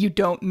you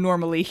don't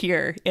normally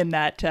hear in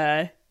that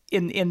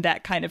in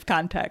that kind of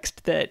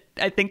context. That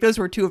I think those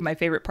were two of my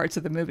favorite parts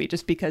of the movie,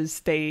 just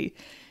because they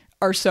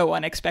are so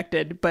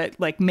unexpected, but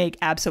like make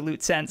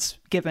absolute sense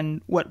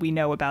given what we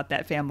know about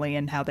that family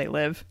and how they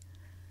live.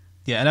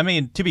 Yeah, and I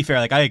mean, to be fair,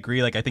 like I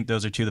agree, like I think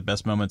those are two of the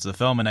best moments of the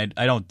film, and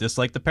I don't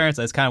dislike the parents.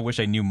 I just kind of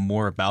wish I knew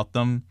more about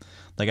them.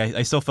 Like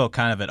I still felt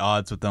kind of at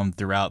odds with them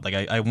throughout. Like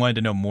I wanted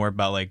to know more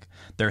about like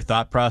their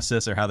thought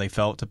process or how they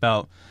felt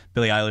about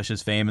Billie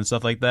Eilish's fame and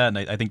stuff like that. And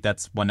I think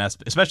that's one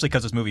aspect, especially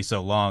because this movie's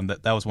so long,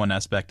 that was one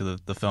aspect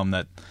of the film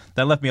that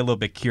left me a little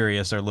bit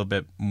curious or a little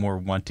bit more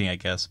wanting, I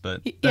guess.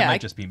 But that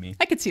might just be me.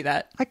 I could see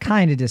that. I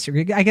kind of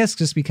disagree. I guess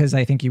just because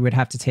I think you would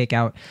have to take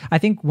out, I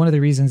think one of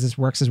the reasons this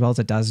works as well as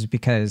it does is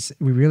because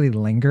we really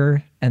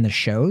linger in the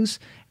shows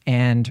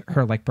and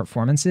her like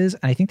performances.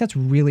 And I think that's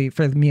really,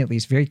 for me at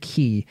least, very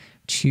key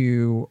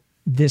to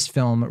this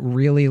film,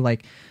 really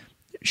like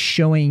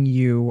showing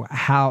you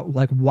how,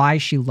 like, why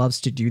she loves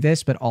to do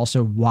this, but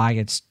also why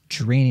it's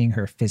draining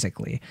her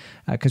physically.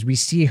 Because we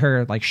see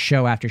her like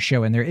show after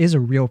show, and there is a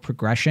real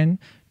progression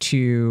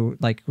to,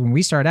 like, when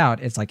we start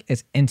out, it's like,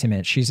 it's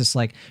intimate. She's just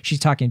like, she's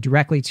talking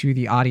directly to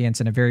the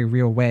audience in a very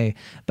real way.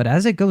 But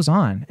as it goes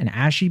on, and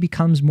as she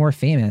becomes more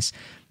famous,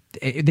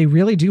 they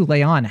really do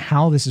lay on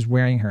how this is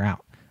wearing her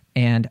out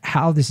and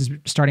how this is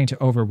starting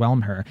to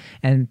overwhelm her.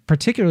 And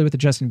particularly with the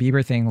Justin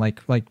Bieber thing, like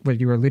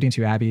what you were alluding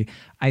to, Abby,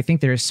 I think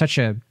there is such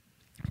a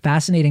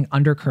fascinating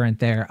undercurrent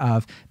there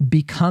of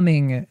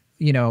becoming,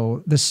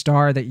 the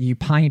star that you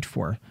pined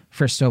for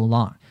so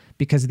long.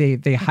 Because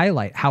they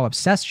highlight how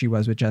obsessed she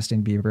was with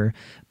Justin Bieber,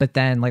 but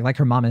then like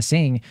her mom is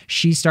saying,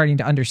 she's starting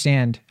to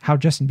understand how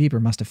Justin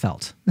Bieber must have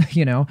felt,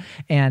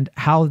 and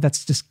how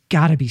that's just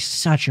got to be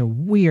such a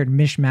weird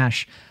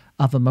mishmash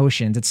of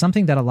emotions. It's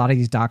something that a lot of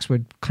these docs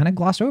would kind of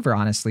gloss over,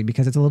 honestly,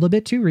 because it's a little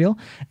bit too real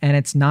and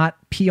it's not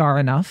PR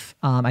enough.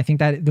 I think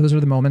that those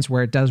are the moments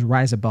where it does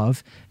rise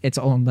above its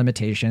own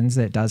limitations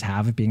that it does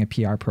have of being a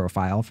PR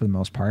profile for the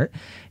most part.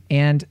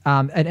 And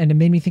it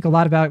made me think a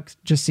lot about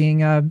just seeing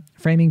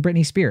Framing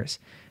Britney Spears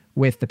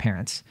with the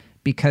parents,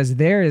 because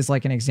there is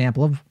like an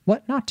example of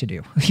what not to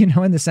do,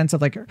 in the sense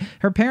of like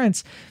her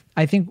parents,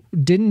 I think,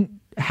 didn't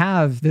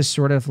have this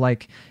sort of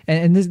like,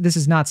 and this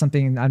is not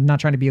something, I'm not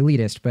trying to be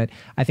elitist, but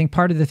I think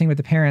part of the thing with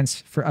the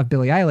parents of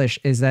Billie Eilish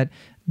is that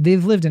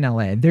they've lived in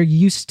LA. They're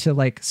used to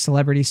like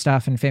celebrity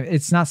stuff and fame.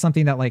 It's not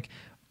something that like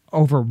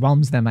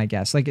overwhelms them, I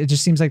guess. Like, it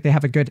just seems like they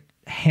have a good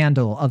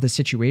handle of the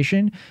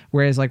situation.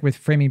 Whereas like with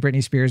Framing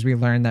Britney Spears, we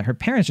learned that her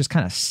parents just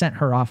kind of sent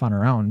her off on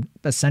her own,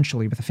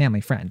 essentially with a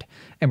family friend,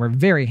 and we're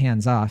very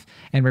hands off,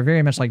 and we're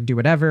very much like, do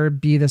whatever,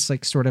 be this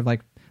like sort of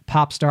like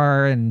pop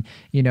star, and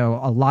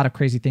a lot of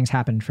crazy things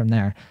happened from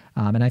there.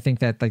 And I think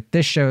that like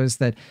this shows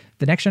that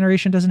the next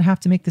generation doesn't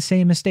have to make the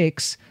same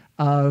mistakes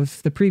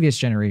of the previous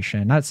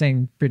generation. Not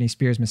saying Britney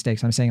Spears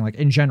mistakes, I'm saying like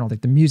in general,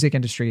 like the music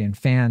industry and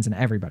fans and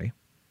everybody.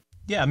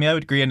 Yeah, I mean, I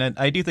would agree. And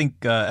I do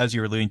think, as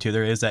you were alluding to,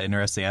 there is that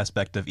interesting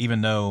aspect of,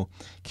 even though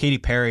Katy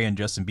Perry and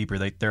Justin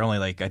Bieber, they're only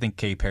like, I think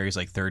Katy Perry's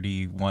like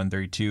 31,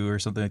 32 or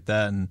something like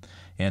that.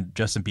 And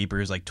Justin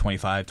Bieber is like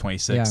 25,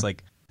 26. Yeah.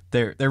 Like,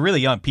 they're really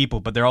young people,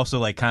 but they're also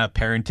like kind of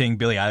parenting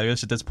Billie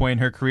Eilish at this point in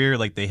her career.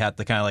 Like they have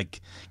to kind of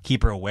like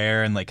keep her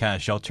aware and like kind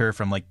of shelter her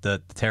from like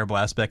the terrible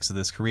aspects of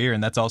this career.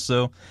 And that's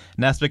also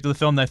an aspect of the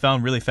film that I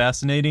found really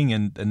fascinating.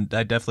 And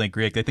I definitely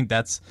agree. I think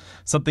that's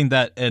something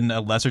that in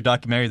a lesser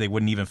documentary they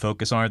wouldn't even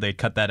focus on, or they'd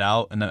cut that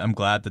out. And I'm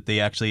glad that they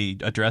actually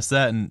address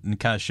that and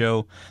kind of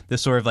show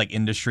this sort of like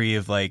industry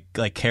of like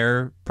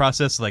care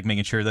process, like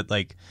making sure that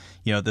like,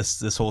 you know,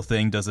 this whole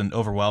thing doesn't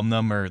overwhelm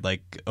them or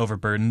like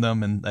overburden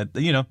them. And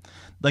you know,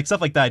 like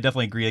stuff like that, I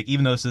definitely agree. Like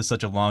even though this is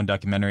such a long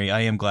documentary,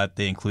 I am glad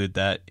they include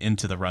that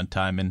into the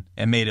runtime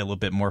and made it a little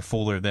bit more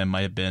fuller than it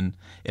might have been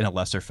in a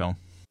lesser film.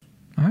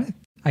 All right.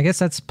 I guess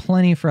that's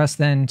plenty for us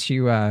then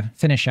to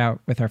finish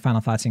out with our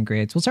final thoughts and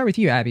grades. We'll start with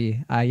you,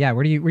 Abby.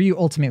 Where do you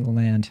ultimately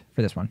land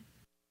for this one?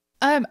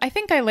 I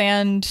think I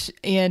land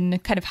in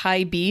kind of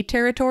high B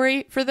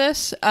territory for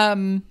this.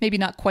 Maybe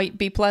not quite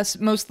B+,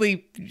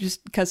 mostly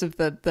just because of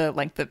the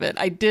length of it.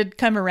 I did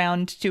come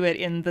around to it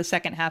in the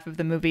second half of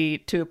the movie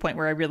to a point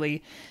where I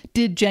really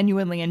did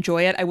genuinely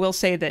enjoy it. I will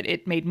say that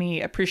it made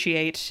me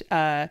appreciate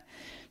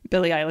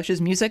Billie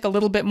Eilish's music a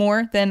little bit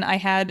more than I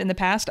had in the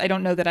past. I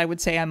don't know that I would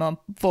say I'm a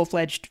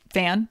full-fledged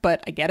fan,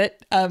 but I get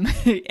it.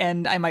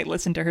 And I might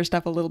listen to her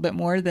stuff a little bit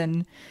more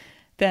than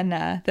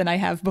I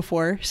have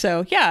before.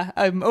 So yeah,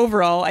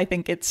 overall, I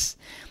think it's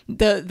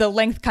the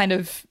length kind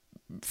of,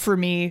 for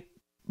me,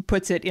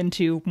 puts it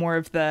into more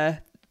of the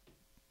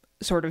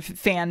sort of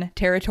fan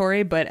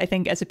territory. But I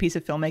think as a piece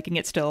of filmmaking,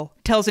 it still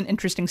tells an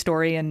interesting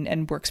story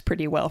and works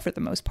pretty well for the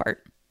most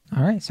part.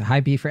 All right. So high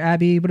B for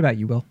Abby. What about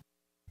you, Will?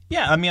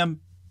 Yeah, I mean, I'm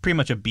pretty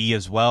much a B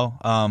as well.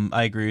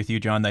 I agree with you,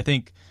 John. I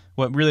think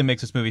what really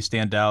makes this movie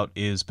stand out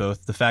is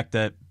both the fact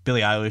that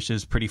Billie Eilish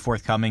is pretty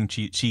forthcoming.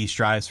 She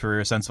strives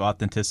for a sense of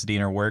authenticity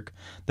in her work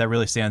that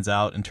really stands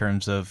out in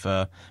terms of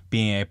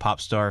being a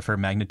pop star of her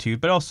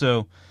magnitude. But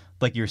also,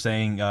 like you were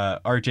saying,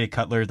 R.J.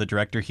 Cutler, the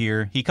director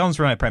here, he comes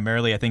from a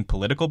primarily, I think,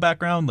 political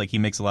background. Like he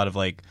makes a lot of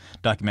like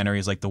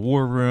documentaries like The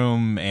War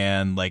Room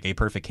and like A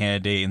Perfect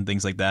Candidate and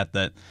things like that.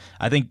 That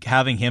I think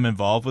having him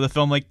involved with a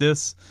film like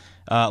this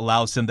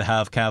allows him to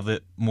have kind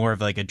of more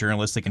of like a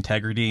journalistic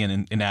integrity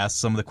and ask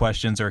some of the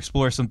questions or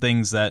explore some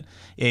things that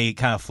a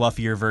kind of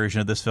fluffier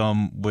version of this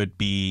film would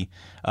be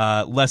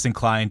less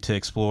inclined to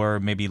explore,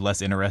 maybe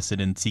less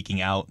interested in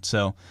seeking out.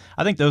 So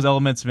I think those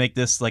elements make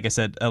this, like I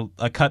said,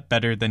 a cut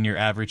better than your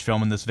average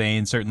film in this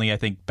vein. Certainly, I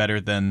think better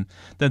than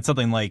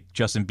something like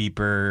Justin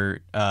Bieber,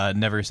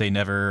 Never Say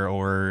Never,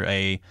 or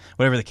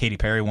whatever the Katy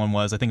Perry one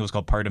was. I think it was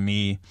called Part of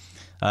Me.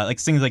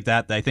 Like things like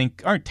that I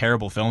think aren't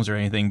terrible films or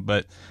anything,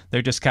 but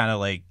they're just kind of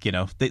like, you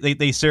know,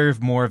 they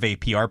serve more of a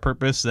PR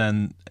purpose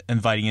than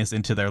inviting us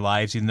into their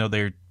lives, even though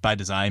they're by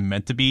design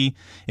meant to be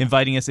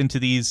inviting us into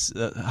these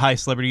high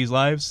celebrities'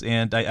 lives.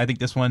 And I think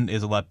this one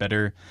is a lot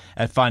better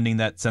at finding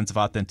that sense of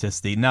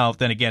authenticity. Now,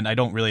 then again, I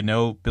don't really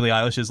know Billie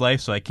Eilish's life,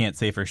 so I can't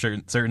say for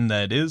certain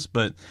that it is,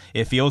 but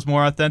it feels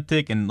more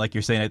authentic. And like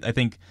you're saying, I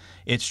think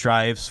it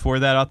strives for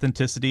that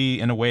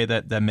authenticity in a way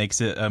that makes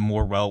it a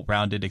more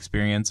well-rounded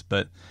experience.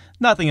 But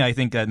nothing I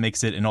think that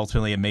makes it an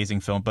ultimately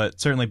amazing film,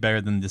 but certainly better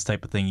than this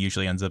type of thing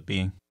usually ends up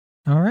being.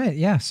 All right.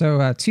 Yeah.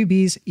 So 2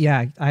 Bs.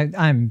 Yeah,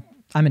 I'm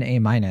an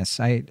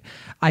A-.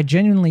 I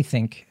genuinely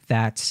think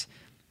that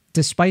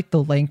despite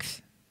the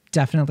length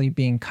definitely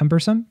being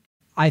cumbersome,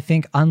 I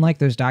think unlike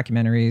those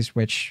documentaries,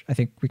 which I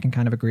think we can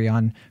kind of agree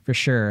on for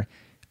sure,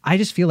 I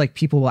just feel like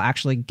people will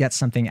actually get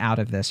something out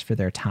of this for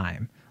their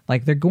time.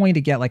 Like they're going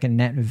to get like a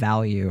net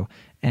value.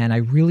 And I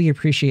really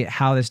appreciate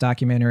how this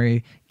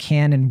documentary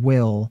can and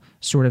will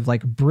sort of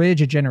like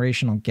bridge a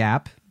generational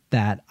gap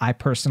that I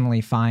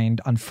personally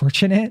find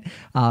unfortunate,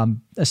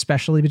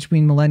 especially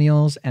between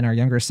millennials and our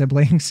younger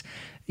siblings,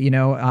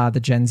 the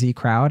Gen Z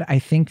crowd. I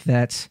think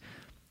that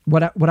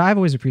what I've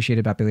always appreciated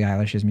about Billie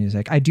Eilish's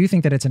music, I do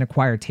think that it's an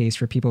acquired taste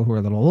for people who are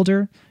a little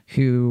older,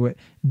 who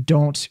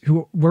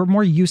were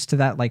more used to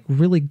that like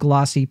really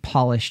glossy,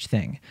 polished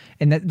thing.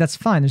 And that's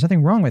fine. There's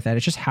nothing wrong with that.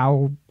 It's just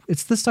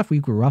it's the stuff we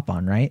grew up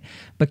on, right?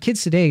 But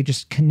kids today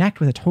just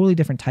connect with a totally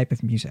different type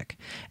of music.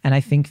 And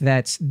I think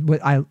that's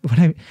I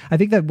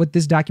think that what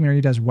this documentary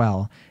does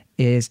well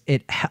is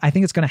I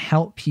think it's going to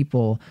help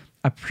people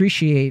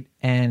appreciate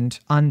and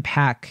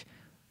unpack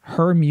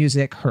her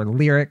music, her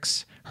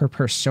lyrics, her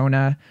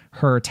persona,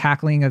 her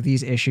tackling of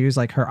these issues,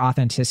 like her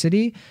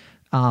authenticity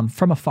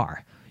from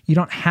afar. You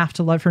don't have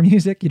to love her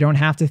music. You don't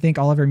have to think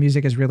all of her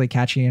music is really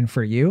catchy and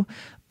for you.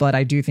 But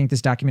I do think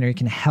this documentary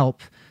can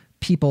help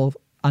people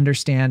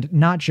understand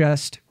not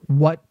just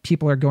what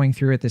people are going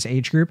through at this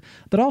age group,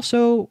 but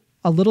also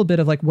a little bit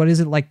of like, what is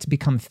it like to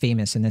become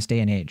famous in this day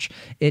and age?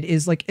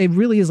 It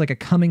really is like a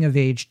coming of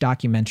age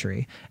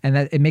documentary, and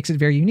that it makes it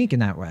very unique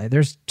in that way.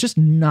 There's just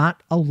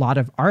not a lot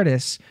of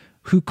artists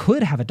who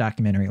could have a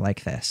documentary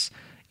like this.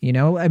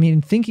 I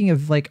mean, thinking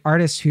of like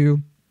artists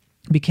who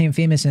became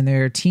famous in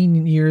their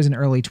teen years and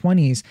early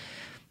 20s,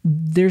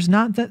 there's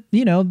not that,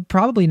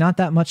 probably not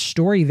that much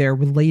story there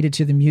related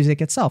to the music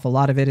itself. A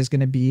lot of it is going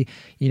to be,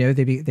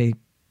 they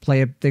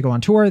go on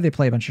tour, they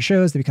play a bunch of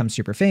shows, they become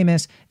super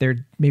famous.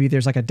 Maybe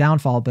there's like a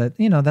downfall, but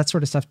that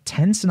sort of stuff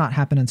tends to not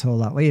happen until a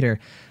lot later.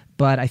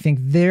 but I think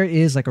there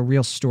is like a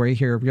real story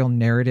here, a real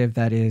narrative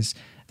that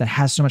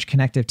has so much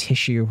connective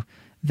tissue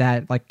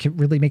that like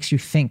really makes you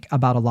think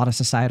about a lot of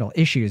societal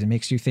issues. It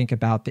makes you think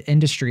about the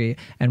industry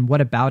and what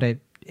about it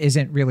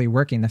isn't really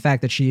working. The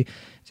fact that she,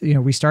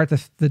 we start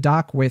the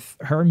doc with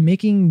her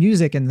making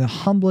music in the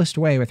humblest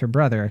way with her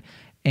brother,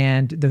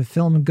 and the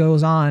film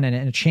goes on and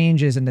it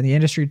changes, and then the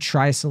industry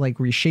tries to like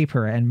reshape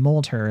her and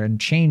mold her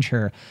and change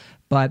her.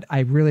 But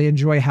I really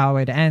enjoy how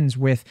it ends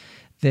with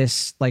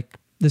this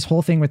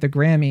whole thing with the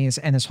Grammys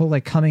and this whole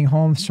like coming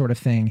home sort of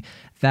thing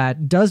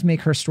that does make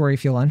her story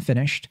feel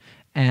unfinished.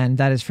 And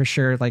that is for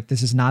sure, like,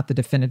 this is not the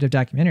definitive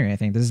documentary. I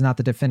think this is not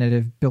the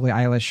definitive Billie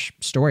Eilish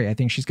story. I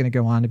think she's going to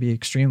go on to be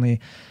extremely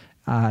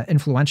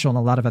influential in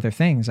a lot of other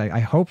things. I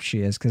hope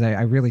she is, because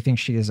I really think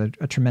she is a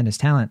tremendous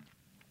talent.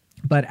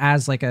 But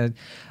as like a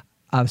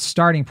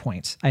starting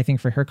point, I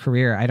think for her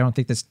career,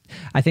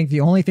 I think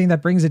the only thing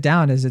that brings it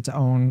down is its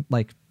own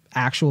like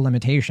actual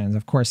limitations.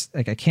 Of course,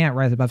 like I can't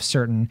rise above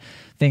certain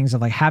things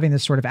of like having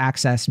this sort of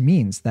access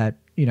means that,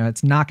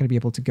 it's not going to be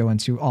able to go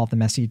into all the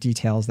messy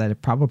details that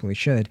it probably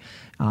should.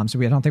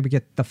 So I don't think we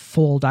get the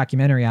full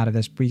documentary out of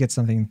this. We get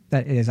something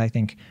that is, I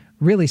think,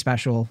 really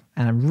special.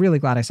 And I'm really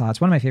glad I saw it.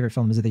 It's one of my favorite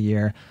films of the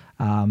year.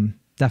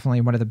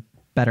 Definitely one of the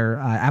better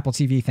Apple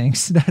TV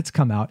things that's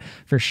come out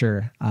for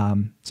sure.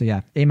 So yeah,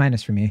 A-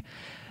 for me.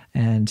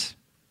 And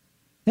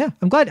yeah,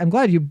 I'm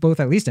glad you both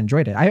at least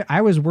enjoyed it.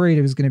 I was worried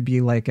it was going to be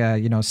like,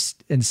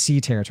 in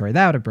C territory.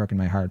 That would have broken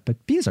my heart,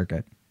 but B's are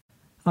good.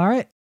 All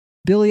right.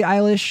 Billie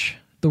Eilish,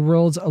 The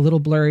World's a Little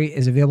Blurry,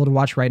 is available to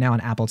watch right now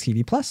on Apple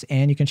TV Plus,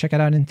 and you can check it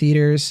out in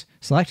theaters,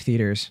 select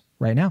theaters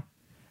right now.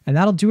 And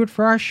that'll do it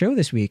for our show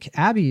this week.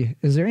 Abby,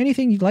 is there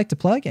anything you'd like to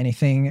plug?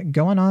 Anything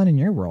going on in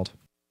your world?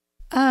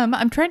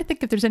 I'm trying to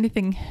think if there's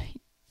anything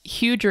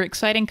huge or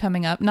exciting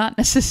coming up. Not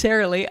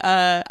necessarily.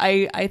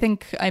 I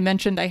think I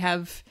mentioned I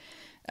have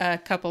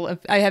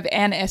I have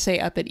an essay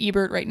up at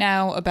Ebert right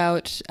now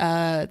about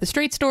The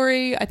Straight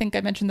Story. I think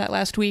I mentioned that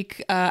last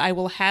week. I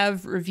will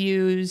have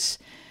reviews.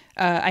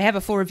 I have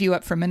a full review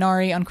up for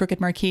Minari on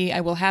Crooked Marquee. I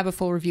will have a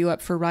full review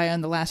up for Raya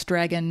and the Last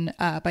Dragon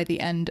by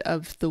the end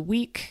of the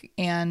week.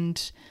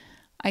 And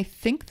I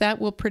think that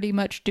will pretty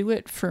much do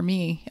it for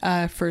me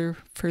for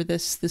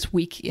this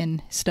week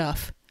in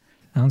stuff.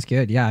 Sounds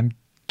good. Yeah, I'm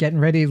getting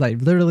ready,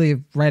 like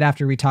literally right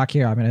after we talk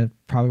here. I'm going to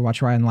probably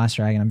watch Raya and the Last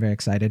Dragon. I'm very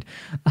excited.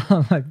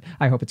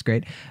 I hope it's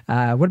great.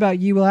 What about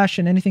you, Will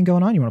Ashton? Anything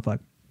going on you want to plug?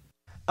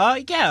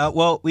 Yeah,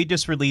 well, we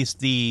just released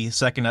the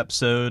second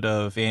episode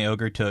of Ain't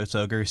Ogre Till It's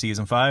Ogre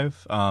Season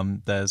 5.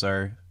 That is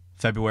our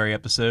February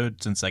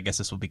episode, since I guess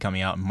this will be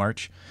coming out in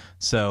March.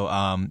 So,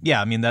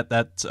 yeah, I mean,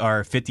 that's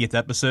our 50th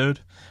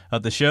episode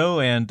of the show,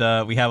 and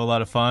we have a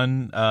lot of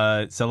fun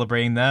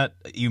celebrating that.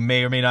 You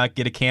may or may not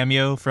get a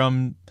cameo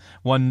from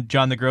one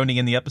John Negroni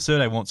in the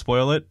episode. I won't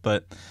spoil it,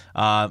 but,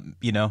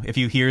 if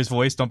you hear his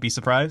voice, don't be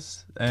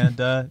surprised. And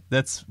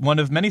that's one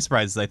of many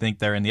surprises, I think,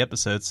 there in the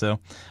episode. So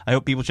I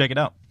hope people check it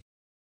out.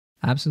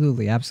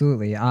 Absolutely.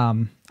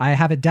 I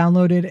have it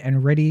downloaded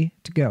and ready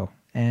to go.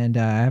 And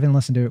I haven't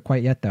listened to it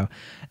quite yet, though.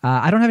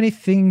 I don't have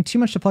anything too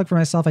much to plug for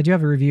myself. I do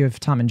have a review of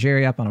Tom and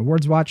Jerry up on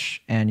Awards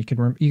Watch, and you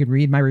can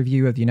read my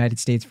review of The United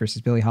States versus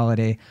Billie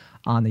Holiday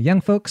on The Young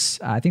Folks.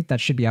 I think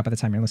that should be out by the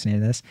time you're listening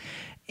to this.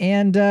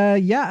 And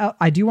yeah,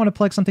 I do want to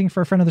plug something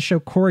for a friend of the show,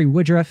 Corey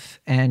Woodruff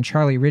and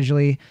Charlie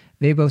Ridgely.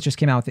 They both just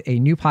came out with a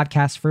new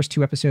podcast, first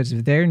 2 episodes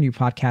of their new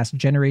podcast,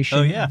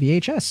 Generation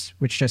VHS,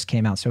 which just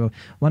came out. So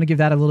want to give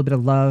that a little bit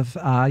of love.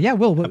 Yeah,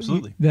 Will,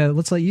 absolutely.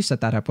 Let's let you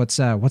set that up.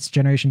 What's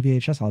Generation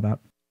VHS all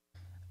about?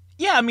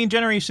 Yeah, I mean,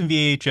 Generation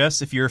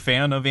VHS, if you're a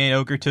fan of Ain't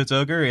Ogre Till It's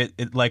Ogre,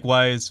 it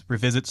likewise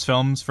revisits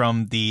films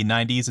from the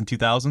 90s and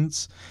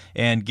 2000s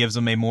and gives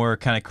them a more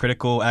kind of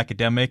critical,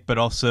 academic, but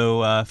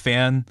also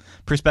fan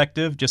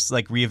perspective, just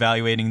like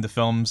reevaluating the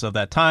films of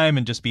that time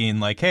and just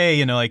being like,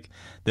 hey, like,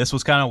 this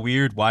was kind of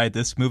weird. Why did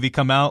this movie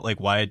come out? Like,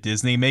 why did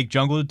Disney make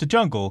Jungle to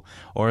Jungle?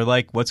 Or,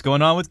 like, what's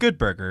going on with Good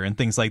Burger and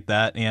things like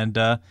that. And,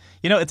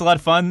 it's a lot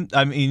of fun.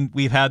 I mean,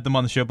 we've had them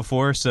on the show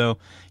before, so,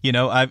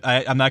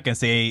 I'm not going to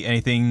say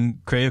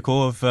anything critical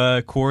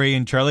of Corey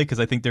and Charlie, because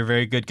I think they're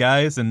very good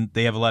guys and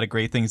they have a lot of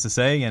great things to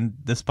say, and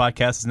this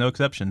podcast is no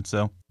exception,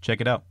 so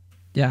check it out.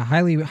 Yeah,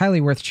 highly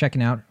worth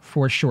checking out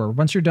for sure.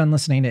 Once you're done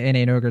listening to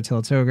Ain't Ogre Till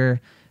It's Ogre,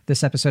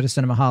 this episode of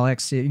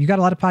Cinemaholics, you got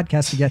a lot of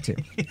podcasts to get to,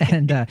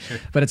 and sure.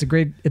 But it's a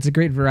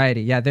great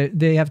variety. Yeah,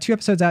 they have 2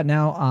 episodes out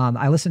now.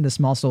 I listened to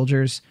Small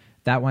Soldiers.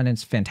 That one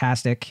is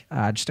fantastic.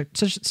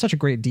 Such a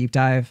great deep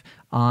dive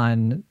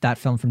on that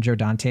film from Joe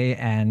Dante,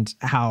 and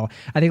how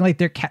I think like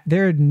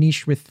their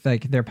niche with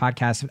like their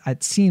podcast,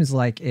 it seems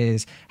like,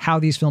 is how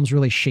these films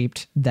really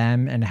shaped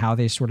them and how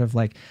they sort of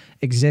like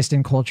exist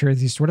in culture.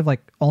 These sort of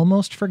like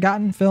almost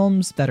forgotten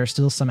films that are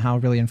still somehow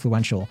really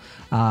influential.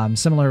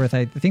 Similar with,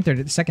 I think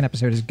their second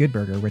episode is Good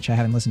Burger, which I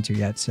haven't listened to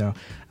yet. So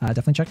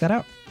definitely check that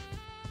out.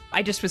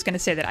 I just was going to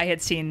say that I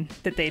had seen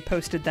that they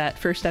posted that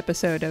first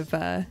episode of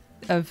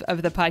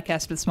of the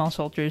podcast with Small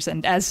Soldiers,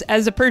 and as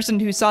a person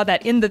who saw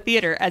that in the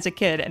theater as a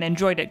kid and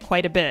enjoyed it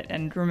quite a bit,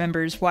 and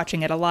remembers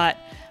watching it a lot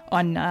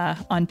on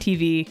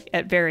TV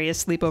at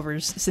various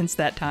sleepovers since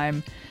that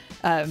time,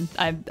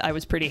 I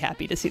was pretty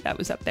happy to see that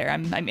was up there.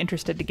 I'm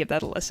interested to give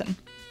that a listen.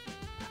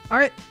 All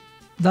right,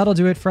 that'll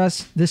do it for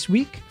us this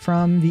week.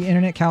 From the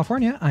Internet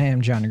California, I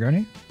am John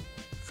Negroni.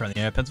 From the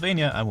Internet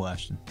Pennsylvania, I'm Will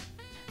Ashton.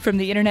 From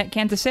the Internet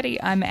Kansas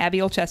City, I'm Abby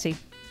Olchesi.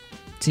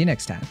 See you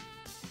next time.